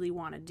you really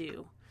want to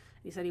do?"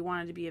 He said he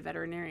wanted to be a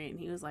veterinarian.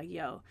 He was like,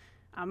 "Yo,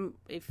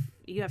 if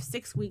you have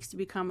 6 weeks to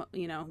become,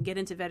 get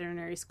into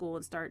veterinary school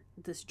and start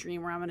this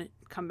dream where I'm going to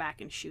come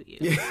back and shoot you."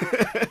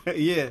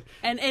 Yeah.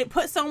 And it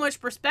put so much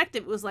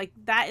perspective. It was like,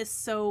 that is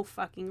so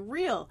fucking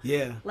real.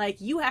 Yeah.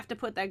 Like, you have to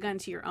put that gun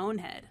to your own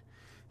head.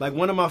 Like,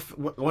 one of my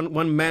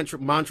one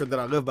mantra that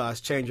I live by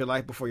is change your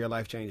life before your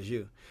life changes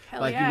you.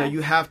 Hell like, yeah.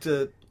 You have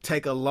to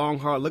take a long,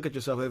 hard look at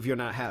yourself if you're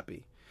not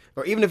happy.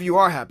 Or even if you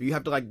are happy, you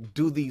have to, like,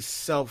 do these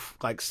self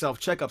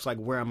checkups, like,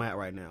 where I'm at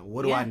right now.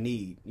 What do I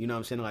need? You know what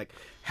I'm saying? Like,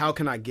 how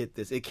can I get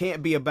this? It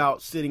can't be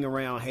about sitting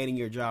around hating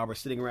your job, or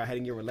sitting around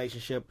hating your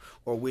relationship,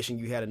 or wishing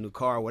you had a new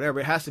car or whatever.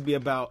 It has to be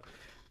about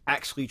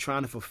actually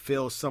trying to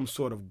fulfill some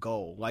sort of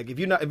goal. Like, if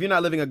you're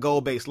not living a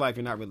goal-based life,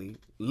 you're not really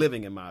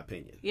living, in my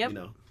opinion. Yep.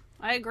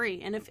 I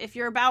agree. And if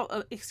you're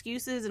about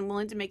excuses and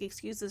willing to make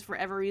excuses for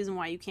every reason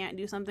why you can't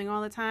do something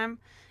all the time,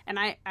 and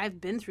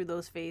I've been through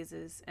those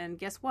phases, and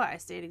guess what? I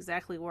stayed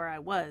exactly where I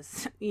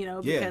was,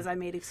 because I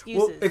made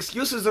excuses. Well,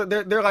 excuses are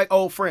they're like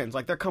old friends,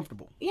 like they're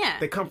comfortable. Yeah,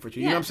 they comfort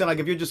you. You know what I'm saying? Like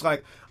if you're just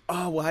like,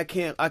 oh well, I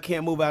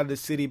can't move out of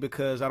this city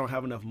because I don't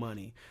have enough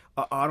money.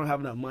 I don't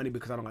have enough money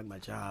because I don't like my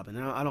job, and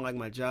I don't like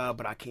my job,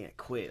 but I can't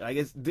quit. Like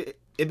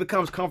it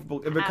becomes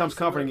comfortable. It becomes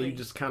comforting, and you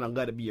just kind of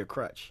let it be your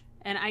crutch.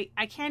 And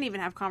I can't even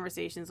have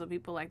conversations with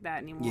people like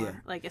that anymore. Yeah.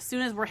 Like, as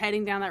soon as we're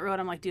heading down that road,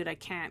 I'm like, dude, I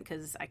can't,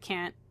 because I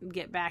can't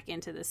get back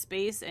into this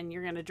space, and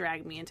you're going to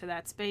drag me into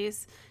that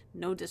space.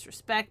 No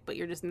disrespect, but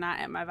you're just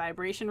not at my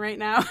vibration right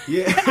now.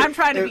 Yeah. I'm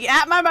trying to be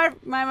at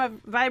my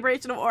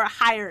vibrational or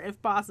higher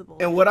if possible.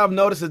 And what I've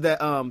noticed is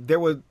that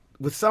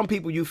with some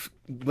people,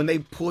 when they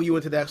pull you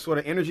into that sort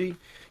of energy,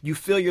 you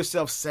feel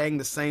yourself saying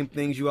the same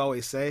things you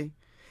always say,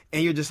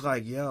 and you're just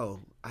like, yo,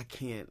 I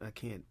can't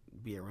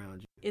be around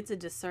you. It's a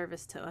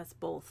disservice to us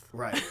both.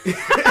 Right.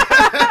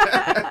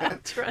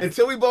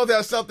 Until we both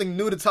have something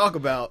new to talk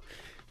about,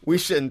 we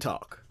shouldn't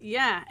talk.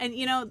 Yeah. And,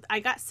 I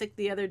got sick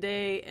the other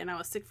day, and I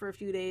was sick for a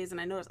few days, and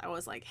I noticed I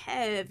was like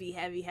heavy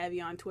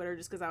on Twitter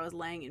just because I was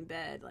laying in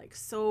bed, like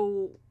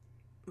so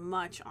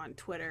much on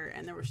Twitter.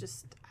 And there was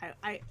just,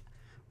 I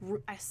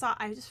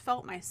just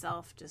felt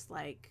myself just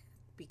like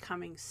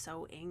becoming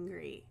so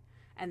angry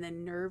and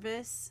then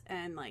nervous,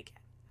 and like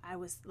I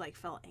was like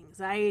felt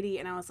anxiety,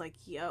 and I was like,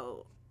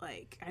 yo,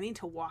 like I need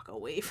to walk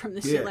away from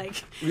this shit.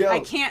 Like I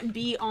can't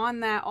be on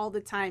that all the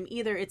time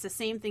either. It's the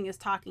same thing as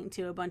talking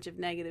to a bunch of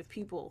negative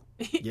people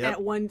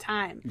at one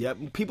time.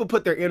 Yep. People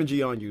put their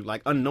energy on you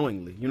like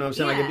unknowingly. You know what I'm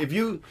saying? Yeah.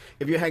 Like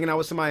if you're hanging out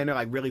with somebody and they're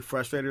like really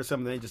frustrated or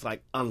something, they just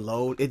like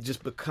unload. It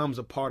just becomes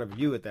a part of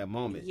you at that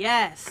moment.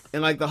 Yes.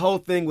 And like the whole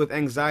thing with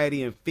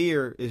anxiety and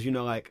fear is,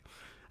 like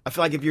I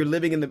feel like if you're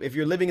living in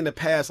the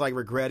past like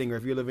regretting, or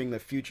if you're living in the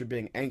future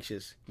being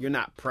anxious, you're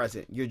not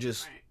present. You're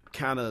just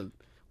kind of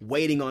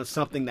waiting on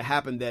something to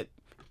happen that,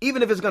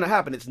 even if it's going to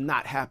happen, it's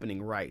not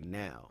happening right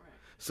now.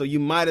 So you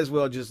might as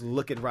well just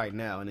look at right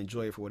now and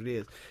enjoy it for what it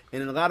is.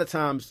 And a lot of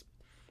times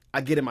I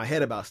get in my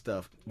head about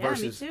stuff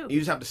versus me too. You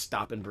just have to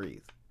stop and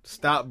breathe.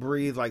 Stop,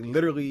 breathe, like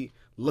literally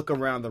look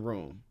around the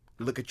room.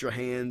 Look at your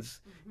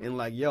hands and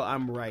like, yo,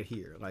 I'm right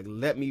here. Like,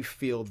 let me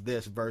feel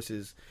this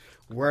versus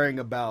worrying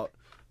about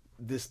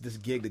this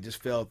gig that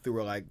just fell through,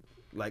 or like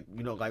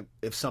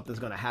if something's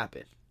going to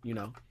happen,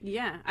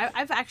 Yeah.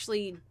 I've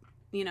actually,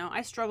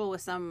 I struggle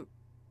with some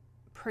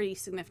pretty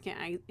significant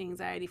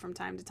anxiety from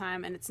time to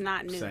time, and it's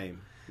not new.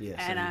 Same. Yeah.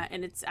 And same.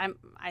 and it's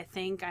I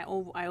think I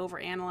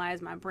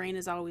overanalyze. My brain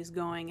is always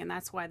going, and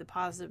that's why the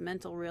positive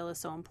mental reel is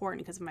so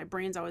important, because if my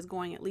brain's always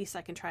going, at least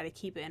I can try to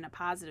keep it in a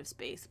positive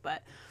space.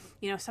 But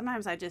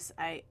sometimes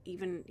I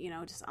even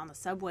just on the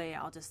subway,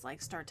 I'll just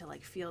like start to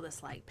like feel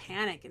this like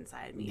panic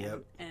inside me.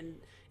 Yep. And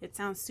it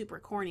sounds super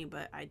corny,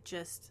 but I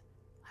just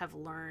have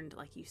learned,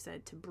 like you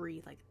said, to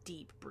breathe, like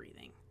deep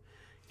breathing.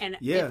 And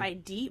if I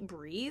deep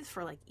breathe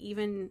for like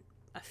even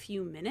a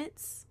few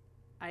minutes,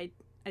 I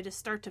just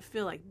start to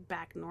feel like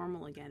back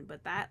normal again.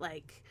 But that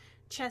like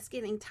chest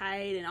getting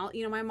tight and all,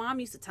 my mom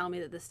used to tell me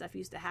that this stuff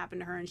used to happen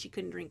to her, and she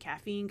couldn't drink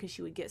caffeine because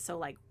she would get so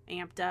like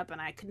amped up,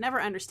 and I could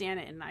never understand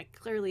it. And I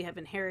clearly have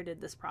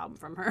inherited this problem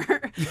from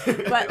her.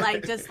 But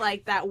like just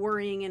like that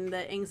worrying and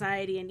the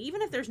anxiety, and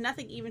even if there's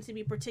nothing even to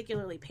be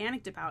particularly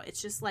panicked about,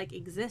 it's just like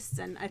exists.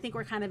 And I think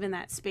we're kind of in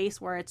that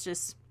space where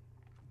it's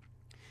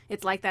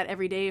like that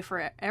every day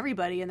for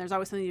everybody, and there's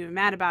always something to be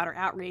mad about or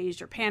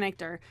outraged or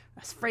panicked or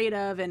afraid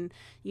of, and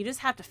you just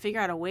have to figure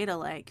out a way to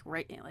like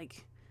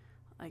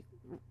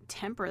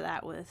temper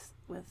that with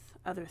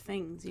other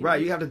things.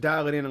 Right, you have to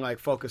dial it in and like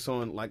focus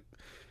on like,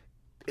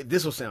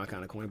 this will sound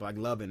kind of corny, but like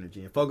love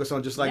energy, and focus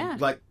on just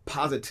like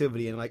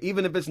positivity, and like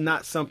even if it's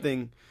not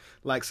something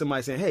like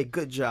somebody saying, hey,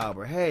 good job,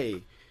 or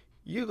hey,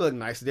 you look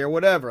nice there,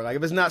 whatever. Like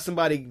if it's not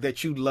somebody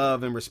that you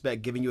love and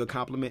respect giving you a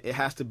compliment, it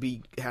has to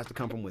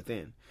come from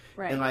within.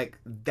 Right. And like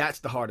that's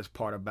the hardest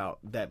part about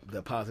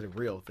the positive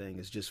real thing,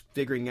 is just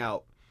figuring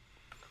out,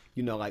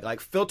 like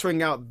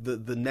filtering out the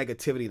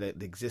negativity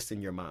that exists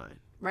in your mind.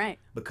 Right.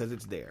 Because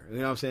it's there. You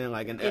know what I'm saying?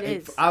 Like, and it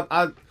is.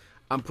 I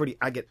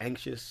get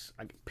anxious,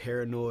 I get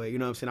paranoid, you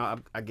know what I'm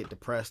saying? I get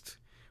depressed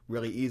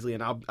really easily,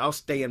 and I'll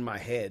stay in my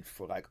head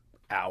for like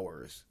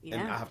hours, and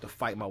I have to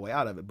fight my way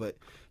out of it. But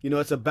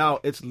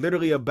it's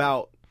literally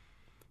about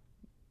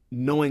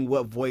knowing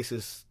what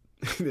voices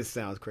this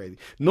sounds crazy,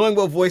 knowing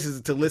what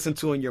voices to listen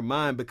to in your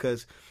mind,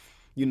 because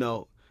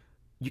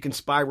you can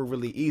spiral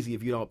really easy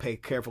if you don't pay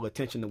careful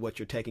attention to what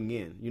you're taking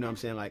in. You know what I'm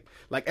saying?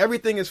 Like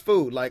everything is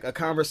food. Like a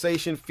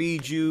conversation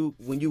feeds you.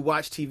 When you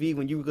watch TV,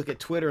 when you look at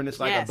Twitter and it's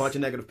like a bunch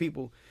of negative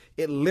people,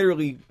 it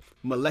literally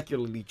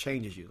molecularly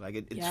changes you. Like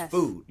it's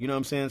food. You know what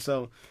I'm saying?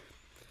 So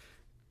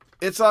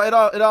it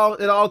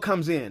all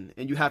comes in,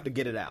 and you have to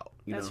get it out.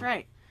 That's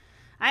right.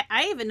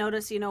 I even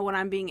notice, when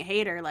I'm being a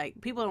hater,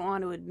 like people don't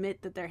want to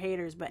admit that they're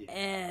haters, but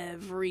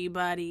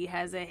everybody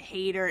has a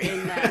hater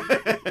in them.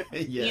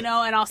 And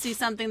I'll see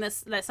something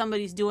that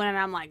somebody's doing, and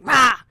I'm like,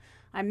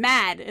 I'm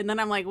mad. And then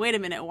I'm like, wait a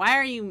minute, why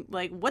are you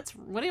like, why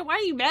are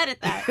you mad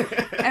at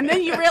that? And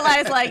then you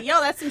realize like,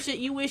 yo, that's some shit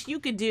you wish you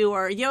could do,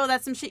 or yo,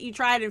 that's some shit you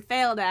tried and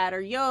failed at,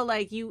 or yo,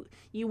 like you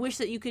wish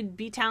that you could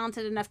be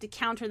talented enough to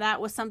counter that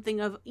with something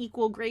of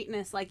equal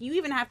greatness. Like you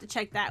even have to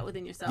check that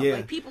within yourself. Yeah.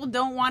 Like people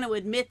don't want to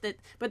admit that,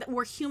 but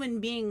we're human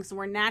beings.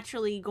 We're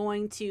naturally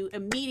going to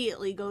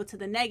immediately go to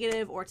the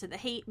negative or to the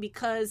hate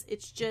because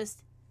it's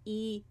just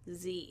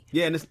easy.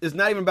 Yeah, and it's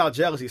not even about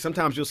jealousy.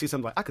 Sometimes you'll see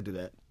something like, I could do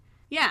that.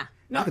 Yeah.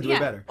 No, I could do it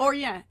better. Or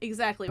yeah,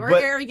 exactly. Or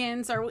But,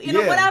 arrogance or, you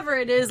know, whatever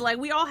it is. Like,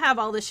 we all have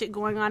all this shit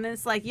going on. And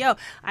it's like, yo,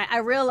 I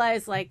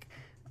realize, like,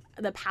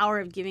 the power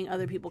of giving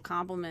other people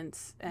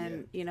compliments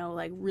and, you know,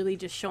 like, really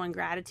just showing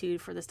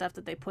gratitude for the stuff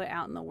that they put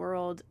out in the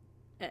world.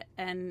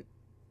 And,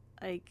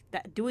 like,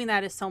 doing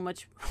that is so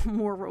much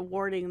more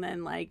rewarding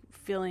than, like,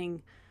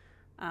 feeling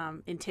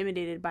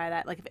intimidated by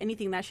that. Like, if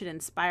anything, that should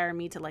inspire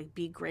me to like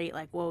be great.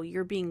 Like, whoa,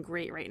 you're being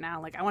great right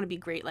now. Like, I want to be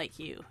great like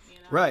you know?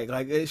 Right.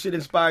 Like, it should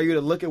inspire you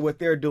to look at what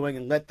they're doing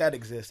and let that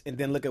exist, and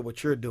then look at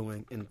what you're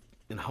doing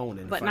and hone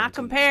it. But not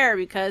compare,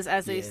 because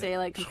as they say,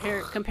 like,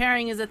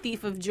 comparing is a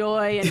thief of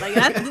joy, and like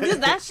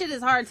that shit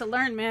is hard to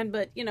learn, man.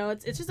 But you know,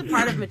 it's just a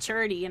part of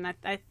maturity, and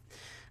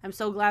I'm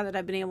so glad that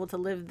I've been able to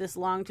live this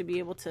long to be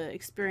able to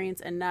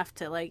experience enough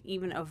to like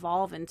even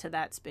evolve into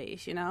that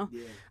space, you know?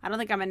 Yeah. I don't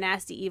think I'm a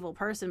nasty, evil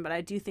person, but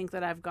I do think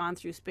that I've gone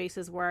through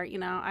spaces where, you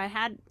know, I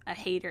had a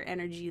hater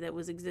energy that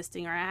was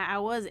existing, or I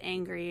was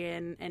angry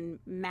and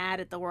mad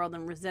at the world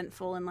and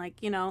resentful and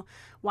like, you know,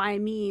 why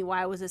me?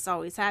 Why was this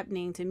always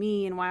happening to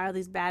me? And why are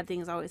these bad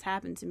things always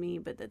happen to me?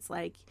 But it's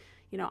like,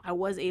 you know, I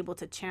was able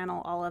to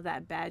channel all of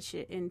that bad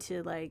shit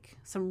into like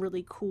some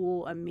really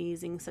cool,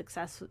 amazing,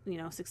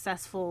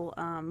 successful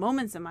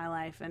moments in my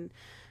life. And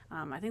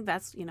I think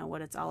that's, you know,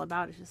 what it's all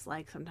about. It's just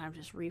like sometimes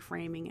just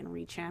reframing and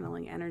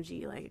rechanneling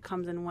energy. Like it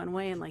comes in one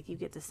way and like you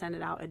get to send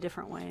it out a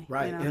different way.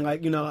 Right. You know? And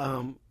like, you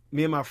know,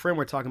 me and my friend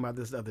were talking about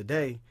this the other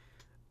day,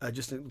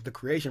 just the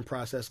creation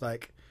process.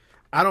 Like,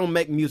 I don't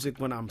make music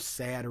when I'm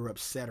sad or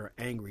upset or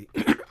angry.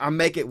 I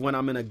make it when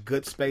I'm in a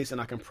good space and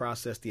I can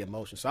process the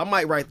emotion. So I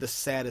might write the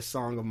saddest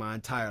song of my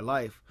entire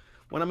life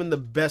when I'm in the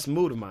best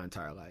mood of my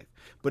entire life.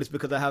 But it's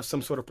because I have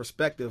some sort of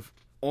perspective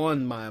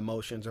on my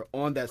emotions or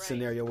on that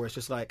scenario where it's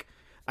just like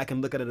I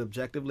can look at it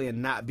objectively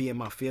and not be in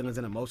my feelings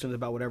and emotions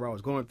about whatever I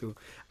was going through.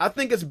 I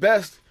think it's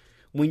best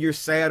when you're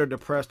sad or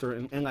depressed or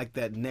in like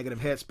that negative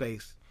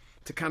headspace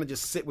to kind of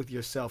just sit with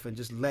yourself and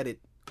just let it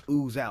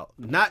ooze out,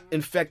 not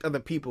infect other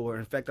people or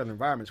infect other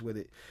environments with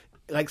it.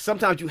 Like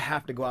sometimes you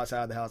have to go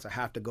outside the house or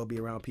have to go be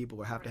around people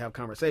or have to have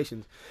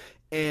conversations,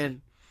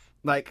 and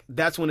like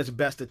that's when it's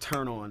best to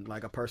turn on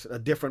like a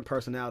different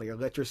personality, or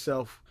let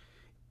yourself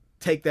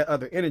take that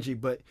other energy.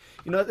 But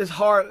you know, it's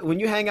hard when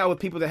you hang out with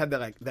people that have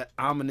that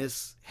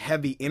ominous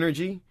heavy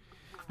energy.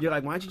 You're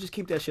like, why don't you just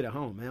keep that shit at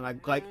home, man?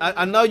 Like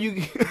I know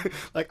you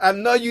like I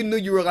know you knew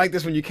you were like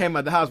this when you came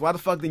out the house. Why the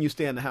fuck didn't you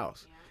stay in the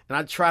house? And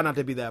I try not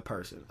to be that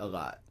person a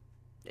lot.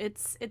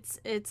 It's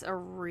a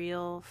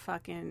real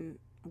fucking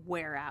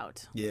wear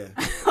out. Yeah.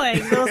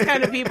 Like those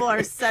kind of people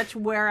are such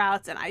wear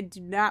outs, and I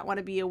do not want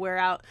to be a wear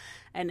out.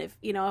 And if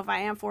I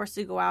am forced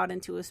to go out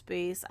into a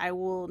space, I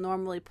will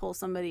normally pull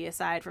somebody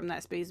aside from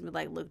that space and be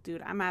like, look,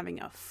 dude, I'm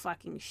having a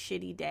fucking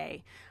shitty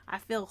day. I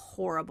feel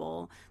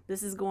horrible.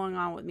 This is going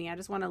on with me. I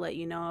just want to let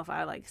you know if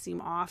I like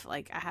seem off,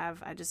 like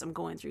I'm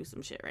going through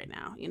some shit right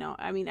now. You know,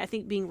 I mean, I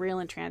think being real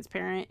and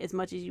transparent as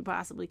much as you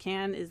possibly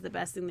can is the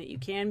best thing that you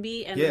can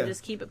be, and then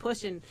just keep it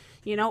pushing,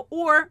 you know,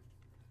 or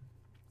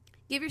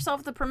give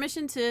yourself the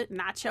permission to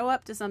not show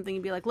up to something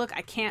and be like, look,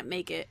 I can't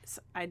make it.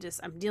 I'm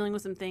dealing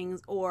with some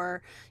things,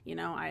 or, you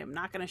know, I am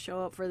not going to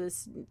show up for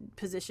this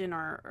position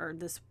or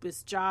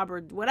this job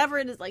or whatever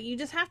it is. Like, you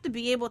just have to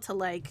be able to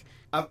like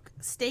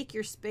stake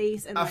your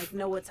space and like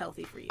know what's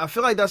healthy for you. I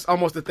feel like that's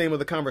almost the theme of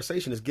the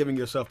conversation, is giving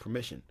yourself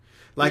permission.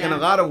 Like in a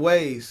lot of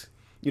ways,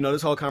 you know,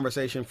 this whole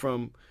conversation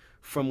from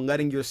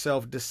letting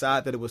yourself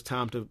decide that it was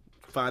time to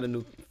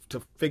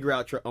to figure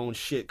out your own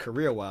shit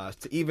career wise,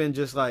 to even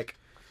just like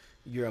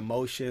your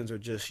emotions or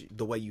just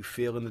the way you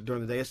feel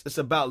during the day. It's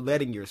about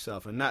letting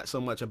yourself, and not so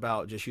much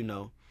about just, you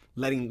know,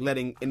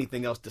 letting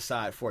anything else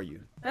decide for you.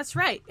 That's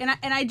right. And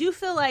I do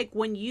feel like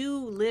when you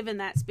live in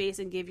that space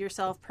and give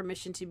yourself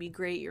permission to be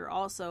great, you're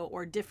also,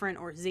 or different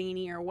or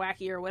zany or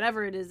wacky or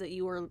whatever it is that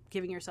you are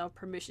giving yourself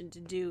permission to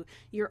do,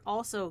 you're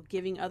also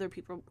giving other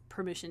people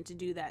permission to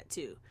do that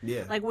too.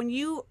 Yeah. Like when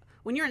you're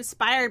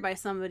inspired by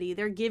somebody,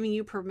 they're giving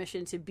you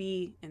permission to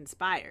be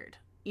inspired.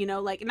 You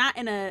know, like not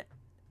in a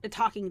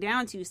talking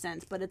down to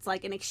sense, but it's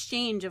like an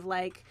exchange of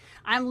like,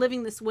 I'm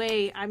living this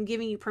way, I'm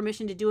giving you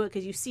permission to do it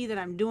because you see that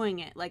I'm doing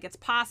it. Like, it's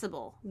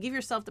possible. Give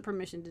yourself the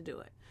permission to do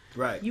it.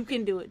 Right. You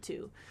can do it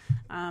too.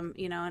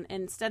 You know, and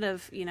instead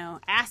of, you know,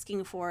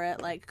 asking for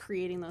it, like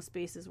creating those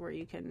spaces where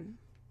you can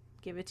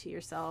give it to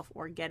yourself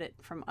or get it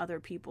from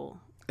other people.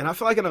 And I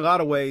feel like in a lot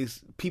of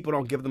ways, people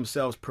don't give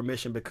themselves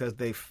permission because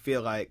they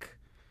feel like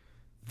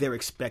they're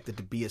expected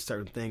to be a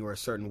certain thing or a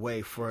certain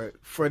way for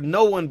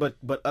no one but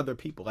other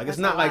people. Like, that's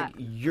it's not like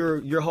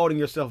you're holding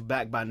yourself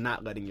back by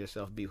not letting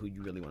yourself be who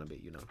you really want to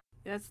be, you know?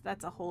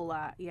 That's a whole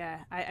lot. Yeah.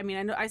 I mean,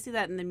 I know I see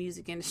that in the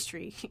music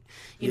industry,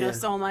 you know,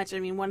 so much. I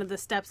mean, one of the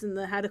steps in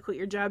the How to Quit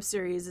Your Job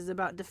series is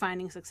about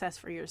defining success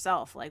for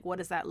yourself. Like, what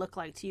does that look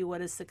like to you? What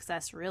is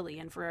success really?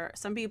 And for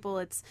some people,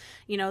 it's,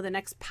 you know, the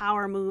next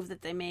power move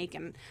that they make.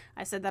 And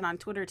I said that on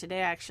Twitter today,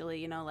 actually,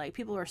 you know, like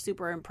people are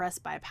super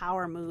impressed by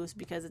power moves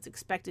because it's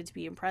expected to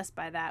be impressed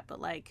by that.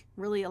 But like,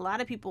 really, a lot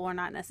of people are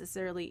not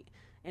necessarily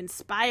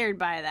inspired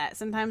by that.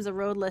 Sometimes a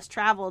road less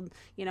traveled,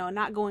 you know,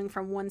 not going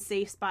from one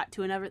safe spot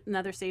to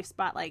another safe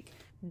spot, like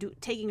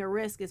taking a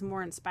risk is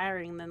more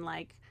inspiring than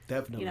like,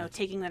 definitely, you know,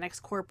 taking the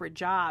next corporate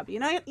job. You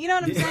know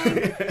what I'm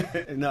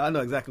saying? No, I know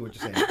exactly what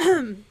you're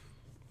saying.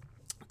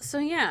 So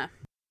yeah.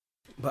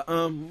 But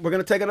we're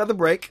gonna take another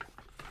break.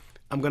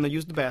 I'm gonna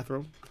use the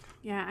bathroom.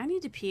 Yeah, I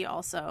need to pee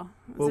also.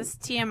 Is this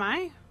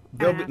TMI?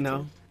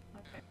 No.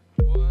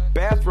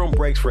 Bathroom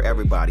breaks for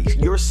everybody,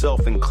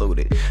 yourself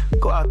included.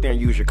 Go out there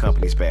and use your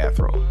company's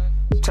bathroom.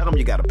 Tell them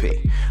you gotta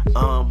pee.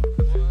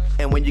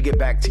 And when you get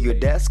back to your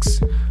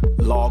desks,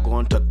 log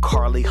on to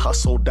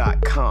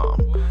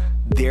carlyhustle.com.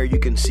 There you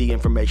can see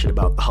information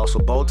about the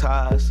Hustle Bow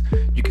Ties.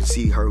 You can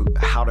see her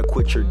How to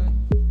Quit Your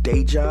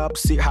Day Job,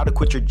 How to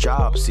Quit Your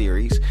Job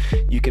series.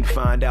 You can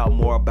find out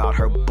more about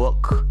her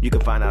book. You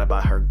can find out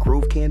about her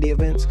Groove Candy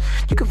events.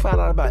 You can find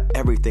out about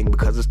everything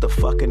because it's the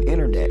fucking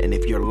internet. And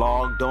if you're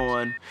logged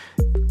on,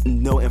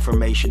 no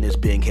information is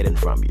being hidden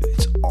from you.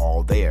 It's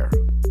all there.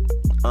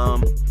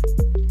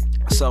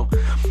 So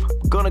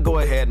I'm gonna go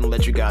ahead and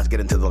let you guys get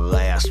into the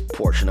last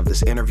portion of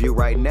this interview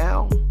right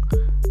now.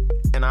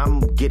 And I'm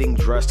getting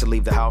dressed to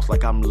leave the house.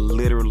 Like I'm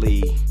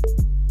literally,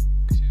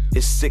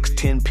 it's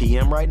 6:10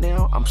 p.m. right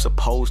now. I'm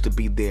supposed to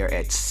be there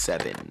at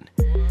 7.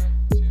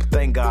 But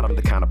thank God I'm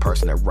the kind of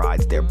person that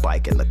rides their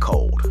bike in the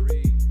cold.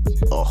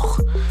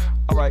 Ugh.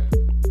 All right.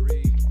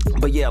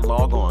 But yeah,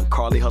 log on,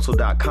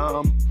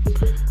 carlyhustle.com.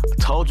 I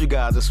told you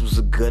guys this was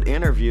a good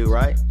interview,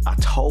 right? I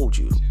told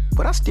you.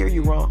 But I steer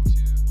you wrong.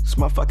 It's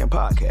my fucking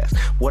podcast.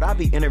 Would I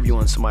be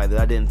interviewing somebody that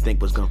I didn't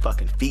think was gonna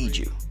fucking feed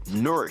you,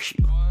 nourish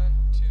you?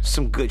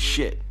 Some good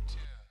shit.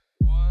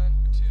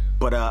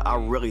 But I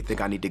really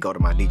think I need to go to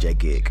my DJ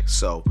gig.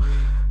 So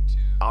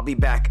I'll be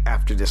back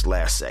after this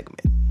last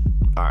segment.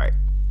 All right.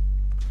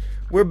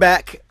 We're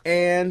back,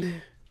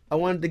 and I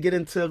wanted to get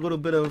into a little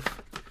bit of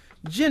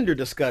gender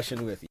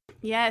discussion with you.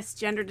 Yes,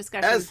 gender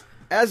discussion.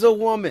 As a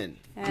woman,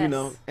 yes. You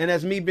know, and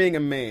as me being a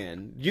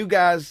man, you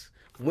guys,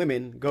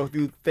 women, go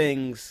through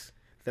things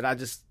that I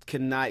just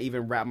cannot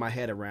even wrap my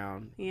head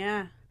around.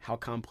 Yeah. How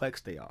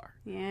complex they are.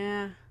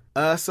 Yeah.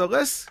 So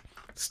let's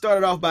start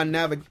it off by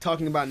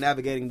talking about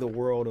navigating the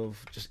world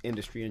of just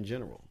industry in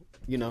general.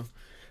 You know,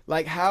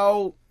 like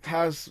how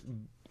has,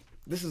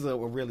 this is a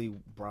really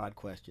broad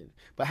question,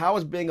 but how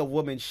has being a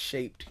woman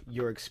shaped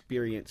your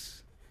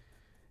experience,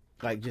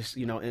 like just,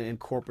 you know, in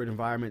corporate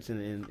environments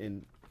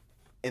and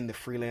in the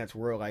freelance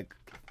world? Like,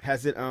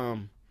 has it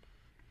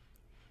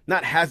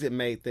not has it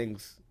made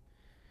things,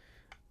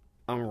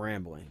 I'm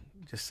rambling,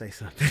 just say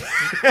something.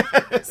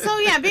 So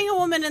yeah, being a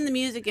woman in the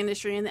music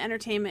industry and the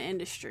entertainment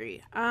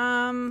industry,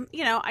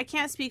 you know, I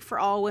can't speak for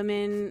all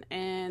women,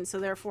 and so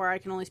therefore I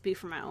can only speak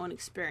from my own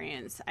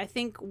experience. I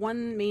think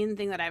one main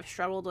thing that I've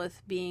struggled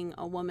with being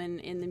a woman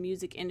in the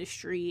music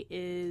industry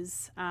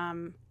is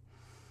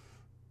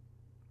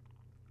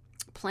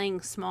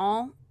playing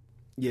small.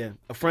 Yeah,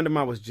 a friend of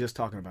mine was just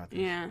talking about this.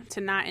 Yeah,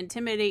 to not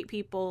intimidate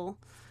people,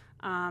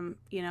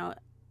 you know,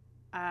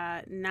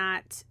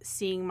 not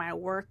seeing my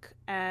work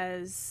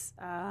as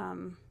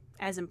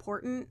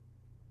important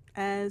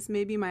as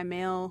maybe my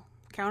male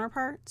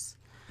counterparts.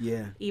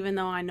 Yeah. Even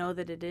though I know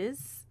that it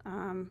is.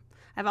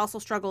 I've also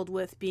struggled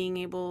with being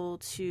able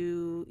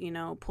to, you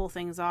know, pull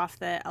things off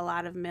that a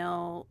lot of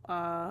male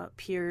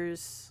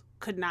peers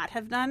could not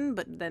have done,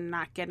 but then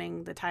not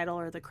getting the title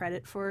or the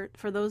credit for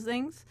those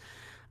things.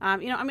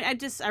 You know, I mean,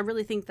 I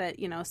really think that,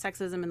 you know,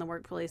 sexism in the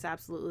workplace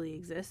absolutely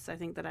exists. I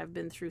think that I've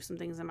been through some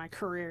things in my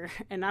career,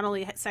 and not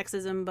only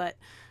sexism, but,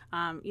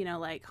 you know,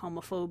 like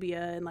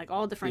homophobia and like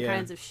all different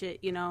kinds of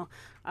shit, you know,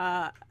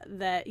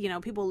 that, you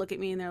know, people look at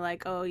me and they're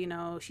like, oh, you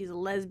know, she's a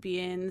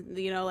lesbian,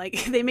 you know,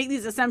 like they make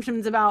these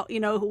assumptions about, you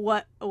know,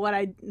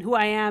 who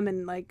I am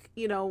and like,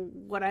 you know,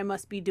 what I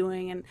must be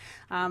doing. And,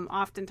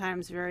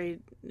 oftentimes very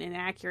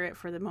inaccurate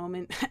for the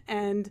moment.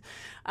 And,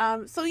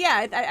 so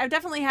yeah, I've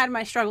definitely had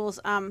my struggles.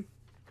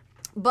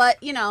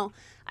 But, you know,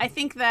 I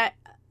think that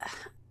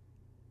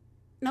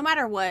no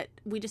matter what,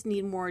 we just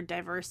need more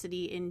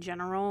diversity in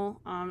general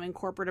in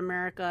corporate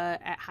America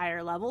at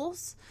higher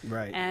levels.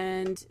 Right.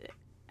 And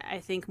I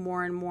think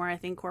more and more, I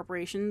think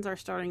corporations are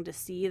starting to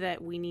see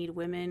that we need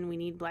women, we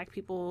need black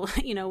people,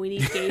 you know, we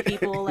need gay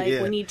people,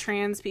 like we need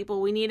trans people,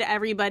 we need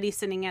everybody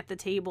sitting at the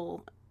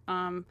table.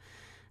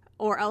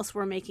 Or else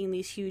we're making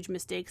these huge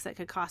mistakes that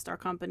could cost our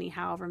company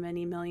however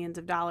many millions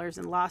of dollars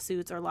in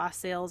lawsuits or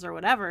lost sales or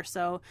whatever.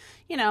 So,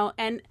 you know,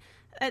 and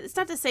it's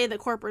not to say that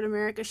corporate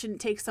America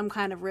shouldn't take some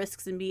kind of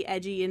risks and be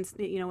edgy and,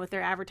 you know, with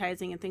their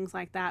advertising and things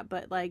like that.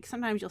 But like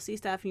sometimes you'll see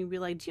stuff and you'll be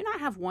like, do you not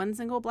have one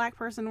single black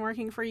person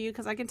working for you?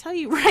 Because I can tell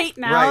you right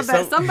now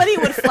that somebody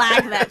would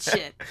flag that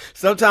shit.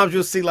 Sometimes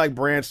you'll see like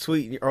brands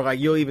tweet, or like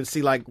you'll even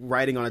see like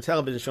writing on a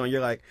television show, and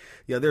you're like,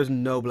 yeah, there's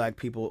no black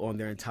people on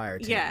their entire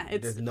team. Yeah,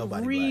 it's there's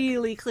nobody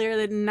really clear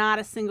that not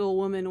a single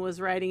woman was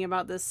writing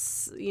about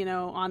this, you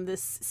know, on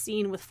this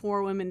scene with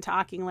 4 women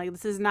talking. Like,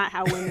 this is not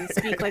how women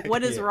speak. Like,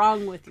 what is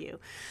wrong with you?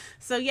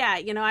 So yeah,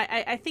 you know,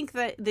 I think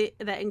that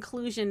that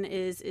inclusion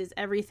is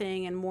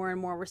everything, and more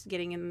we're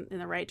getting in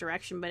the right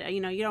direction. But you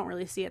know, you don't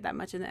really see it that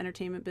much in the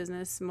entertainment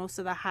business. Most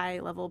of the high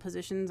level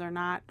positions are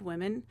not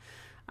women,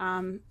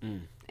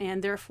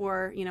 and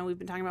therefore, you know, we've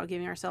been talking about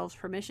giving ourselves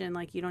permission.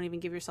 Like, you don't even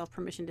give yourself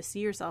permission to see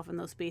yourself in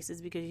those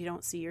spaces because you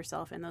don't see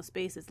yourself in those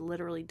spaces.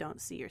 Literally, don't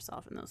see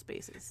yourself in those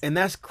spaces. And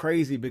that's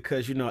crazy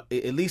because, you know,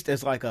 at least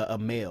as like a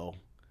male,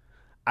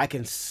 I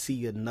can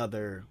see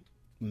another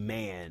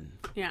man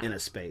in a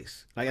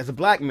space. Like, as a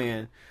black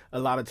man, a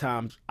lot of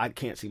times I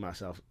can't see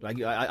myself.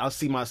 Like, I'll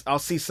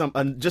see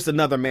some just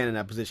another man in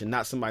that position,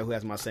 not somebody who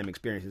has my same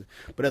experiences.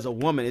 But as a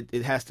woman,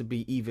 it has to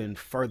be even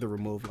further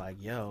removed.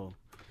 Like, yo.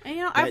 And,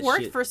 you know, I've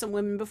worked for some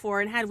women before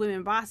and had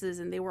women bosses,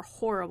 and they were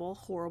horrible,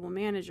 horrible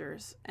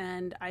managers.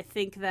 And I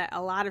think that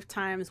a lot of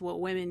times what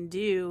women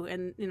do,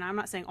 and, you know, I'm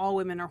not saying all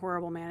women are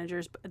horrible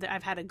managers, but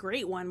I've had a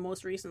great one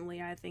most recently.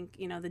 I think,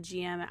 you know, the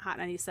GM at Hot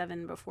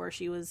 97 before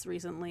she was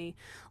recently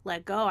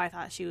let go, I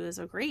thought she was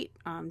a great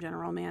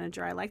general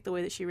manager. I liked the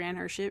way that she ran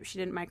her ship. She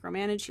didn't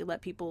micromanage. She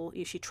let people,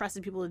 she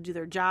trusted people to do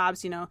their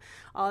jobs, you know,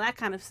 all that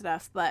kind of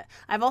stuff. But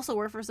I've also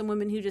worked for some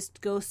women who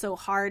just go so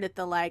hard at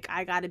the, like,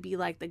 I got to be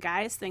like the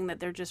guys thing, that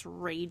they're just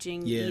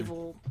raging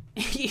evil,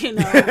 you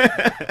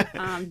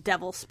know,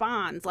 devil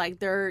spawns. Like,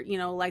 they're, you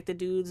know, like the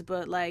dudes,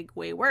 but like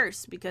way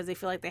worse, because they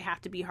feel like they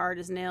have to be hard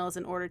as nails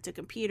in order to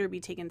compete or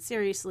be taken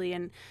seriously.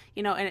 And,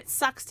 you know, and it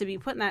sucks to be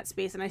put in that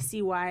space. And I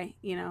see why,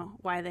 you know,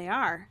 why they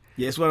are.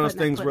 Yeah, it's one of those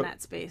things where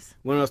that space.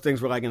 One of those things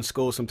where, like, in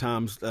school,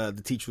 sometimes the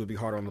teacher would be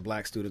harder on the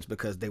black students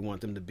because they want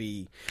them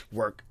to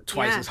work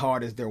twice as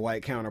hard as their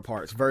white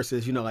counterparts.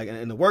 Versus, you know, like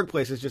in the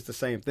workplace, it's just the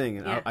same thing.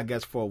 And I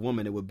guess for a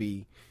woman, it would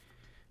be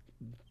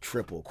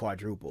triple,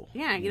 quadruple.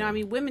 Yeah, you know, I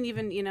mean, women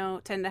even, you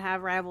know, tend to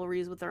have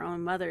rivalries with their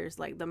own mothers,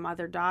 like the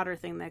mother-daughter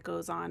thing that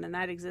goes on, and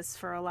that exists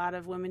for a lot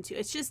of women too.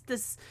 It's just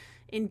this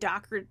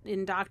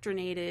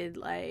indoctrinated,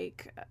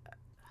 like...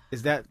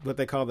 Is that what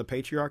they call the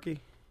patriarchy?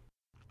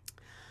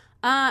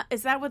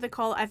 Is that what they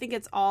call it? I think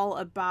it's all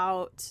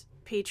about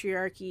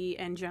patriarchy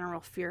and general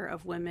fear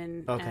of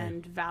women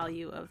and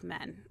value of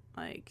men.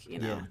 Like, you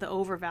know, the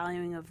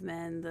overvaluing of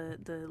men,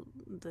 the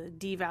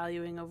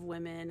devaluing of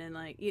women, and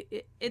like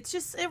it's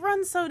just, it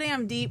runs so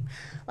damn deep.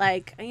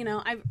 Like, you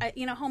know, I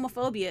you know,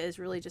 homophobia is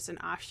really just an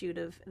offshoot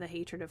of the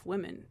hatred of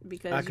women,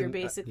 because you're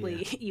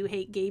basically you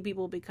hate gay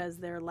people because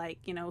they're like,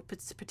 you know,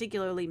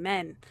 particularly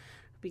men,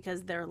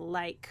 because they're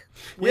like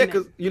women. Yeah,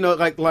 because, you know,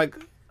 like.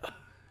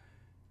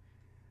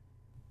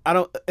 I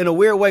don't, in a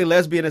weird way,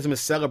 lesbianism is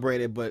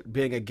celebrated, but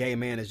being a gay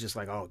man is just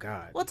like, oh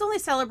God. Well, it's only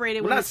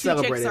celebrated when the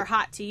two chicks are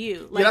hot to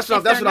you. Like, that's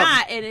what they're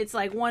not, and it's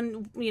like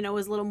one, you know,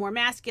 is a little more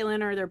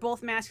masculine, or they're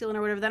both masculine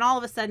or whatever, then all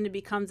of a sudden it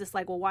becomes this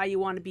like, well, why you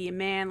want to be a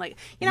man? Like,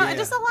 you know, and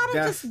just a lot of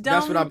just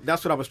dumb.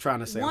 That's what I was trying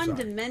to say.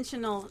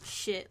 One-dimensional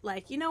shit.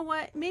 Like, you know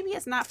what? Maybe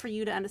it's not for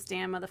you to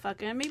understand,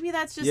 motherfucker. And maybe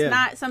that's just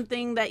not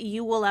something that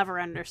you will ever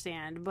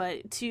understand.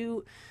 But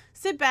to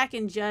sit back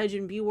and judge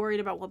and be worried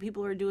about what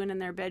people are doing in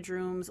their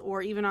bedrooms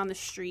or even on the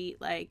street,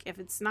 like, if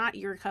it's not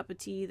your cup of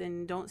tea,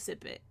 then don't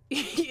sip it.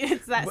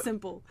 It's that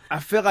simple. I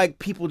feel like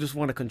people just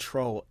want to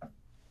control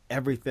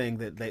everything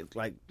that they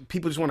like.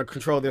 People just want to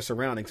control their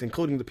surroundings,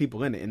 including the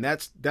people in it, and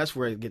that's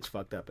where it gets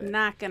fucked up at.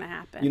 Not gonna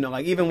happen. You know,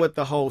 like, even with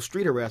the whole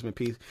street harassment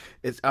piece,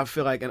 I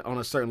feel like on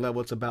a certain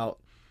level it's about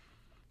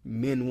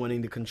men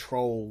wanting to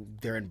control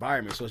their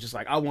environment. So it's just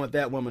like, I want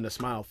that woman to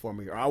smile for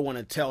me, or I want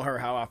to tell her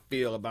how I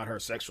feel about her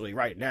sexually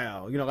right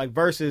now, you know, like,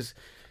 versus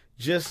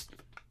just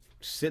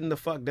sitting the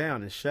fuck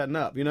down and shutting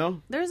up, you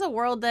know? There's a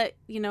world that,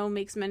 you know,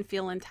 makes men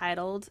feel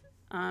entitled,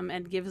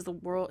 and gives the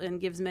world and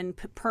gives men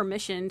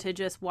permission to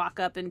just walk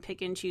up and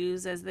pick and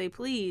choose as they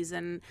please.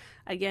 And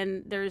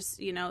again, there's,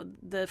 you know,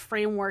 the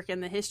framework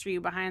and the history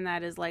behind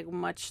that is like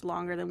much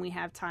longer than we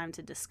have time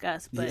to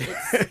discuss, but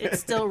it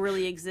still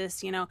really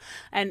exists, you know.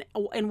 And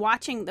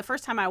watching the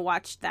first time I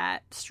watched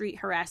that street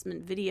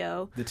harassment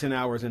video, the 10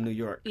 hours in New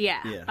York,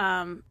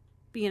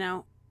 you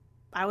know,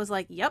 I was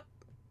like, yep,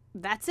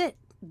 that's it.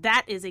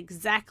 That is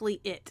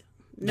exactly it.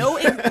 No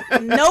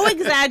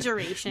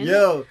exaggeration.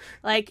 Yo.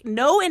 Like,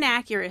 no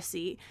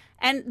inaccuracy.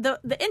 And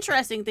the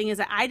interesting thing is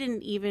that I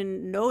didn't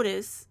even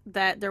notice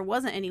that there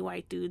wasn't any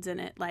white dudes in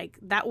it. Like,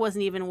 that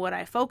wasn't even what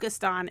I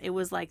focused on. It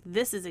was like,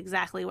 this is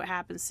exactly what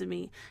happens to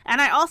me.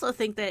 And I also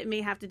think that it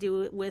may have to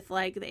do with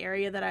like the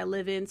area that I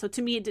live in. So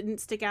to me, it didn't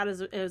stick out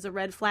as a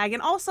red flag.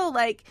 And also,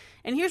 like,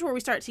 and here's where we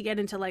start to get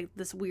into like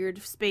this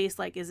weird space.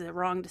 Like, is it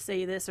wrong to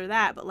say this or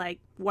that? But like,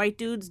 white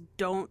dudes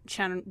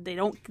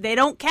they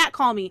don't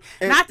catcall me.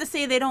 And not to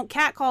say they don't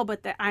catcall,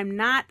 but that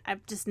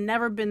I've just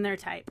never been their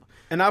type.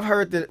 And I've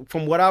heard that,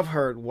 from what I've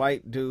heard,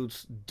 white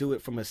dudes do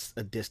it from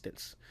a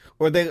distance,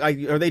 or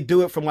they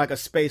do it from like a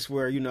space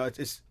where, you know,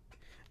 it's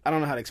I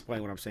don't know how to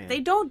explain what I'm saying. They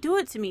don't do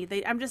it to me.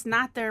 I'm just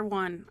not their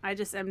one. I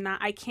just am not.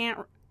 I can't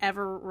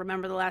ever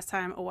remember the last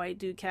time a white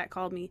dude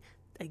catcalled me.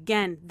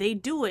 Again, they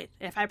do it.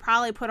 If I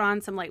probably put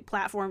on some like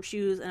platform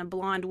shoes and a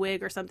blonde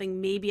wig or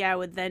something, maybe I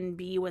would then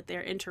be what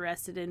they're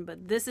interested in.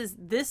 But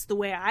the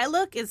way I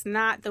look is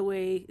not the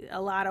way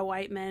a lot of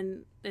white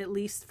men, at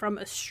least from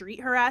a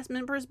street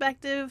harassment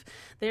perspective,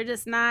 they're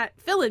just not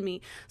feeling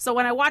me. So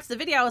when I watched the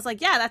video, I was like,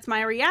 yeah, that's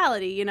my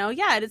reality. You know,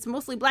 yeah, it's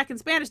mostly black and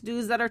Spanish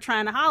dudes that are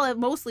trying to holler,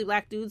 mostly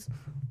black dudes,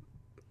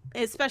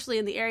 especially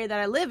in the area that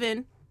I live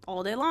in,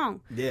 all day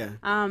long. Yeah.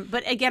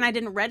 But again, I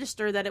didn't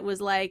register that it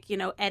was like, you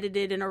know,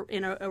 edited in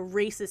a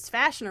racist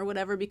fashion or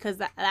whatever, because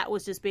that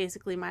was just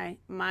basically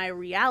my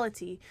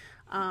reality.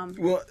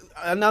 Well,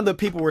 another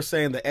people were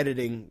saying the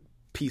editing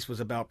piece was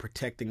about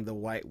protecting the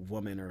white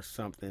woman or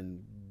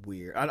something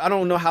weird. I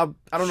don't know how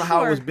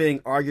it was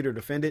being argued or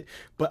defended,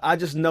 but I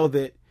just know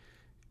that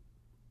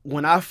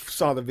when I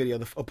saw the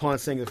video, upon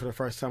seeing it for the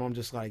first time, I'm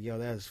just like, yo,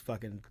 that is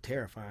fucking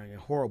terrifying and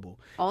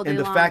horrible. All day and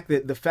the long. fact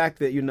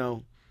that, you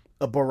know,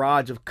 a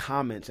barrage of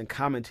comments and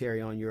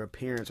commentary on your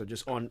appearance, or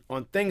just on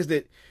things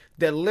that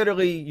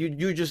literally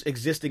you're just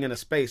existing in a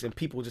space and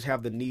people just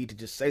have the need to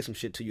just say some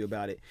shit to you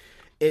about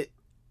it.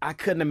 I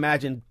couldn't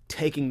imagine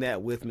taking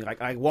that with me,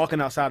 like walking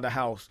outside the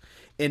house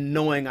and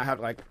knowing I have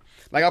like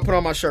I put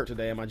on my shirt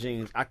today and my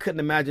jeans. I couldn't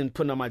imagine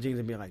putting on my jeans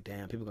and being like,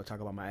 damn, people gonna talk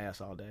about my ass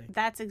all day.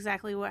 That's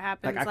exactly what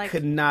happens. Like, I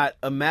could not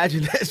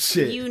imagine that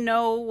shit. You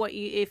know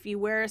if you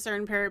wear a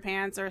certain pair of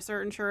pants or a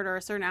certain shirt or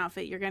a certain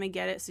outfit, you're gonna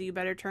get it. So you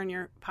better turn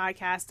your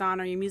podcast on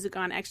or your music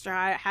on extra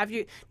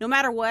high. No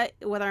matter what,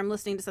 whether I'm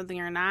listening to something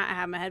or not, I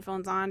have my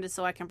headphones on just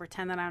so I can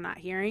pretend that I'm not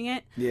hearing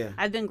it. Yeah.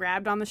 I've been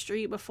grabbed on the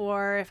street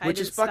before. Which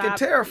is fucking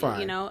terrifying.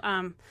 You know,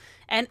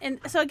 And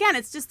so again,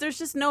 it's just, there's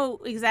just no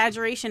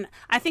exaggeration.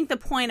 I think the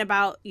point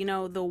about, you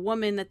know, the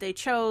woman that they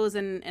chose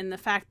and the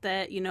fact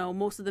that, you know,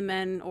 most of the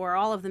men or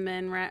all of the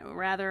men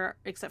rather,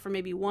 except for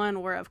maybe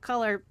one, were of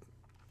color,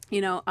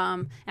 you know,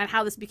 and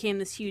how this became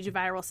this huge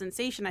viral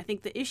sensation. I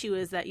think the issue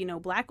is that, you know,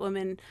 black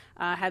women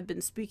have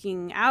been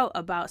speaking out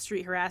about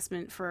street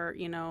harassment for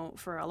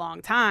a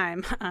long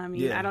time. I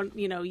mean, Yeah. I don't,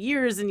 you know,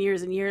 years and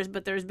years and years,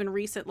 but there's been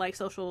recent like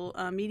social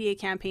media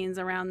campaigns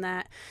around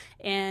that.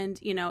 And,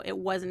 you know, it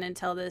wasn't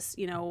until this,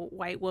 you know,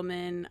 white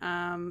woman,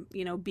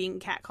 you know, being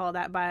catcalled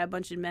at by a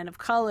bunch of men of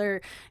color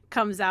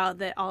comes out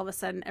that all of a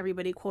sudden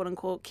everybody, quote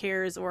unquote,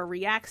 cares or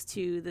reacts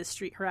to the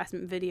street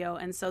harassment video.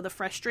 And so the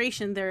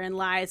frustration therein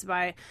lies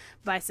by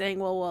saying,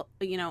 well,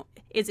 you know,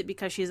 is it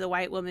because she's a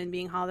white woman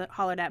being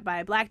hollered at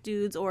by black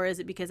dudes, or is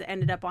it because it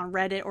ended up on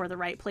Reddit or the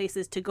right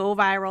places to go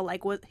viral?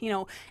 Like, what, you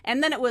know,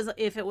 and then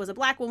if it was a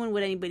black woman,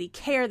 would anybody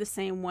care the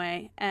same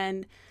way?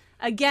 And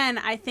again,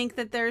 I think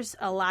that there's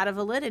a lot of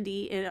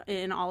validity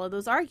in all of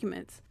those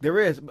arguments. There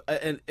is,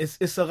 and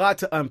it's a lot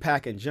to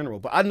unpack in general.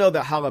 But I know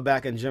that Holla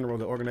Back in general,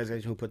 the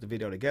organization who put the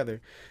video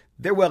together,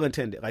 they're well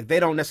intended. Like,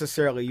 they don't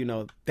necessarily, you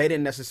know, they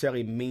didn't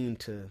necessarily mean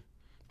to,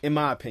 in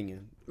my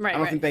opinion. Right. I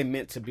don't think they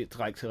meant to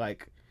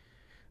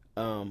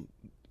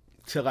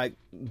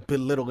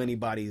belittle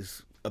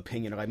anybody's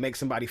opinion or like make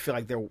somebody feel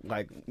like they're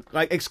like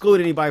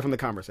exclude anybody from the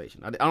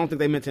conversation. I don't think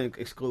they meant to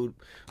exclude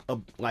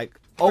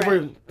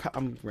overpower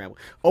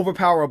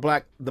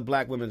the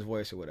black women's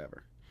voice or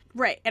whatever.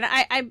 Right. And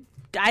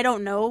I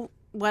don't know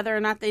whether or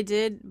not they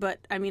did, but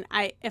I mean,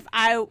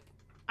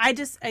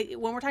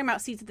 when we're talking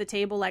about seats at the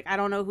table, like, I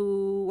don't know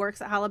who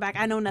works at Hollaback.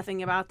 I know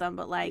nothing about them,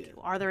 but like,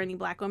 Are there any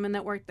black women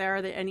that work there?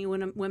 Are there any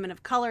women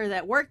of color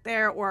that work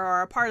there or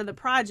are a part of the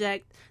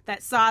project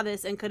that saw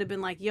this and could have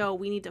been like, yo,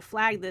 we need to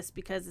flag this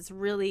because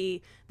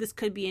this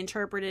could be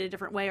interpreted a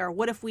different way? Or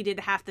what if we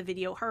did half the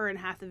video her and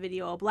half the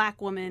video a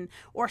black woman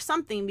or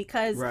something?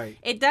 Because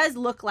It does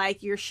look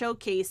like you're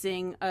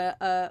showcasing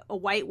a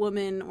white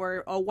woman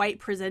or a white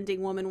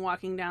presenting woman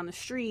walking down the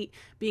street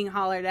being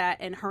hollered at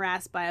and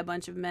harassed by a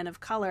bunch of men of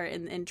color.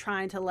 And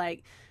trying to,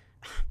 like,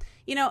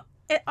 you know,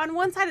 on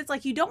one side it's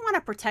like you don't want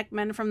to protect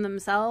men from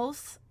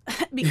themselves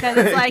because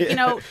it's like, you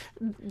know,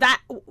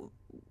 that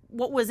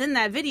what was in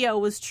that video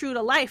was true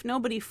to life.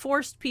 Nobody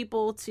forced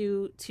people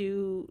to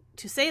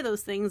say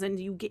those things, and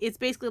it's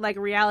basically like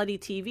reality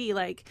TV.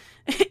 Like,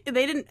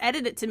 they didn't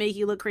edit it to make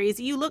you look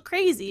crazy. You look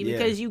crazy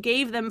because you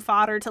gave them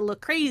fodder to look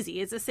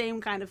crazy. It's the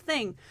same kind of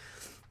thing.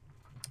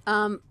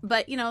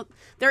 But, you know,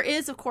 there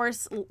is, of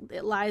course,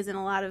 it lies in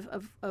a lot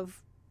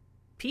of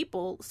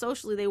people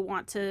socially. They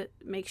want to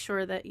make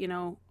sure that, you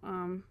know,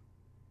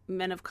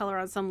 men of color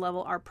on some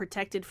level are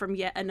protected from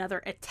yet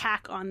another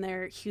attack on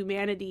their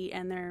humanity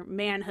and their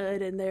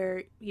manhood and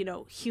their, you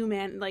know,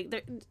 human,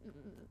 like,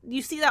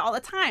 you see that all the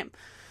time.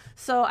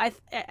 So I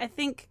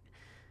think,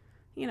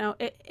 you know,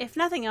 if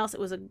nothing else, it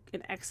was an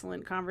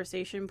excellent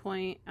conversation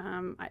point.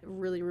 I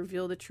really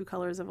revealed the true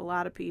colors of a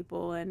lot of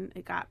people, and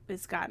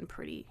it's gotten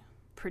pretty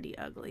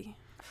ugly.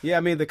 Yeah,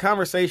 I mean, the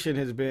conversation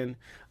has been,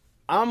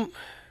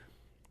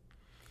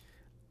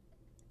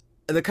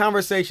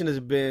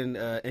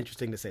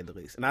 interesting to say the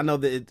least. And I know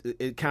that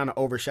it kind of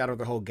overshadowed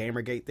the whole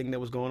Gamergate thing that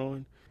was going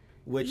on.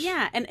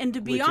 Yeah, and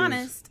to be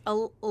honest, a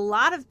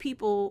lot of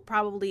people,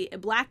 probably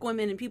Black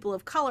women and people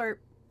of color,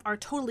 are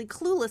totally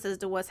clueless as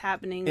to what's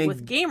happening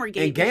with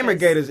Gamergate. And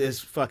Gamergate is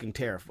fucking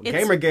terrible.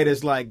 Gamergate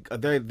is like,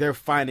 they're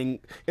finding,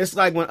 it's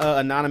like when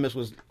Anonymous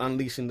was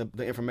unleashing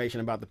the information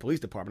about the police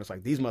department. It's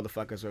like, these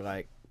motherfuckers are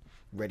like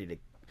ready to,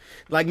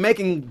 like,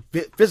 making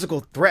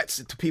physical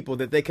threats to people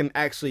that they can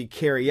actually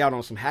carry out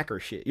on some hacker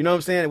shit. You know what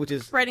I'm saying? Which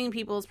is spreading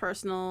people's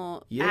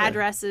personal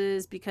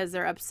addresses because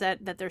they're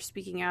upset that they're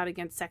speaking out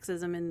against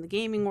sexism in the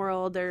gaming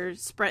world.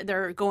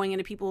 They're going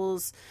into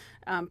people's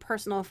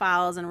personal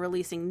files and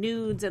releasing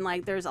nudes, and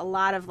like there's a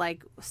lot of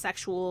like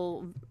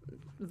sexual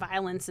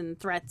violence and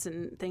threats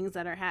and things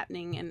that are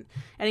happening. And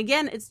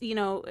again, it's, you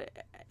know,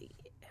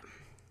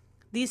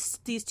 these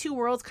two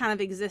worlds kind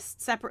of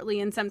exist separately,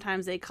 and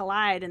sometimes they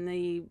collide,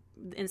 and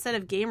instead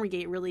of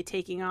Gamergate really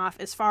taking off,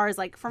 as far as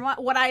like from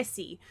what I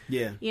see,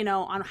 you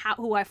know, on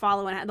who I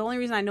follow, and the only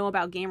reason I know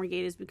about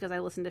Gamergate is because I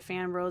listen to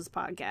Fan Bros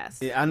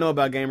podcast. Yeah, I know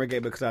about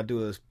Gamergate because I do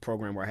this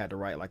program where I had to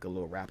write like a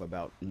little rap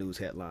about news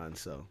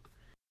headlines. So,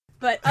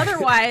 but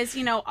otherwise,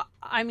 you know,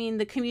 I mean,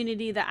 the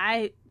community that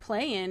I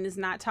play in is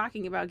not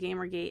talking about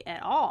Gamergate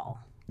at all.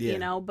 Yeah. You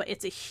know, but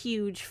it's a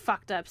huge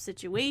fucked up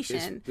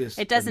situation.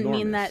 It doesn't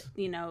mean that,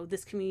 you know,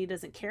 this community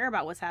doesn't care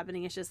about what's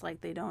happening. It's just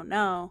like they don't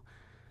know.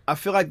 I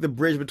feel like the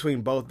bridge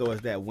between both, though,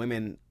 is that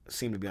women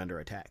seem to be under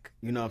attack.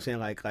 You know what I'm saying?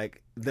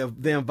 Like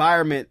the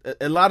environment,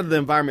 a lot of the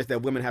environments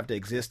that women have to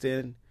exist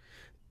in,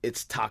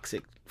 it's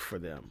toxic for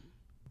them.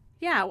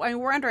 Yeah, I mean,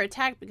 we're under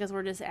attack because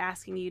we're just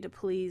asking you to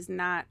please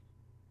not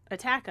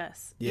attack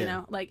us, you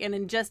know, like, and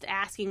in just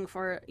asking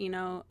for, you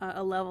know,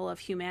 a level of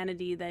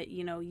humanity that,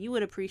 you know, you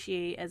would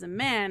appreciate as a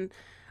man,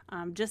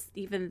 just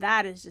even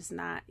that is just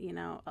not, you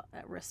know,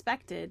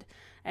 respected.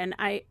 And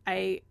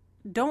I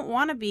don't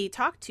want to be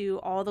talked to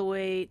all the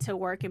way to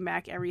work and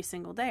back every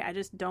single day. I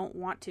just don't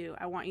want to.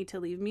 I want you to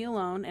leave me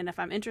alone, and if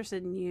I'm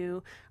interested in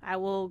you, I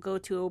will go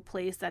to a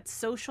place that's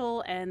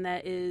social and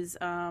that is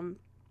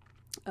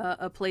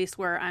a place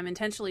where I'm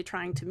intentionally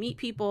trying to meet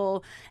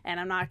people, and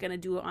I'm not going to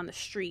do it on the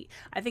street.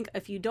 I think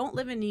if you don't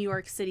live in New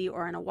York City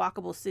or in a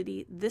walkable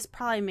city, this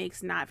probably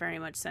makes not very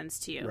much sense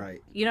to you.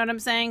 Right. You know what I'm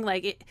saying?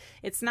 Like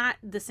it's not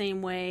the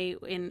same way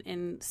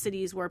in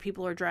cities where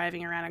people are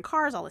driving around in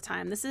cars all the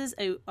time. This is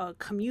a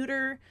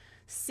commuter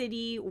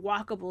city,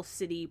 walkable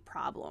city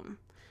problem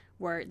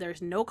where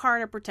there's no car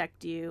to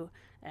protect you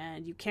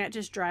and you can't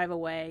just drive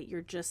away.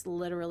 You're just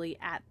literally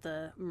at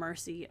the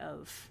mercy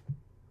of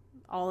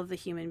all of the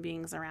human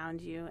beings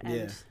around you,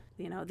 and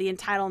you know, the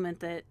entitlement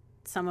that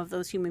some of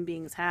those human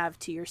beings have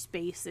to your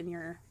space and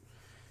your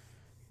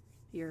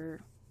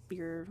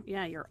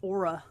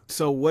aura.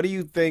 So what do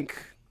you think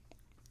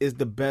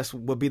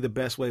would be the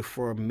best way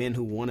for men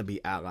who want to be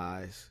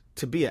allies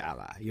to be an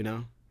ally, you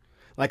know?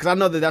 Like, 'cause I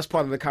know that that's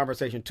part of the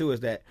conversation too,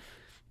 is that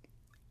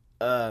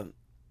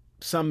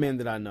some men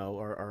that I know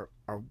are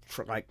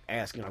like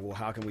asking, like, well,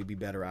 how can we be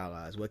better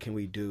allies? What can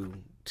we do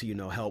to, you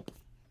know, help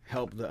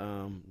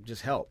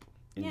just help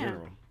in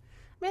general?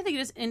 I mean, I think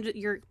just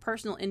your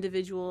personal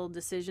individual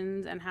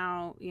decisions and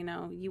how, you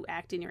know, you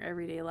act in your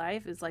everyday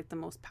life is like the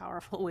most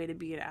powerful way to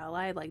be an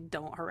ally. Like,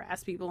 don't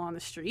harass people on the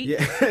street.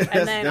 Yeah.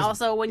 And then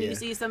also when you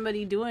see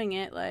somebody doing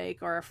it, like,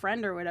 or a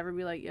friend or whatever,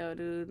 be like, yo,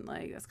 dude,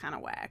 like, that's kind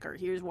of whack, or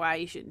here's why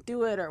you shouldn't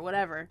do it, or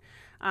whatever.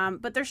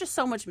 But there's just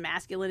so much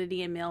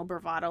masculinity and male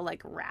bravado,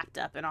 like, wrapped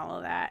up in all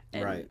of that.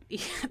 And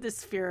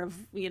this fear of,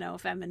 you know,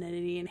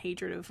 femininity and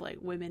hatred of, like,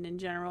 women in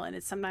general. And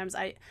it's sometimes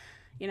I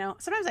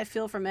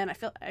feel for men.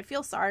 I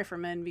feel sorry for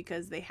men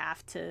because they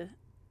have to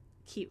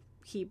keep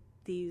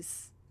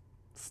these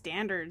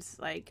standards,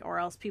 like, or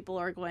else people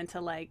are going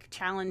to, like,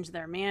 challenge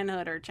their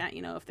manhood, or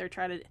you know, if they're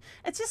trying to.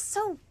 It's just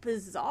so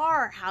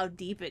bizarre how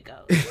deep it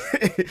goes.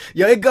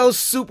 Yeah, it goes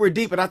super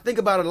deep, and I think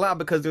about it a lot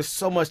because there's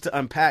so much to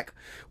unpack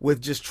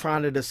with just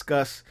trying to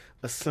discuss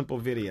a simple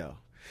video.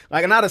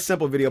 Like, not a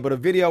simple video, but a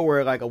video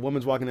where, like, a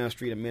woman's walking down the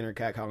street and men are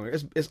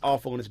catcalling. It's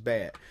awful and it's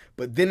bad.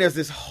 But then there's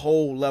this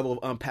whole level of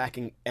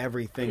unpacking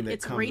everything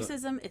that comes. It's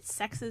racism, it's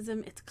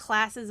sexism, it's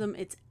classism,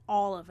 it's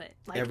all of it.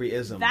 Like, every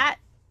ism. That,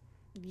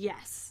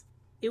 yes,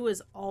 it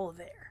was all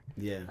there.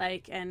 Yeah.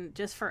 Like, and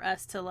just for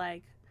us to,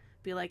 like,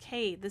 be like,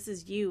 hey, this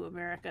is you,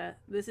 America.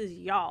 This is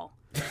y'all.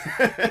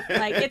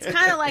 Like, it's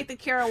kind of like the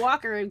Kara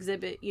Walker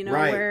exhibit, you know,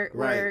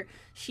 where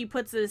she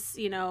puts this,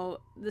 you know,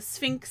 the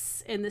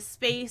Sphinx in the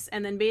space,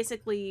 and then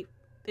basically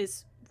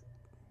is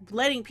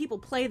letting people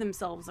play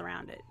themselves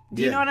around it.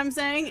 Do you know what I'm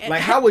saying?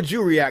 Like, how would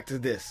you react to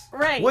this?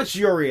 Right. What's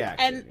your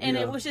reaction? And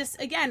it was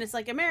just, again, it's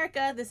like,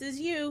 America, this is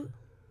you.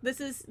 This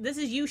is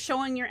you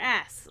showing your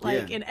ass,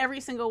 like, in every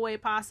single way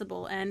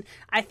possible. And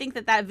I think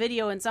that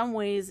video in some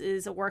ways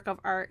is a work of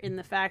art in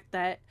the fact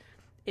that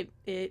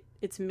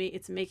it's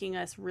making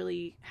us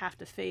really have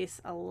to face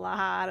a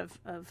lot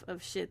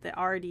of shit that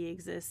already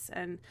exists.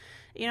 And,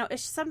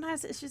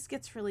 sometimes it just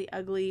gets really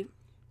ugly.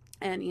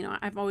 And,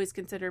 I've always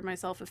considered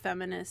myself a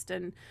feminist,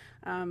 and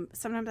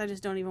sometimes I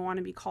just don't even want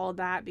to be called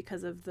that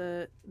because of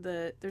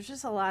there's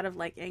just a lot of,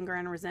 like, anger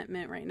and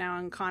resentment right now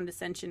and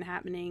condescension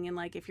happening. And,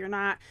 like, if you're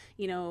not,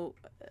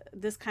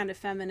 this kind of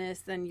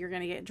feminist, then you're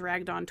going to get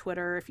dragged on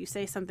Twitter. If you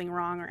say something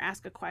wrong or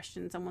ask a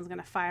question, someone's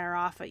going to fire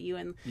off at you.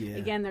 And,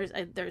 again,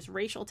 there's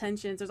racial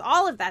tensions. There's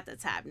all of that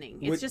that's happening.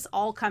 It's just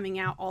all coming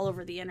out all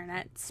over the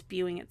internet,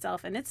 spewing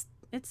itself. And it's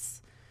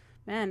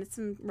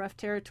some rough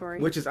territory.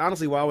 Which is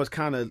honestly why I was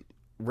kind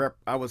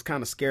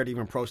of scared to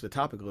even approach the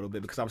topic a little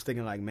bit, because I was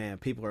thinking, like, man,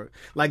 people are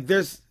like,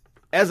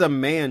 as a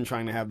man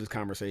trying to have this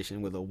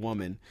conversation with a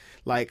woman,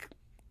 like,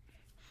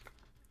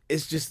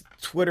 it's just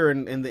Twitter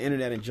and the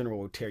internet in general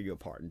will tear you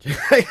apart.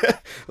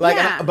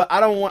 But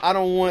I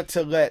don't want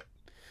to let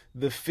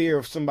the fear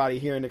of somebody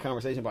hearing the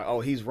conversation about, oh,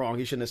 he's wrong,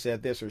 he shouldn't have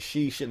said this, or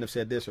she shouldn't have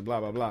said this, or blah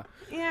blah blah.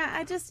 Yeah,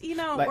 I just,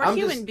 we're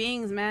human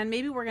beings, man.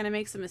 Maybe we're gonna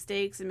make some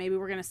mistakes, and maybe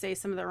we're gonna say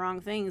some of the wrong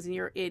things, and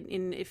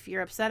if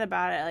you're upset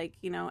about it, like,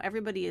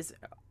 everybody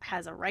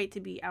has a right to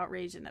be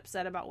outraged and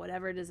upset about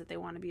whatever it is that they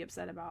want to be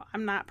upset about.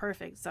 I'm not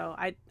perfect, so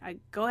I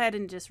go ahead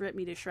and just rip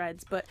me to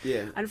shreds. But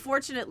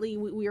unfortunately,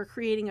 we are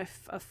creating a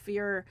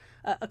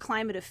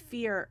climate of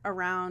fear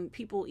around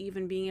people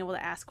even being able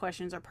to ask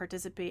questions or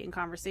participate in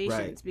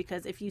conversations,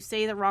 because if you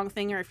say the wrong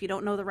thing, or if you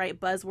don't know the right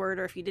buzzword,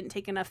 or if you didn't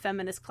take enough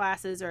feminist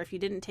classes, or if you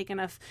didn't take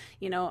enough,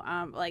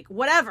 like,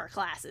 whatever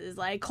classes,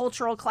 like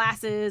cultural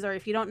classes, or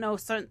if you don't know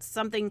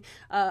something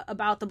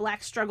about the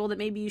black struggle that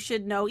maybe you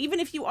should know,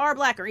 even if you are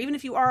black, or even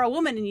if you are a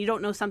woman and you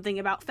don't know something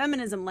about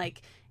feminism,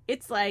 like,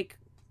 it's like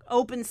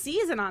open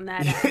season on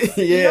that ass.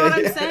 You know what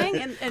I'm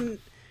saying? And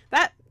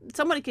that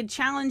somebody could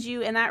challenge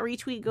you, and that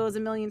retweet goes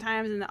 1,000,000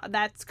 times, and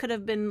that could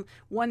have been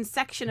one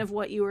section of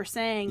what you were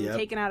saying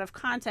taken out of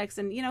context.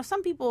 And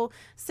some people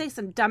say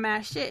some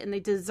dumbass shit, and they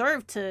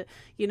deserve to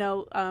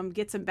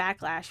get some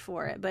backlash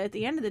for it. But at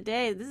the end of the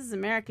day, this is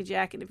America,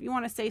 Jack, and if you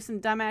want to say some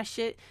dumbass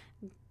shit,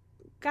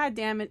 God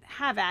damn it,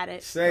 have at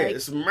it. Say it.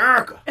 It's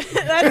America.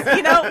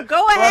 That's,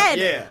 go ahead.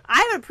 Yeah.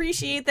 I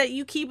appreciate that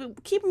you keep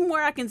them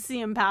where I can see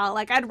them, pal.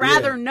 Like, I'd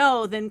rather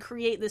know than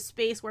create this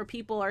space where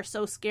people are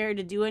so scared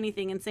to do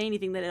anything and say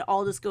anything that it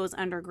all just goes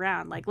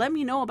underground. Like, let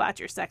me know about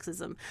your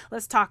sexism.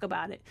 Let's talk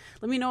about it.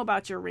 Let me know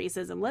about your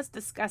racism. Let's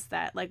discuss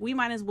that. Like, we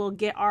might as well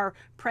get our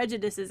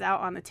prejudices out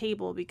on the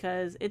table,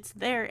 because it's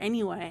there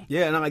anyway.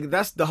 Yeah, and like,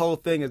 that's the whole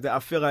thing, is that I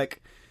feel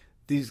like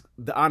the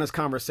honest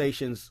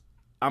conversations,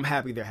 I'm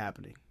happy they're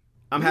happening.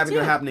 I'm happy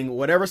they're happening.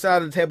 Whatever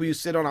side of the table you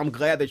sit on, I'm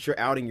glad that you're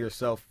outing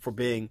yourself for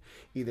being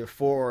either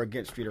for or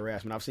against street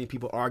harassment. I've seen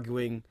people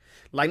arguing,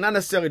 like, not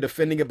necessarily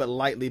defending it, but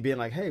lightly being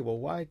like, hey, well,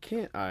 why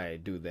can't I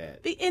do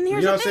that? And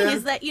here's the thing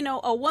is that,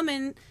 a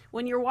woman,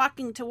 when you're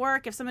walking to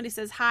work, if somebody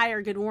says hi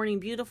or good morning,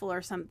 beautiful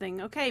or something,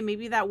 okay,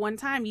 maybe that one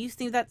time you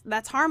think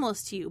that's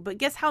harmless to you. But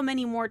guess how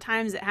many more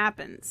times it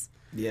happens?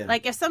 Yeah.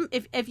 Like,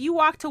 if you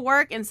walk to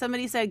work and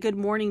somebody said good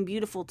morning,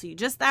 beautiful to you,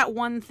 just that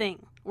one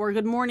thing, or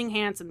good morning,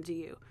 handsome to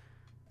you,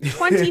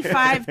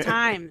 25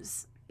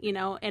 times, in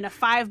a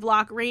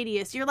 5-block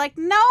radius, you're like,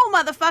 no,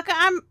 motherfucker,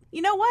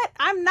 you know what?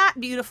 I'm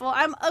not beautiful.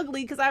 I'm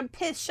ugly because I'm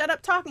pissed. Shut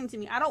up talking to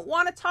me. I don't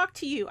want to talk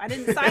to you. I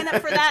didn't sign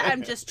up for that.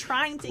 I'm just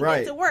trying to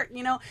get to work.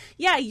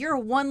 Yeah, your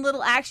one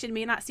little action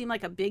may not seem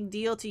like a big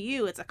deal to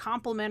you. It's a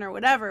compliment or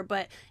whatever,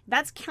 but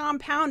that's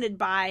compounded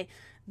by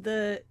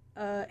the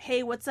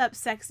hey, what's up,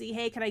 sexy?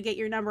 Hey, can I get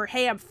your number?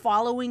 Hey, I'm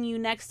following you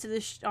next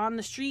to on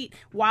the street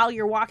while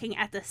you're walking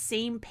at the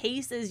same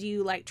pace as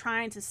you, like,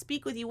 trying to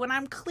speak with you when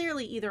I'm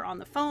clearly either on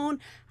the phone,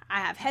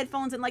 I have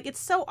headphones, and, like, it's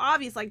so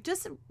obvious. Like,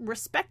 just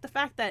respect the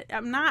fact that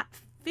I'm not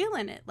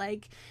feeling it.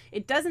 Like,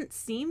 it doesn't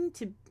seem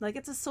to, like,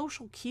 it's a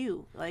social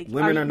cue. Like,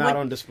 women are not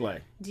on display.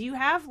 Do you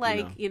have,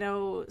 like,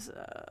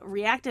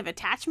 reactive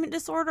attachment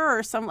disorder,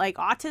 or some, like,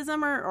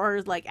 autism,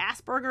 or like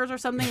Asperger's or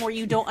something, where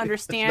you don't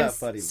understand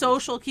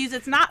social cues?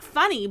 It's not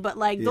funny, but,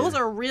 like, those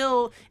are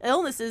real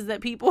illnesses that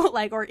people,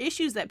 like, or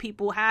issues that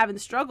people have and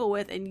struggle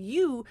with, and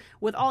you,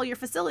 with all your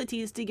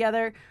facilities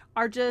together,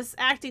 are just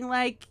acting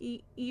like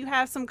you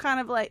have some kind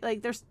of,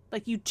 like there's,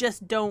 like, you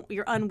just don't,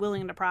 you're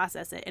unwilling to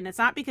process it. And it's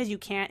not because you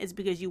can't, it's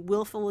because you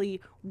willfully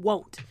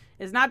won't.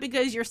 It's not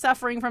because you're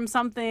suffering from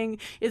something,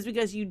 it's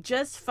because you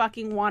just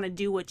fucking want to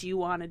do what you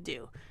want to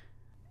do.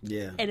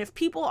 Yeah. And if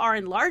people are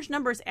in large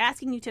numbers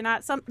asking you to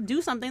not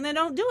do something, then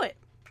don't do it.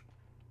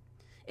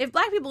 If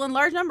black people in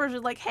large numbers are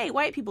like, hey,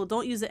 white people,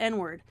 don't use the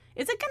N-word,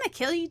 is it going to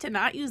kill you to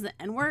not use the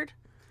N-word?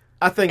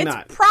 I think it's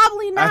not.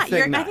 Probably not.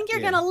 I think you're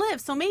gonna live,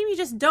 so maybe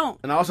just don't.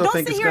 And I also don't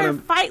think sit here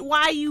and fight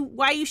why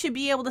you should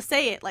be able to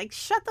say it. Like,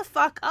 shut the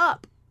fuck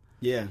up.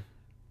 Yeah.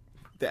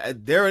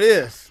 There it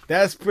is.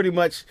 That's pretty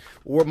much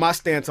where my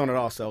stance on it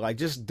also. Like,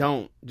 just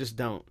don't.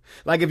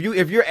 Like, if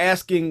you're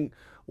asking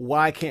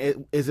why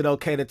is it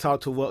okay to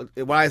talk to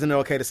why isn't it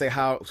okay to say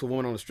how to a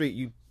woman on the street,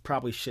 you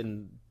probably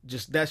shouldn't.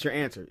 Just that's your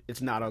answer.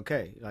 It's not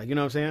okay. Like, you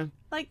know what I'm saying?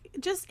 Like,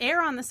 just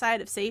err on the side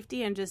of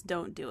safety and just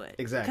don't do it.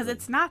 Exactly. Because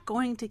it's not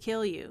going to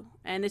kill you.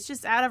 And it's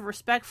just out of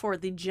respect for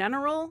the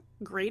general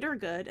greater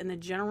good and the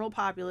general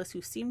populace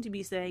who seem to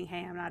be saying, hey,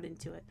 I'm not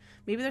into it.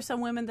 Maybe there's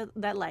some women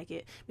that like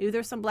it. Maybe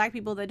there's some black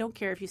people that don't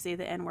care if you say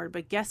the N-word.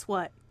 But guess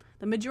what?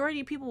 The majority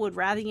of people would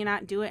rather you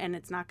not do it, and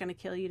it's not going to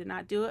kill you to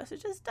not do it. So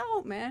just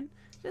don't, man.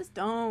 Just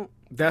don't.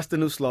 That's the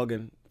new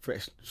slogan for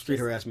street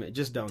harassment.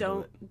 Just don't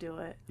do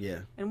it. Yeah.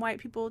 And white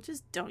people,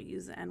 just don't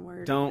use the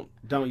N-word. Don't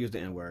use the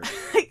N-word.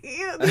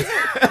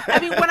 I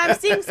mean, when I'm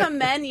seeing some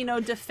men,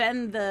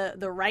 defend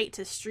the right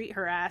to street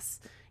harass,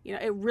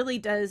 it really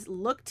does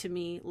look to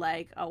me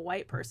like a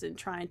white person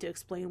trying to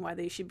explain why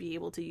they should be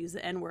able to use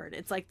the N-word.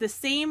 It's like the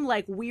same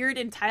like weird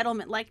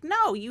entitlement. Like,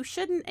 no, you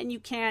shouldn't and you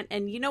can't.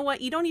 And you know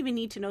what? You don't even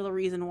need to know the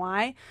reason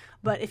why.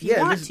 But if you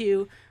want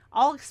to,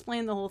 I'll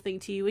explain the whole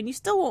thing to you, and you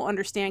still won't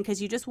understand because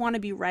you just want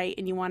to be right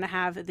and you want to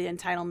have the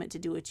entitlement to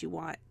do what you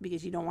want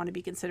because you don't want to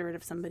be considerate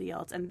of somebody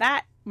else. And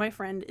that, my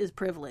friend, is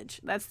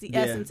privilege. That's the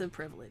essence of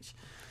privilege.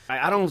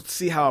 I don't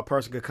see how a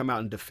person could come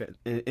out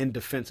in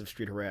defense of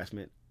street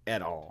harassment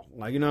at all.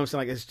 Like, you know what I'm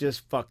saying? Like, it's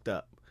just fucked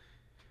up.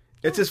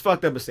 It's just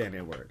fucked up to say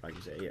that word, like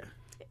you said, yeah.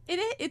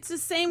 It's the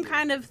same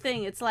kind of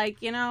thing. It's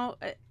like,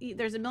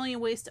 there's a million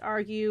ways to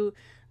argue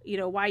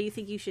why you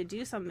think you should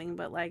do something,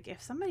 but like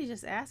if somebody's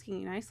just asking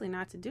you nicely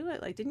not to do it,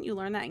 like didn't you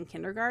learn that in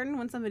kindergarten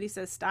when somebody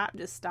says stop,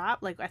 just stop?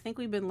 Like I think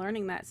we've been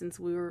learning that since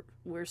we're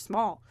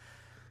small.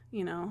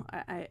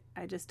 I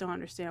just don't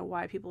understand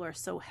why people are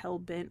so hell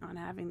bent on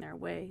having their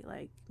way.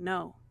 Like,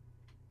 no.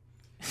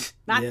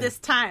 Not this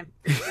time.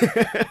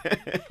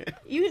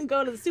 You can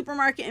go to the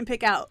supermarket and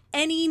pick out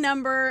any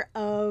number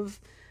of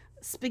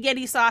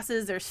spaghetti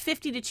sauces. There's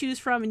 50 to choose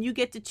from, and you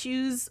get to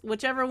choose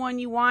whichever one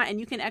you want, and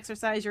you can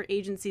exercise your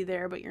agency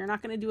there, but you're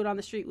not going to do it on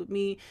the street with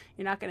me.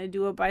 You're not going to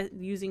do it by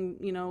using,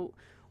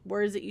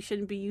 words that you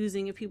shouldn't be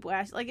using if people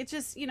ask. Like, it's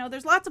just,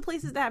 there's lots of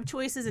places that have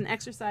choices and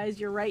exercise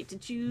your right to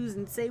choose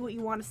and say what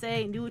you want to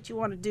say and do what you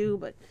want to do,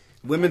 but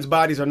women's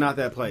bodies are not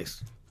that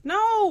place.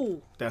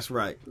 No! That's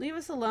right. Leave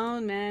us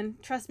alone, man.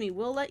 Trust me,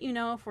 we'll let you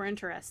know if we're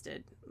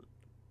interested.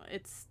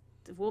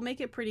 We'll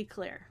make it pretty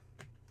clear.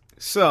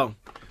 So,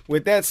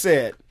 with that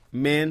said,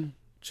 men,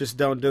 just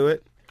don't do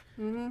it.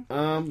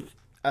 Mm-hmm.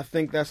 I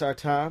think that's our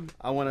time.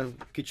 I want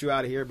to get you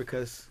out of here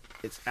because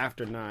it's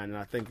after 9, and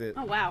I think that.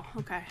 Oh wow!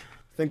 Okay.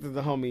 I think that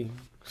the homie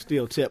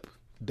Steel Tip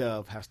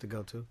Dove has to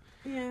go too.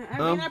 Yeah, I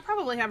mean, I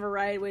probably have a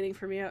ride waiting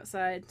for me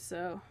outside.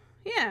 So,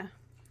 yeah,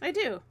 I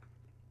do.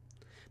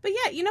 But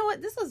yeah, you know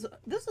what? This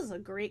was a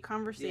great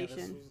conversation.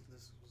 Yeah,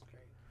 this was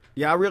great.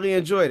 Yeah, I really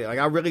enjoyed it. Like,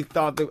 I really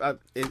thought that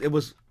it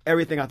was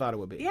everything I thought it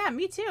would be. Yeah,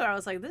 me too. I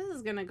was like, this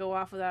is going to go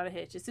off without a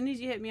hitch. As soon as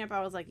you hit me up,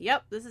 I was like,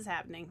 yep, this is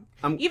happening.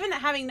 Even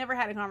having never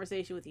had a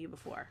conversation with you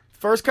before.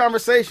 First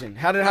conversation.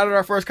 How did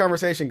our first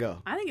conversation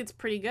go? I think it's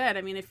pretty good.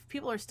 I mean, if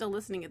people are still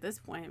listening at this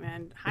point,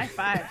 man, high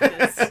five.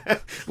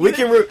 We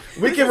can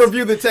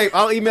review the tape.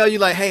 I'll email you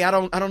like, hey, I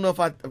don't know if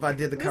I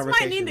did the conversation. This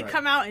might need to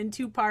come out in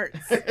 2 parts.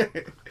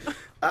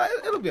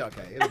 It'll be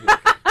okay.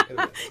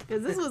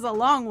 Because this was a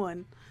long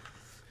one.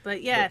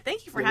 But yeah,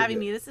 thank you for having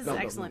me. This is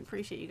excellent.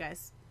 Appreciate you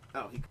guys.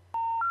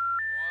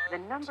 The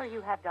number you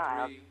have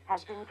dialed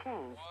has been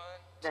changed.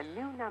 The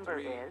new number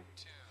is...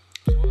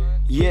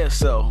 Yeah,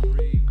 so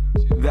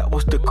that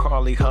was the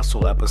Carly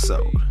Hustle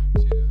episode.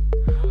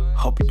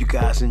 Hope you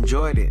guys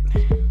enjoyed it.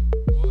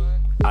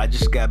 I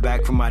just got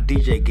back from my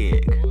DJ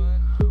gig.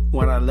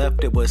 When I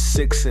left, it was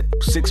 6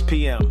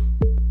 p.m.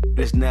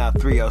 It's now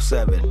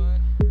 3:07.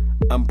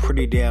 I'm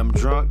pretty damn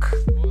drunk.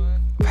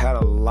 I've had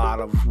a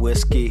lot of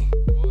whiskey.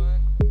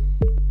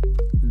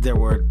 There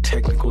were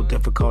technical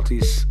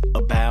difficulties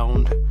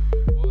abound.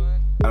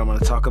 I don't want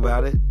to talk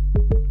about it,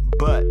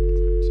 but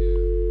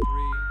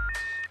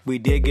we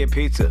did get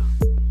pizza.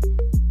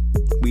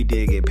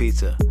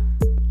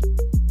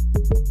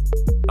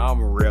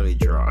 I'm really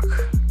drunk,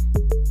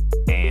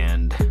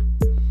 and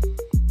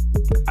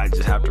I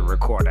just have to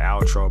record the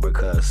outro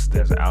because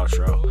there's an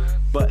outro.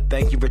 But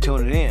thank you for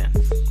tuning in.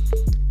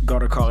 Go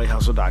to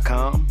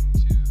carlyhustle.com.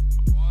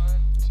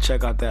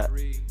 Check out that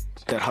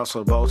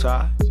hustle bow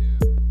tie.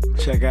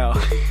 Check out,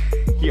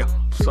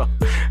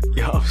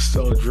 I'm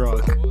so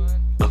drunk.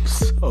 I'm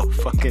so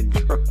fucking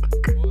drunk.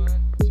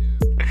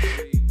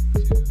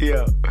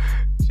 Yo,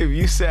 if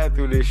you sat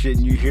through this shit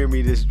and you hear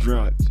me this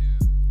drunk,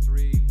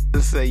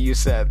 let's say you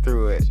sat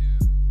through it.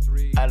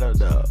 I don't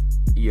know.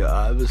 Yo,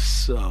 I'm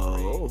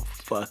so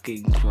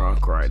fucking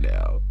drunk right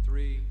now.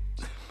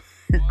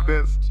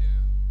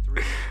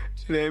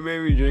 They made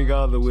me drink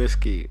all the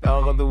whiskey.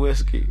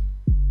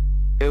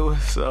 It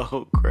was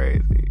so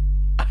crazy.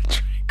 I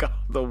drank all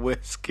the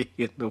whiskey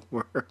in the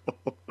world.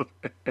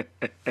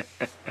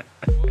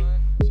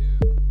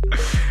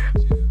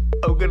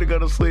 I'm gonna go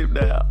to sleep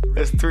now.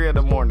 It's 3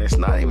 a.m. It's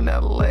not even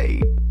that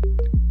late.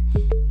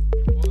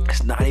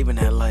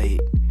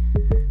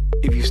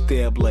 If you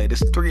stay up late,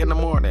 it's 3 in the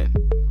morning.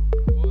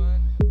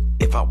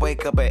 If I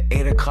wake up at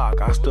 8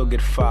 o'clock, I still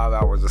get 5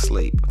 hours of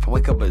sleep. If I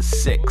wake up at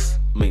 6,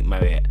 my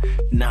bad,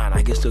 9,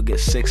 I can still get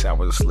 6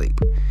 hours of sleep.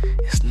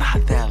 It's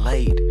not that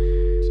late.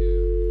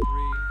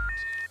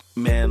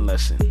 Man,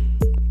 listen.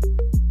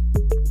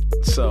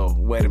 So,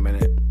 wait a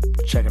minute.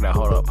 Check it out.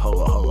 Hold up.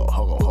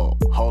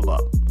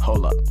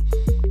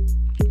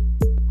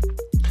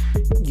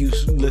 You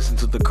listen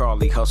to the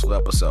Carly Hustle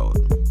episode.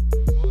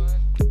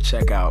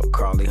 Check out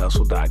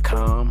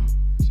carlyhustle.com.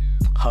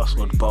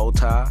 Hustle with bow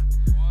tie.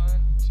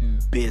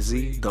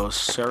 Busy. Those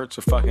shirts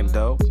are fucking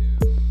dope.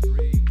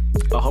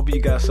 I hope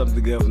you got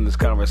something good from this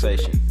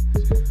conversation.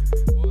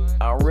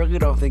 I really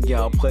don't think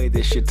y'all played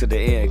this shit to the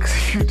end, cause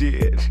if you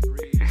did,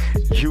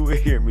 you would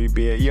hear me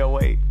being, yo,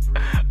 wait.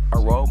 I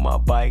rode my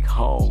bike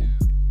home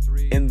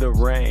in the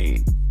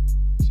rain.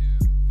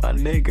 My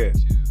nigga.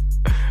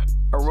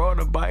 I rode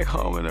a bike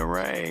home in the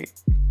rain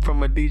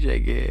from a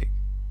DJ gig.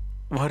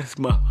 What is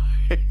my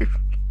life?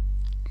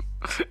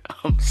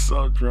 I'm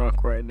so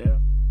drunk right now.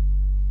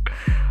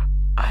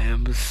 I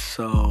am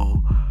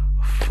so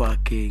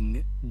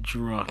fucking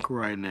drunk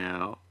right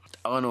now.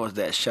 All I know is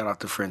that shout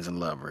out to friends and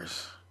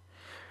lovers.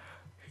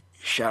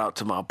 Shout out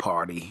to my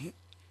party.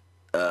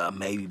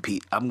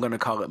 I'm gonna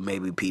call it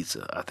Maybe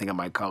Pizza. I think I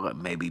might call it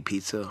Maybe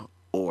Pizza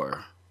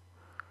or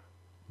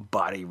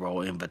Body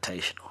Roll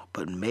Invitational.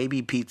 But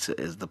Maybe Pizza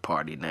is the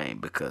party name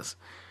because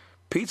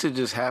pizza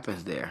just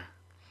happens there.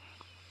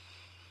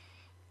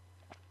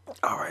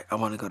 Alright, I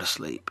wanna go to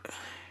sleep.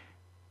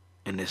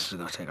 And this is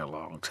gonna take a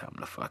long time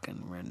to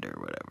fucking render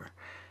or whatever.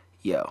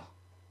 Yo,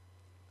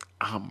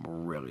 I'm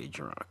really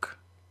drunk.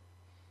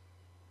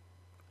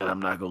 And I'm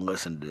not gonna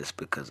listen to this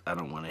because I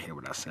don't wanna hear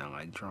what I sound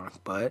like drunk,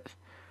 but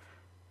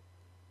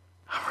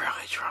I'm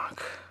really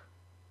drunk.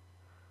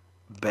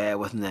 Bad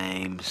with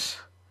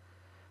names.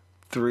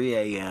 3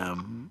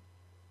 a.m.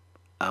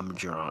 I'm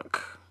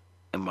drunk.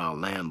 And my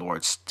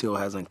landlord still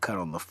hasn't cut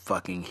on the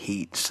fucking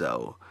heat,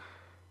 so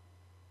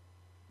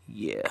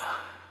yeah.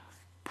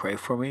 Pray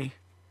for me.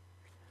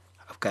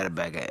 I've got a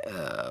bag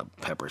of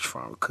Pepperidge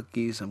Farm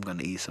cookies. I'm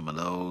gonna eat some of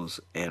those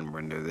and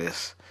render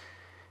this.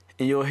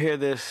 And you'll hear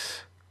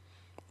this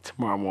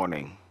tomorrow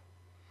morning.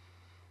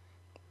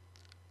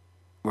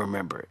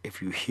 Remember,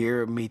 if you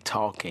hear me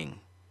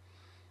talking,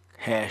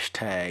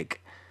 hashtag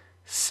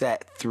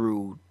sat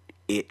through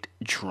it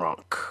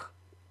drunk,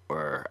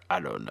 or I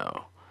don't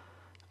know.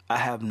 I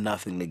have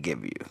nothing to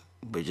give you,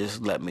 but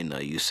just let me know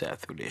you sat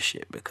through this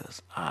shit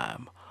because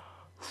I'm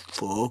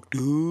fucked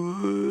up.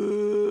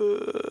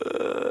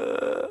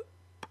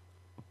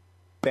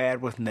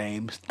 Bad with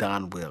names,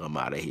 Don Will, I'm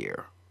out of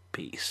here.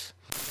 Peace.